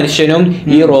ഏതൊരു മനുഷ്യനും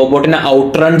ഈ റോബോട്ടിനെ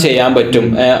ഔട്ട് റൺ ചെയ്യാൻ പറ്റും.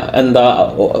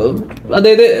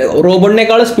 അതായത്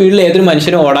റോബോട്ടിനേക്കാൾ സ്പീഡിൽ ഏതൊരു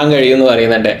മനുഷ്യനും ഓടാൻ കഴിയും എന്ന്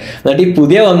പറയുന്നുണ്ട്. എന്നിട്ട് ഈ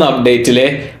പുതിയ വന്ന അപ്ഡേറ്റില്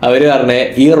അവര് പറഞ്ഞ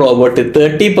ഈ റോബോട്ട്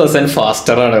 30%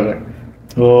 ഫാസ്റ്റർ ആണെന്ന്.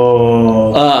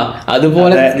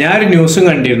 അതുപോലെ ഞാനൊരു ന്യൂസും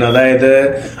കണ്ടിരുന്നു. അതായത്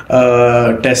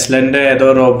ടെസ്ലന്റെ ഏതോ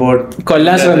റോബോട്ട്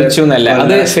കൊല്ലാൻ ശ്രമിച്ചു എന്നല്ല,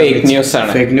 അത് ഫേക്ക് ന്യൂസ്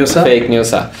ആണ്. ഫേക്ക്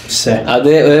ന്യൂസാ.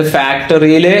 അത് ഒരു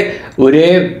ഫാക്ടറിയില് ഒരു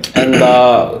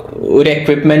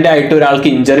എക്വിപ്മെന്റ് ആയിട്ട് ഒരാൾക്ക്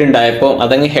ഇഞ്ചറി ഉണ്ടായപ്പോ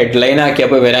അതങ്ങ് ഹെഡ്ലൈൻ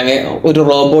ആക്കിയപ്പോ ഇവരങ്ങ് ഒരു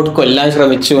റോബോട്ട് കൊല്ലാൻ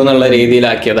ശ്രമിച്ചു എന്നുള്ള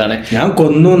രീതിയിലാക്കിയതാണ്. ഞാൻ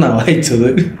കൊന്നു വായിച്ചത്.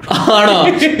 ആണോ?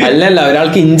 അല്ലല്ല,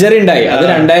 ഒരാൾക്ക് ഇഞ്ചറി ഉണ്ടായി. അത്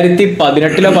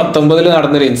 2018-19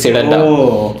 നടന്നൊരു ഇൻസിഡന്റ്.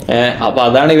 അപ്പൊ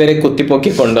അതാണ് ഇവര്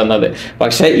കുത്തിപ്പൊക്കി കൊണ്ടുവന്നത്.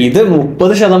 പക്ഷെ ഇത്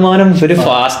 30% ഇവര്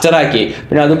ഫാസ്റ്റർ ആക്കി.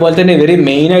 പിന്നെ അതുപോലെ തന്നെ ഇവര്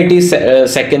മെയിൻ ആയിട്ട് ഈ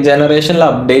സെക്കൻഡ് ജനറേഷനിലെ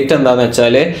അപ്ഡേറ്റ് എന്താന്ന്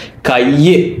വെച്ചാല്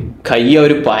കയ്യ്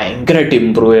അവര് ഭയങ്കരമായിട്ട്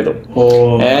ഇമ്പ്രൂവ് ചെയ്തു.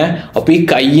 അപ്പൊ ഈ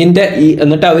കയ്യിന്റെ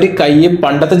എന്നിട്ട് അവര് കയ്യ്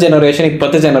പണ്ടത്തെ ജനറേഷൻ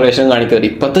ഇപ്പത്തെ ജനറേഷൻ കാണിക്കുന്നത്.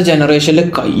 ഇപ്പത്തെ ജനറേഷനിൽ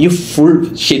കയ്യ് ഫുൾ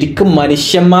ശരിക്കും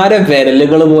മനുഷ്യന്മാരെ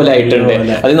വിരലുകൾ പോലെ ആയിട്ടുണ്ട്.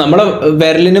 അത് നമ്മളെ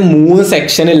വിരലിന് 3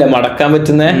 സെക്ഷൻ ഇല്ല മടക്കാൻ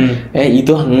പറ്റുന്ന,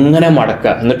 ഇത് അങ്ങനെ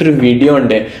മടക്കാം. എന്നിട്ടൊരു വീഡിയോ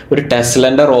ഉണ്ട്, ഒരു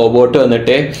ടെസ്ലന്റെ റോബോട്ട്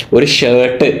വന്നിട്ട് ഒരു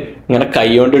ഷർട്ട് ഇങ്ങനെ കൈ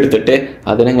കൊണ്ട് എടുത്തിട്ട്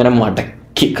അതിനെങ്ങനെ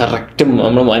കറക്റ്റ്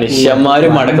നമ്മൾ മനുഷ്യന്മാര്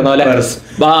മടക്കുന്ന പോലെ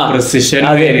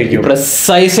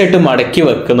പ്രിസൈസ് ആയിട്ട് മടക്കി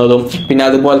വെക്കുന്നതും, പിന്നെ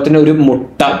അതുപോലെ തന്നെ ഒരു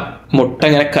മുട്ട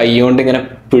ഇങ്ങനെ കൈകൊണ്ട് ഇങ്ങനെ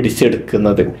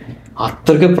പിടിച്ചെടുക്കുന്നത്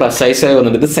അത്രയ്ക്ക് പ്രിസൈസ് ആയി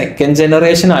വന്നിട്ട്. ഇത് സെക്കൻഡ്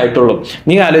ജനറേഷൻ ആയിട്ടുള്ളൂ.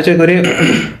 നീ ആലോചിച്ച ഒരു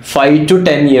 5 to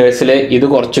 10 years ഇത്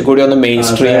കുറച്ചുകൂടി ഒന്ന് മെയിൻ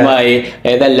സ്ട്രീം ആയി,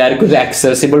 എല്ലാവർക്കും ഒരു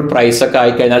അക്സസിബിൾ പ്രൈസ് ഒക്കെ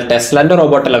ആയി കഴിഞ്ഞാൽ ടെസ്ലന്റെ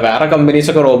റോബോട്ട് അല്ല, വേറെ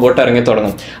കമ്പനീസ് ഒക്കെ റോബോട്ട് ഇറങ്ങി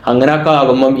തുടങ്ങും. അങ്ങനെയൊക്കെ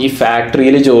ആകുമ്പം ഈ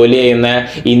ഫാക്ടറിയിൽ ജോലി ചെയ്യുന്ന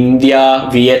ഇന്ത്യ,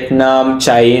 വിയറ്റ്നാം,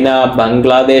 ചൈന,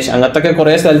 ബംഗ്ലാദേശ് അങ്ങനത്തെ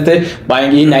കുറെ സ്ഥലത്ത്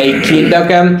ഈ നൈക്കിന്റെ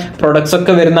ഒക്കെ പ്രൊഡക്ട്സ്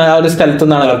ഒക്കെ വരുന്ന ആ ഒരു സ്ഥലത്തു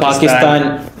നിന്നാണല്ലോ, പാകിസ്ഥാൻ,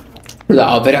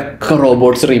 അവരൊക്കെ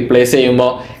റോബോട്ട്സ് റീപ്ലേസ് ചെയ്യുമ്പോ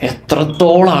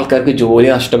എത്രത്തോളം ആൾക്കാർക്ക് ജോലി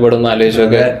നഷ്ടപ്പെടും എന്ന്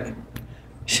ആലോചിച്ചൊക്കെ.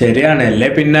 ശരിയാണ്. അല്ലേ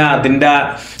പിന്നെ അതിന്റെ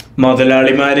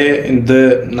മുതലാളിമാര്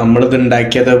നമ്മളിത്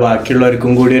ഉണ്ടാക്കിയത്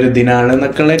ബാക്കിയുള്ളവർക്കും കൂടി ഒരു ദിനാണ്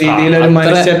എന്നൊക്കെയുള്ള രീതിയിൽ ഒരു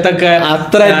മനുഷ്യത്തൊക്കെ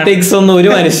അത്ര എത്തിക്സ് ഒന്നും ഒരു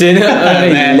മനുഷ്യന്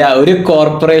ഇല്ല. ഒരു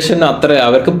കോർപ്പറേഷൻ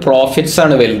അവർക്ക് പ്രോഫിറ്റ്സ്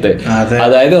ആണ് വലുത്.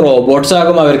 അതായത് റോബോട്ട്സ്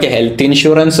ആകുമ്പോൾ അവർക്ക് ഹെൽത്ത്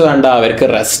ഇൻഷുറൻസ് വേണ്ട, അവർക്ക്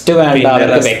റെസ്റ്റ് വേണ്ട,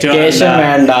 അവർക്ക് വെക്കേഷൻ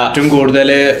വേണ്ട. ഏറ്റവും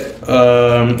കൂടുതൽ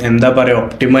എന്താ പറയാ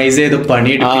ഒപ്റ്റിമൈസ് ചെയ്ത്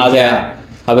പണി. അതെ,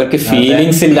 അവർക്ക്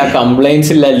ഫീലിങ്സ് ഇല്ല,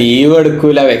 കംപ്ലൈന്റ്സ് ഇല്ല, ലീവ്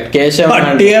എടുക്കൂല, വെക്കേഷൻ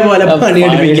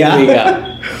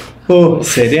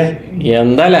ശരിയാ.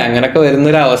 എന്തായാലും അങ്ങനൊക്കെ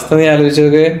വരുന്നൊരു അവസ്ഥ നീ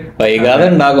ആലോചിച്ചോക്ക്, വൈകാതെ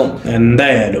ഉണ്ടാകും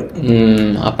എന്തായാലും.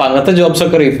 അപ്പൊ അങ്ങനത്തെ ജോബ്സ്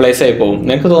ഒക്കെ റീപ്ലേസ് ആയി പോകും.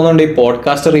 നിനക്ക് തോന്നുന്നുണ്ട് ഈ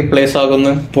പോഡ്കാസ്റ്റ് റീപ്ലേസ്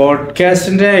ആകുന്നു?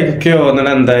 പോഡ്കാസ്റ്റിന്റെ എനിക്ക്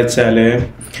തോന്നണത് എന്താ വെച്ചാല്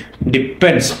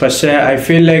ഡിപ്പെൻസ്. പക്ഷെ ഐ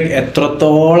ഫീൽ ലൈക്ക്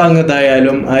എത്രത്തോളം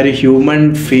അങ്ങതായാലും ആ ഒരു ഹ്യൂമൻ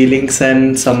ഫീലിങ്സ്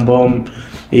ആൻഡ് സംഭവം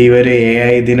ഇവര്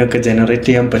AI ഇതിനൊക്കെ ജനറേറ്റ്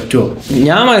ചെയ്യാൻ പറ്റുമോ?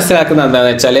 ഞാൻ മനസ്സിലാക്കുന്നത്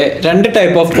എന്താണെന്ന് വെച്ചാല് 2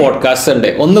 ടൈപ്പ് ഓഫ് പോഡ്കാസ്റ്റ് ഉണ്ട്.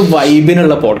 ഒന്ന്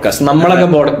വൈബിനുള്ള പോഡ്കാസ്റ്റ്, നമ്മളൊക്കെ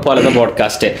പോലത്തെ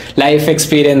പോഡ്കാസ്റ്റ്, ലൈഫ്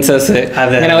എക്സ്പീരിയൻസസ്,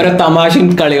 അങ്ങനെ ഓരോ തമാശയും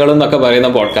കളികളും എന്നൊക്കെ പറയുന്ന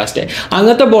പോഡ്കാസ്റ്റ്.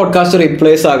 അങ്ങനത്തെ പോഡ്കാസ്റ്റ്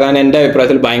റീപ്ലേസ് ആകാൻ എന്റെ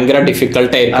അഭിപ്രായത്തിൽ ഭയങ്കര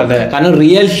ഡിഫിക്കൽട്ട് ആയിരിക്കും. കാരണം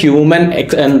റിയൽ ഹ്യൂമൻ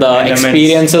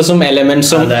എക്സ്പീരിയൻസസും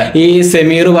എലമെന്റ്സും ഈ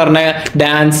സമീർ പറഞ്ഞ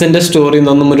ഡാൻസിന്റെ സ്റ്റോറി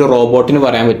ഒന്നും ഒരു റോബോട്ടിന്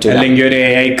പറയാൻ പറ്റില്ല, അല്ലെങ്കിൽ ഒരു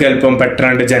AIക്ക് അല്പം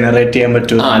പെട്ടെന്ന് ജനറേറ്റ് ചെയ്യാൻ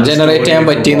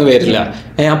പറ്റിയെന്ന് വരില്ല.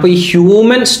 അപ്പൊ ഈ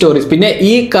ഹ്യൂമൻ സ്റ്റോറീസ്, പിന്നെ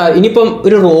ഇനിയിപ്പം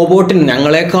ഒരു റോബോട്ടിന്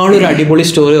ഞങ്ങളെക്കാളും ഒരു അടിപൊളി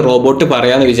സ്റ്റോറി റോബോട്ട്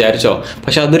പറയാന്ന് വിചാരിച്ചോ,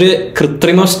 പക്ഷെ അതൊരു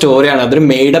കൃത്രിമ സ്റ്റോറിയാണ്, അതൊരു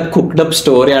മെയ്ഡ് അപ്പ് കുക്ക്ഡ് അപ്പ്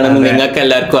സ്റ്റോറിയാണെന്ന് നിങ്ങൾക്ക്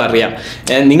എല്ലാവർക്കും അറിയാം.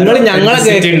 നിങ്ങൾ ഞങ്ങളെ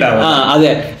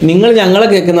നിങ്ങൾ ഞങ്ങളെ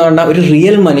കേൾക്കുന്നതുകൊണ്ട് ഒരു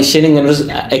റിയൽ മനുഷ്യന് ഇങ്ങനെ ഒരു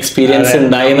എക്സ്പീരിയൻസ്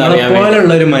ഉണ്ടായെന്ന് അറിയാൻ,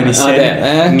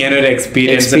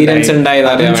 എക്സ്പീരിയൻസ്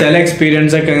ഉണ്ടായെന്ന് അറിയാം. ചില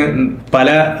എക്സ്പീരിയൻസ് ഒക്കെ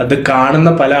അത് കാണുന്ന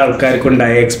പല ആൾക്കാർക്കും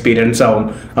ഉണ്ടായ എക്സ്പീരിയൻസ് ആവും,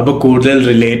 അപ്പൊ കൂടുതൽ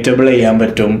റിലേറ്റബിൾ ചെയ്യാൻ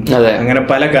പറ്റും. അങ്ങനെ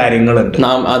പല കാര്യങ്ങളുണ്ട്.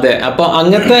 അതെ, അപ്പൊ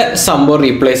അങ്ങനത്തെ സംഭവം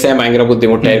റീപ്ലേസ് ചെയ്യാൻ ഭയങ്കര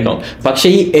ബുദ്ധിമുട്ടായിരുന്നു. പക്ഷെ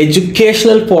ഈ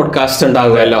എഡ്യൂക്കേഷണൽ പോഡ്കാസ്റ്റ്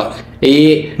ഉണ്ടാകുമല്ലോ, ഈ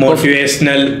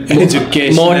മോട്ടിവേഷണൽ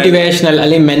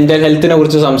അല്ലെങ്കിൽ മെന്റൽ ഹെൽത്തിനെ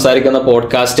കുറിച്ച് സംസാരിക്കുന്ന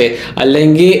പോഡ്കാസ്റ്റ്,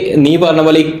 അല്ലെങ്കിൽ നീ പറഞ്ഞ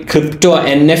പോലെ ഈ ക്രിപ്റ്റോ,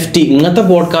 NFT ഇങ്ങനത്തെ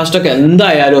പോഡ്കാസ്റ്റ് ഒക്കെ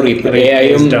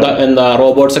എന്തായാലും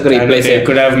റോബോട്ട്സ് ഒക്കെ റീപ്ലേസ്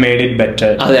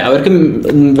ചെയ്യും. അതെ, അവർക്ക്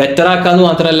ബെറ്റർ ആക്കാന്ന്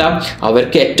മാത്രമല്ല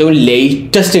അവർക്ക് ഏറ്റവും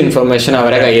ലേറ്റസ്റ്റ് ഇൻഫർമേഷൻ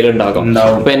അവരെ കയ്യിലുണ്ടാകും.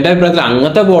 അപ്പൊ എന്റെ അഭിപ്രായത്തിൽ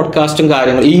അങ്ങനത്തെ പോഡ്കാസ്റ്റും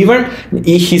കാര്യങ്ങളും, ഈവൻ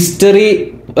ഈ ഹിസ്റ്ററി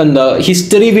എന്താ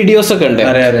ഹിസ്റ്ററി വീഡിയോസ് ഒക്കെ ഉണ്ട്.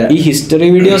 ഈ ഹിസ്റ്ററി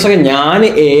വീഡിയോസ് ഒക്കെ ഞാൻ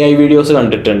AI വീഡിയോസ്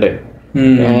കണ്ടിട്ടുണ്ട്.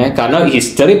 കാരണം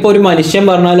ഹിസ്റ്ററി ഇപ്പൊ ഒരു മനുഷ്യൻ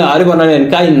പറഞ്ഞാലും ആര് പറഞ്ഞാലും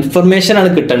എനിക്ക് ആ ഇൻഫർമേഷൻ ആണ്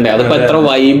കിട്ടണ്ടേ. അതിപ്പോ എത്ര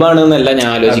വൈബാണെന്നല്ല ഞാൻ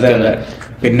ആലോചിക്കുന്നത്.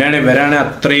 പിന്നെയാണ് ഇവരാണ്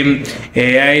അത്രയും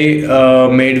AI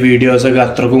മെയ്ഡ് വീഡിയോസ് ഒക്കെ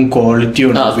അത്രക്കും ക്വാളിറ്റി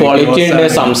ഉണ്ട്,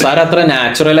 സംസാരം അത്ര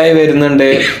നാച്ചുറലായി വരുന്നുണ്ട്.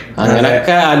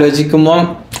 അങ്ങനെയൊക്കെ ആലോചിക്കുമ്പോ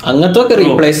അങ്ങനത്തെ ഒക്കെ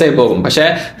റീപ്ലേസ് ആയി പോകും. പക്ഷെ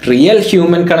റിയൽ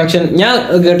ഹ്യൂമൻ കണക്ഷൻ ഞാൻ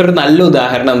കേട്ടൊരു നല്ല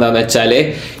ഉദാഹരണം എന്താന്ന് വെച്ചാല്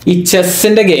ഈ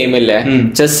ചെസ്സിന്റെ ഗെയിമില്ലേ,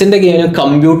 ചെസ്സിന്റെ ഗെയിമിൽ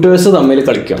കമ്പ്യൂട്ടേഴ്സ് തമ്മിൽ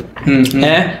കളിക്കും.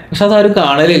 പക്ഷെ അതാരും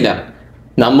കാണലില്ല.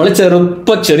 നമ്മൾ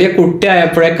ചെറിയ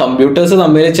കുട്ടിയായപ്പോഴേ കമ്പ്യൂട്ടേഴ്സ്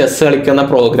തമ്മിൽ ചെസ് കളിക്കുന്ന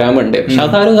പ്രോഗ്രാം ഉണ്ട്. പക്ഷെ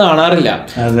അതാരും കാണാറില്ല.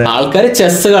 ആൾക്കാർ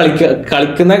ചെസ്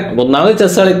കളിക്കുന്ന ഒന്നാമത്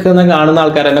ചെസ് കളിക്കുന്ന കാണുന്ന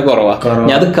ആൾക്കാർ തന്നെ കുറവാ.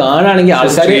 ഞാൻ അത് കാണുകയാണെങ്കിൽ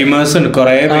ആൾക്കാർ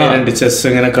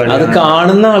അത്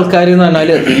കാണുന്ന ആൾക്കാർ എന്ന്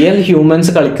പറഞ്ഞാല് റിയൽ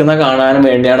ഹ്യൂമൻസ് കളിക്കുന്ന കാണാൻ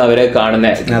വേണ്ടിയാണ് അവരെ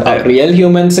കാണുന്നത്. റിയൽ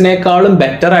ഹ്യൂമൻസിനേക്കാളും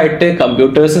ബെറ്റർ ആയിട്ട്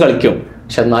കമ്പ്യൂട്ടേഴ്സ് കളിക്കും.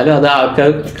 പക്ഷെ എന്നാലും അത് ആൾക്കാർ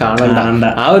കാണണ്ട.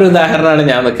 ആ ഒരു ഉദാഹരണമാണ്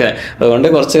ഞാൻ നിൽക്കുന്നത്. അതുകൊണ്ട്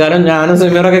കുറച്ചു കാലം ഞാനും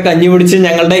സമീറൊക്കെ കഞ്ഞി പിടിച്ച്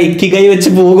ഞങ്ങളുടെ ഇക്കിഗൈ വെച്ച്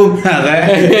പോകും. അതെ.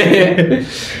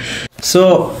 സോ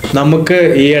നമുക്ക്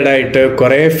ഈയിടായിട്ട്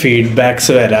കുറെ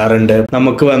ഫീഡ്ബാക്സ് വരാറുണ്ട്.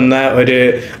 നമുക്ക് വന്ന ഒരു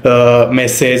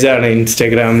മെസ്സേജ് ആണ്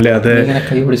ഇൻസ്റ്റഗ്രാമിൽ. അത്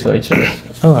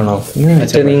ആണോ?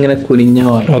 ഇങ്ങനെ കുനിഞ്ഞ.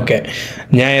 ഓക്കെ,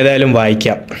 ഞാൻ ഏതായാലും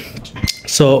വായിക്കാം.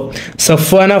 So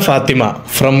Safwana Fathima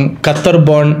from Qatar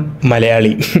bone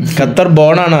Malayali. Qatar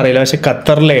bone ആണ് അറിയില്ല, പക്ഷെ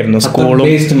ഖത്തറിലായിരുന്നു സ്കൂളും.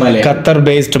 Qatar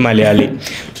based Malayali.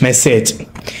 Message: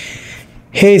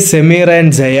 hey Sameer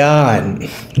and Jayan,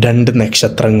 2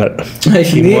 നക്ഷത്രങ്ങൾ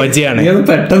ഇമോജിയാണ്.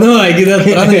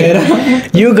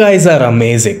 You guys are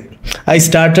amazing. I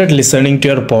started listening to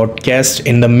your podcast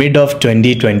in the mid of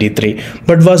 2023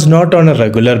 but was not on a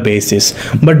regular basis.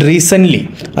 But recently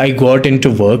I got into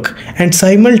work and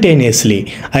simultaneously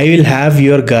I will have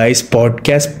your guys'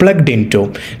 podcast plugged into.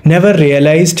 Never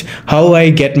realized how I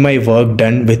get my work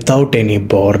done without any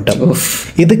boredom.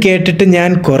 ഇത് കേട്ടിട്ട്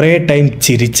ഞാൻ കുറേ time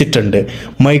ചിരിച്ചിട്ടുണ്ട്.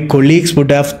 My colleagues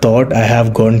would have thought I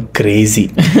have gone crazy.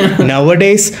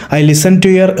 Nowadays I listen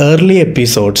to your early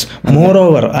episodes.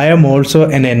 Moreover, I am also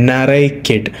an NRI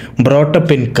kid brought up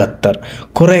in Qatar.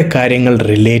 കുറേ കാര്യങ്ങൾ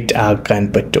relate ആക്കാൻ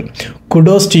പറ്റും.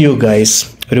 Kudos to you guys.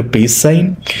 ഒരു piece sign.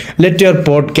 Let your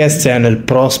podcast channel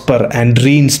prosper and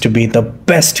dreams to B the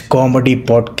best comedy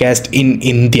podcast in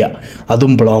India.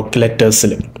 അതും block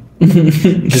ലെറ്റേഴ്സിൽ.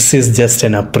 This is just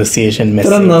an appreciation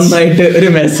message. നന്നായിട്ട് ഒരു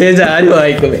message ആര്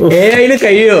വായിക്കും? AI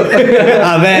കഴിയോ?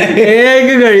 അതെ, AI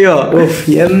കഴിയോ?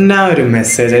 എന്നാ ഒരു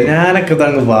മെസ്സേജ്. ഞാനൊക്കെ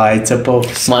അങ്ങ് വായിച്ചപ്പോ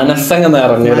മനസ്സങ്ങ്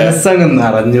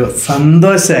നിറഞ്ഞു,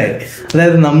 സന്തോഷായി.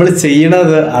 അതായത് നമ്മൾ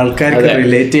ചെയ്യണത് ആൾക്കാർക്ക്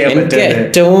റിലേറ്റ് ചെയ്യാൻ പറ്റും.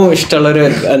 ഏറ്റവും ഇഷ്ടമുള്ളൊരു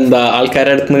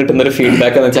ആൾക്കാരുടെ അടുത്ത് നിന്ന് കിട്ടുന്ന ഒരു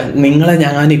ഫീഡ്ബാക്ക് എന്ന് വെച്ചാൽ നിങ്ങളെ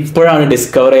ഞാൻ ഇപ്പോഴാണ്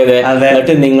ഡിസ്കവർ ചെയ്തത്,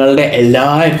 എന്നിട്ട് നിങ്ങളുടെ എല്ലാ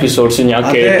എപ്പിസോഡ്സും ഞാൻ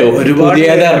കേട്ടു. ഒരുപാട്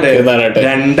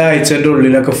 2 ആഴ്ചന്റെ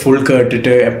ഉള്ളിലൊക്കെ ഫുൾ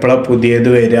കേട്ടിട്ട് എപ്പോഴാ പുതിയത്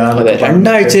വരിക.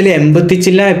 2 ആഴ്ചയിൽ 80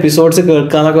 ചില്ല എപ്പിസോഡ്സ്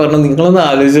കേൾക്കാന്നൊക്കെ പറഞ്ഞു. നിങ്ങളൊന്ന്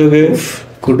ആലോചിച്ച്.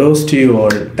 Kudos to you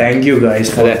all. Thank you guys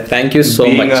for thank you so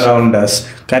much around us.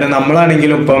 കാരണം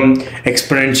നമ്മളാണെങ്കിലും ഇപ്പം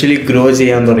എക്സ്പെറൻഷ്യലി ഗ്രോ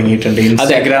ചെയ്യാൻ തുടങ്ങിയിട്ടുണ്ട്.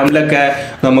 ഇൻസ്റ്റാഗ്രാമിലൊക്കെ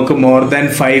നമുക്ക് more than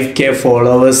 5K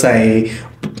ഫോളോവേഴ്സ് ആയി.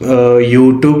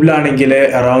 യൂട്യൂബിലാണെങ്കിൽ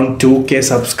അറൌണ്ട് 2K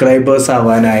സബ്സ്ക്രൈബേഴ്സ്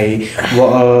ആവാനായി.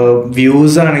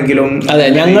 വ്യൂസ് ആണെങ്കിലും അതെ,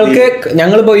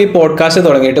 ഞങ്ങളിപ്പോ ഈ പോഡ്കാസ്റ്റ്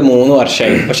തുടങ്ങിയിട്ട് 3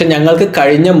 വർഷമായി. പക്ഷെ ഞങ്ങൾക്ക്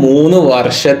കഴിഞ്ഞ 3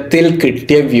 വർഷത്തിൽ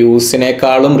കിട്ടിയ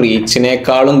വ്യൂസിനേക്കാളും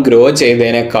റീച്ചിനേക്കാളും ഗ്രോ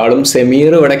ചെയ്തതിനേക്കാളും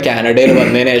സമീർ ഇവിടെ കാനഡയിൽ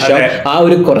വന്നതിന് ശേഷം ആ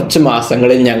ഒരു കുറച്ച്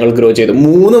മാസങ്ങളിൽ ഞങ്ങൾ ഗ്രോ ചെയ്തു.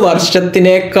 3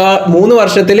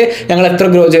 വർഷത്തിൽ ഞങ്ങൾ എത്ര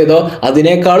ഗ്രോ ചെയ്തോ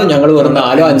അതിനേക്കാളും ഞങ്ങൾ വെറും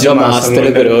 4-5 മാസത്തിൽ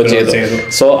ഗ്രോ ചെയ്തു.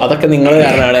 സോ അതൊക്കെ നിങ്ങൾ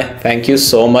കാരണമാണ്. Thank you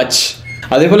so much.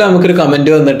 അതേപോലെ നമുക്കൊരു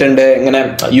കമന്റ് വന്നിട്ടുണ്ട് ഇങ്ങനെ,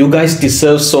 you guys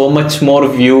deserve so much more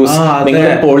views, നിങ്ങൾ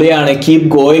പൊളിയാണ്, കീപ്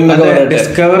ഗോയിങ്.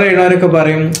 ഡിസ്കവർ ചെയ്യണവരൊക്കെ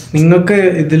പറയും നിങ്ങൾക്ക്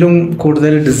ഇതിലും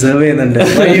കൂടുതൽ ഡിസേർവ് ചെയ്യുന്നുണ്ട്,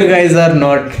 you guys are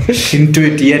not into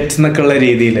it yet എന്നൊക്കെ ഉള്ള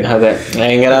രീതിയിൽ. അതെ,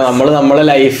 ഇങ്ങനെ നമ്മളെ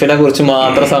ലൈഫിനെ കുറിച്ച്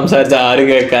മാത്രം സംസാരിച്ച് ആരും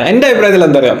കേൾക്കാൻ. എന്റെ അഭിപ്രായത്തിൽ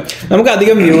എന്താ പറയാ, നമുക്ക്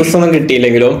അധികം വ്യൂസ് ഒന്നും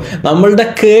കിട്ടിയില്ലെങ്കിലും നമ്മളുടെ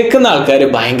കേൾക്കുന്ന ആൾക്കാർ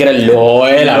ഭയങ്കര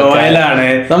ലോയലാണ്.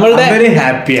 നമ്മളുടെ അവര്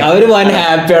ഹാപ്പിയാണ്,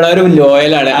 അവര്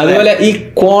ലോയലാണ്. അതുപോലെ ഈ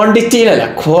ക്വാണ്ടിറ്റിയിലല്ല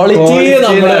ക്വാളിറ്റി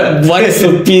നമ്മള് വൻ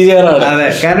സുപ്പീരിയർ ആണ്. അതെ,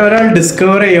 കാരണം ഒരാൾ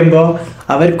ഡിസ്കവർ ചെയ്യുമ്പോ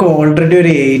അവർക്ക് ഓൾറെഡി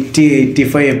ഒരു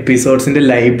 80-85 എപ്പിസോഡ്സിന്റെ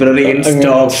ലൈബ്രറി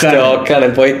സ്റ്റോക്കാണ്,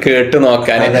 പോയി കേട്ട്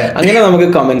നോക്കാൻ. അങ്ങനെ നമുക്ക്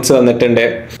കമന്റ്സ് വന്നിട്ടുണ്ട്.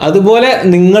 അതുപോലെ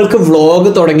നിങ്ങൾക്ക്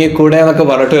വ്ളോഗ് തുടങ്ങിക്കൂടെ എന്നൊക്കെ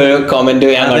പറഞ്ഞിട്ട് ഒരു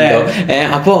കമന്റ് ഞാൻ കണ്ടു.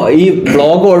 അപ്പൊ ഈ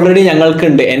വ്ളോഗ് ഓൾറെഡി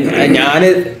ഞങ്ങൾക്കുണ്ട്. ഞാൻ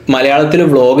മലയാളത്തിൽ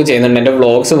വ്ളോഗ് ചെയ്യുന്നുണ്ട്, എന്റെ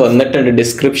വ്ളോഗ്സ് വന്നിട്ടുണ്ട്,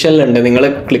 ഡിസ്ക്രിപ്ഷനിലുണ്ട്, നിങ്ങൾ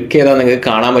ക്ലിക്ക് ചെയ്താൽ നിങ്ങൾക്ക്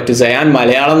കാണാൻ പറ്റും. സയാൻ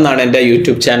മലയാളം എന്നാണ് എന്റെ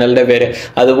യൂട്യൂബ് ചാനലിന്റെ പേര്.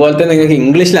 അതുപോലത്തെ നിങ്ങൾക്ക്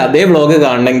ഇംഗ്ലീഷിൽ അതേ വ്ളോഗ്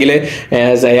കാണണമെങ്കിൽ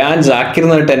സയാൻ ജാക്കിർ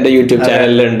എന്ന് പറഞ്ഞിട്ട് എന്റെ യൂട്യൂബ്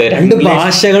ചാനലിലുണ്ട്. 2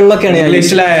 ഭാഷകളിലൊക്കെയാണ്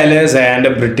ഇംഗ്ലീഷിലായാലും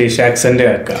സയാന്റെ ബ്രിട്ടീഷ് ആക്സെന്റ്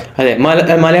കേൾക്കാം. അതെ,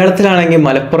 മലയാളത്തിലാണെങ്കിൽ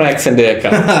മലപ്പുറം ആക്സെന്റ്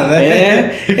കേൾക്കാം.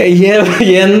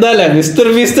 എന്താല്ലേ മിസ്റ്റർ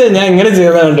ബീസ്റ്റ് ഞാൻ ഇങ്ങനെ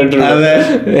ചെയ്ത കണ്ടിട്ടുണ്ട്.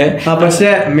 പക്ഷെ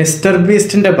മിസ്റ്റർ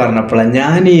ബീസ്റ്റിന്റെ പറഞ്ഞപ്പോഴാണ്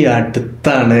ഞാൻ ഈ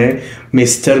അടുത്താണ്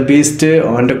മിസ്റ്റർ ബീസ്റ്റ്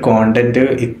ഓന്റെ കോണ്ടന്റ്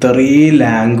ഇത്രയും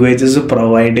ലാംഗ്വേജസ്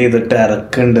പ്രൊവൈഡ് ചെയ്തിട്ട്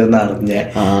ഇറക്കുന്നുണ്ടെന്ന് അറിഞ്ഞ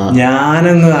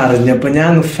ഞാനങ്ങ് അറിഞ്ഞപ്പോ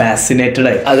ഞാൻ ഫാസിനേറ്റഡ്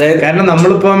ആയി. കാരണം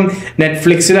നമ്മളിപ്പം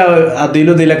നെറ്റ്ഫ്ലിക്സിൽ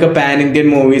അതിലും ഇതിലൊക്കെ പാൻ ഇന്ത്യൻ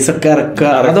മൂവീസ് ഒക്കെ ഇറക്കുക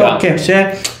അതൊക്കെ, പക്ഷെ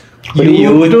ഒരു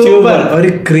യൂട്യൂബർ ഒരു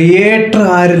ക്രിയേറ്റർ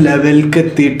ആ ഒരു ലെവലിലേക്ക്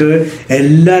എത്തിയിട്ട്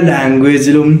എല്ലാ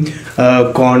ലാംഗ്വേജിലും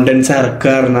കോണ്ടന്റ്സ്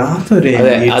ഇറക്കാറുണ്ട്.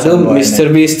 അത് മിസ്റ്റർ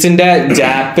ബീസ്റ്റിന്റെ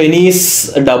ജാപ്പനീസ്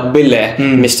ഡബില്ലേ,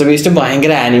 മിസ്റ്റർ ബീസ്റ്റ്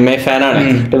ഭയങ്കര ആനിമേ ഫാനാണ്.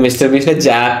 മിസ്റ്റർ ബീസ്റ്റിന്റെ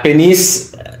ജാപ്പനീസ്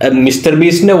മിസ്റ്റർ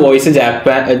ബീസ്റ്റിന്റെ വോയിസ്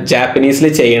ജാപ്പനീസിൽ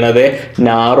ചെയ്യണത്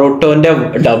നാറൂട്ടോന്റെ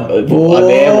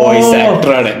അതേ വോയിസ്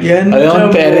ആക്ടറാണ്. അത്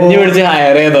തെരഞ്ഞു പിടിച്ച്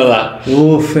ഹയർ ചെയ്തതാ.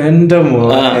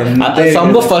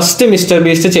 സംഭവം ഫസ്റ്റ് മിസ്റ്റർ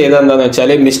ബീസ്റ്റ് ചെയ്തത് എന്താന്ന്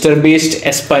വെച്ചാല് mister beast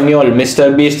എസ്പന്യോൾ, mister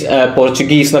beast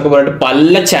Portuguese എന്നൊക്കെ പറഞ്ഞിട്ട്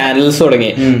പല ചാനൽസ്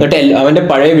തുടങ്ങി. എന്നിട്ട് അവന്റെ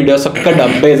പഴയ വീഡിയോസ് ഒക്കെ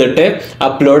ഡബ് ചെയ്തിട്ട്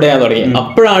അപ്ലോഡ് ചെയ്യാൻ തുടങ്ങി.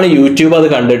 അപ്പോഴാണ് യൂട്യൂബ് അത്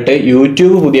കണ്ടിട്ട്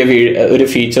യൂട്യൂബ് പുതിയ ഒരു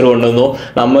ഫീച്ചർ കൊണ്ടുവന്നു.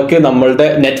 നമുക്ക് നമ്മളുടെ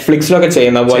നെറ്റ്ഫ്ലിക്സിലൊക്കെ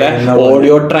ചെയ്യുന്ന പോലെ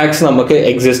ഓഡിയോ ട്രാക്സ് നമുക്ക്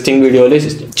എക്സിസ്റ്റിംഗ് വീഡിയോയിൽ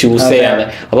ചൂസ് ചെയ്യാതെ.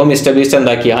 അപ്പൊ മിസ്റ്റർ ബീസ്റ്റ്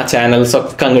എന്താക്കി, ആ ചാനൽസ്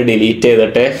ഒക്കെ അങ്ങ് ഡിലീറ്റ്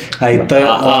ചെയ്തിട്ട്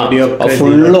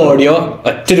ഫുൾ ഓഡിയോ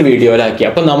ഒറ്റൊരു വീഡിയോയിലാക്കി.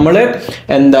 അപ്പൊ നമ്മള്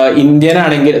എന്താ ഇന്ത്യൻ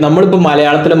ആണെങ്കിൽ നമ്മളിപ്പോ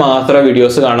മലയാളത്തിൽ മാത്രമേ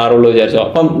വീഡിയോസ് കാണാറുള്ളൂ വിചാരിച്ചോ.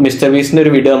 അപ്പം മിസ്റ്റർ ബീസ്റ്റിന്റെ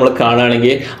ഒരു വീഡിയോ നമ്മൾ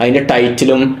കാണുകയാണെങ്കിൽ അതിന്റെ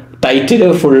ടൈറ്റിൽ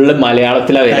ഫുള്ള്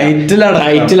മലയാളത്തിലാണ്,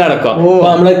 ടൈറ്റിൽ അടക്കം. അപ്പൊ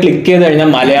നമ്മള് ക്ലിക്ക് ചെയ്ത് കഴിഞ്ഞാൽ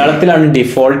മലയാളത്തിലാണ്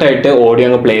ഡിഫോൾട്ട് ആയിട്ട് ഓഡിയോ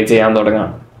അങ്ങ് പ്ലേ ചെയ്യാൻ തുടങ്ങാം.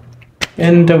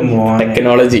 എന്റെ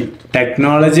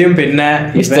ടെക്നോളജിയും പിന്നെ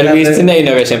മിസ്റ്റർ ബീസ്റ്റിന്റെ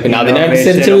ഇന്നോവേഷൻ, പിന്നെ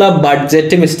അതിനനുസരിച്ചുള്ള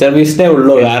ബഡ്ജറ്റ് മിസ്റ്റർ ബീസ്റ്റിനെ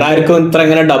ഉള്ളൂ. വേറെ ആർക്കും ഇത്ര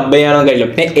ഇങ്ങനെ ഡബ് ചെയ്യാനോ കഴിയില്ല.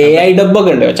 പിന്നെ AI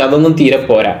ഡബ്ബൊക്കെ ഉണ്ട്, പക്ഷെ അതൊന്നും തീരെ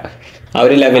പോരാ, ആ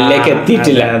ഒരു ലെവലിലേക്ക്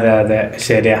എത്തിയിട്ടില്ല. അതെ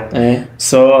ശരിയാ.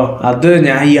 സോ അത്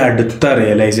ഞാൻ ഈ അടുത്ത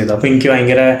റിയലൈസ് ചെയ്തു. അപ്പൊ എനിക്ക്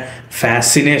ഭയങ്കര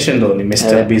ഫാസിനേഷൻ തോന്നി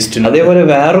മിസ്റ്റർ ബീസ്റ്റിന്. അതേപോലെ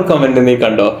വേറൊരു കമന്റ് നീ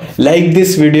കണ്ടോ, ലൈക്ക്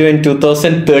ദിസ് വീഡിയോ ഇൻ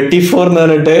 2034 എന്ന്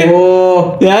പറഞ്ഞിട്ട്.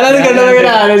 ഞാനത് കണ്ടപ്പോൾ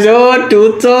ആലോചിച്ചോ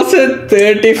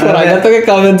 2034 അങ്ങനത്തെ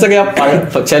കമന്റ്സ് ഒക്കെ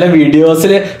ചില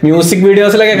വീഡിയോസില് മ്യൂസിക്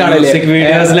വീഡിയോസിലൊക്കെ കാണില്ലേ,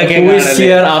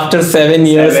 ആഫ്റ്റർ 7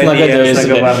 years എന്നൊക്കെ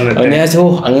ചോദിച്ചിട്ട് ഞാൻ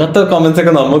അങ്ങനത്തെ കമന്റ്സ്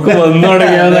ഒക്കെ നമുക്ക് വന്നു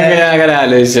തുടങ്ങിയതൊക്കെ ഞാൻ അങ്ങനെ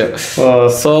ആലോചിച്ചു.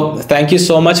 So thank you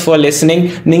so much for listening.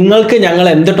 നിങ്ങൾക്ക് ഞങ്ങൾ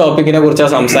എന്ത് ടോപ്പിക്കിനെ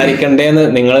കുറിച്ചാണ് സംസാരിക്കേണ്ടതെന്ന്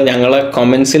നിങ്ങൾ ഞങ്ങളെ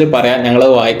കമന്റ്സിൽ പറയാം, ഞങ്ങൾ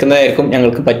വായിക്കുന്നതായിരിക്കും.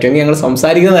 ഞങ്ങൾക്ക് പറ്റുമെങ്കിൽ ഞങ്ങൾ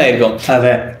സംസാരിക്കുന്നതായിരിക്കും.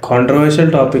 അതെ, കോൺട്രവേഴ്ഷ്യൽ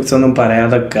ടോപ്പിക്സ് ഒന്നും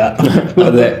പറയാതൊക്കെ.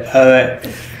 അതെ.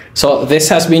 So this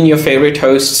has been your favorite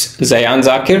hosts Zayaan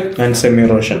Zakir and Sameer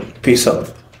Roshan. Peace out.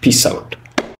 Peace out.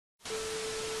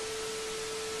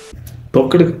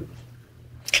 Tokked.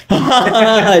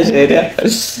 ശരിയാ.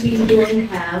 We don't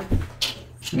have.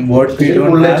 What we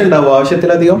don't have.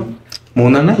 ആവശ്യത്തിലധികം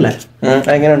 3 അല്ലേ?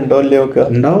 എങ്ങനെ ഉണ്ടോ അല്ലയോ ഒക്കെ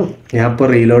ഉണ്ടാവും. ഞാൻ ഇപ്പൊ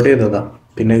റീലോഡ് ചെയ്തതാ.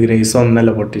 പിന്നെ ഗ്രേസ്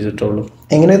ഒന്നല്ല പൊട്ടിച്ചിട്ടുള്ളൂ.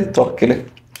 എങ്ങനെ തുറക്കല്?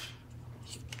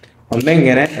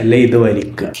 ഒന്നെങ്ങനെ അല്ലേ ഇത്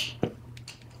വലിക്കുക.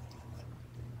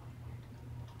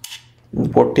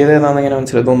 പൊട്ടിയത് ഏതാന്ന് എങ്ങനെ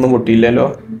മനസ്സിലായി? ഇതൊന്നും പൊട്ടിയില്ലല്ലോ.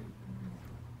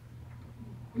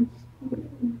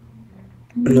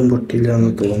 ഒന്നും പൊട്ടിയില്ല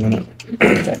എന്ന് തോന്നണം.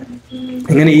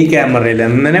 ഇങ്ങനെ ഈ ക്യാമറയിൽ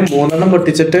അങ്ങനെ 3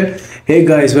 പൊട്ടിച്ചിട്ട് hey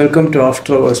guys welcome to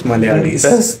after hours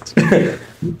Malayalees.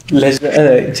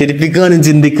 ചിരിപ്പിക്കാനും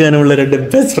ചിന്തിക്കാനുമുള്ള 2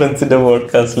 best ഫ്രണ്ട്സിന്റെ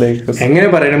പോഡ്കാസ്റ്റിലേക്ക് എങ്ങനെ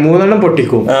പറയണേ? 3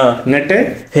 പൊട്ടിക്കും. എന്നിട്ട്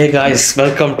hey guys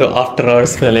welcome to after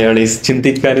hours Malayalees.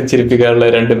 ചിന്തിക്കാനും ചിരിപ്പിക്കാനുള്ള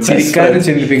 2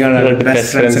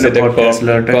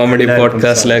 കോമഡി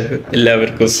പോഡ്കാസ്റ്റിലേക്ക്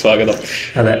എല്ലാവർക്കും സ്വാഗതം.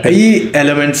 അതെ, ഈ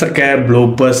എലമെന്റ്സ് ഒക്കെ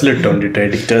ബ്ലൂപ്പേഴ്സിൽ ഇട്ടോണ്ടിട്ട്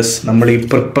എഡിറ്റേഴ്സ് നമ്മൾ ഈ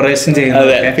പ്രിപ്പറേഷൻ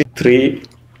ചെയ്യുന്നത് 3,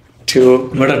 2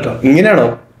 ഇവിടെ കേട്ടോ. ഇങ്ങനെയാണോ?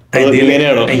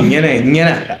 ഇങ്ങനെയാണോ?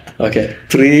 ഇങ്ങനെ. ഓക്കെ,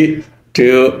 3,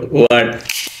 2, 1.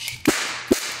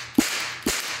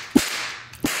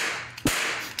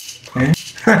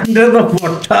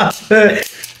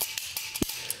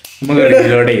 നമുക്ക്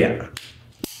റീലോഡ് ചെയ്യാം.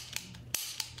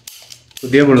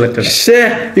 പുതിയ ബുള്ളറ്റ്.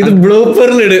 ഇത്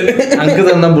ബ്ലൂപ്പറിലിട്. നമുക്ക്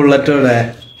തന്ന ബുള്ളറ്റ് ഇവിടെ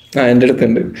എന്റെ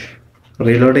അടുത്തുണ്ട്.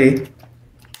 റീലോഡ് ചെയ്യും.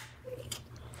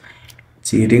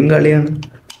 ചിരിയും കളിയാണ്.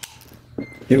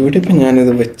 എവിടെ ഇപ്പൊ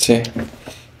ഞാനിത് വെച്ചേ?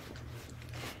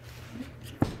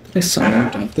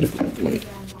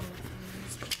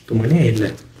 മണിയായില്ലേ?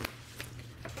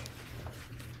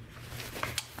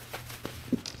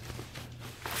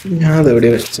 ഞാൻ അതെവിടെ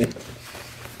വെച്ചേ?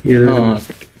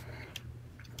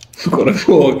 കൊറേ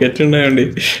പോക്കറ്റ് ഉണ്ടായോണ്ട്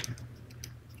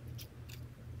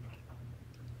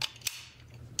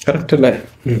കറക്റ്റ് അല്ലേ?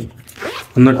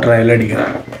 ഒന്ന് ട്രയൽ അടിക്കാം.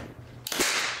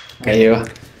 അയ്യോ.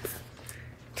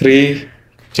 3,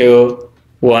 2,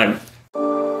 1.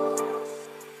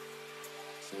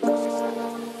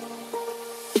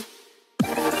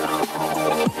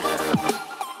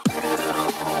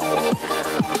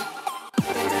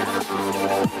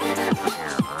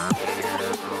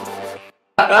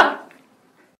 Ha ha.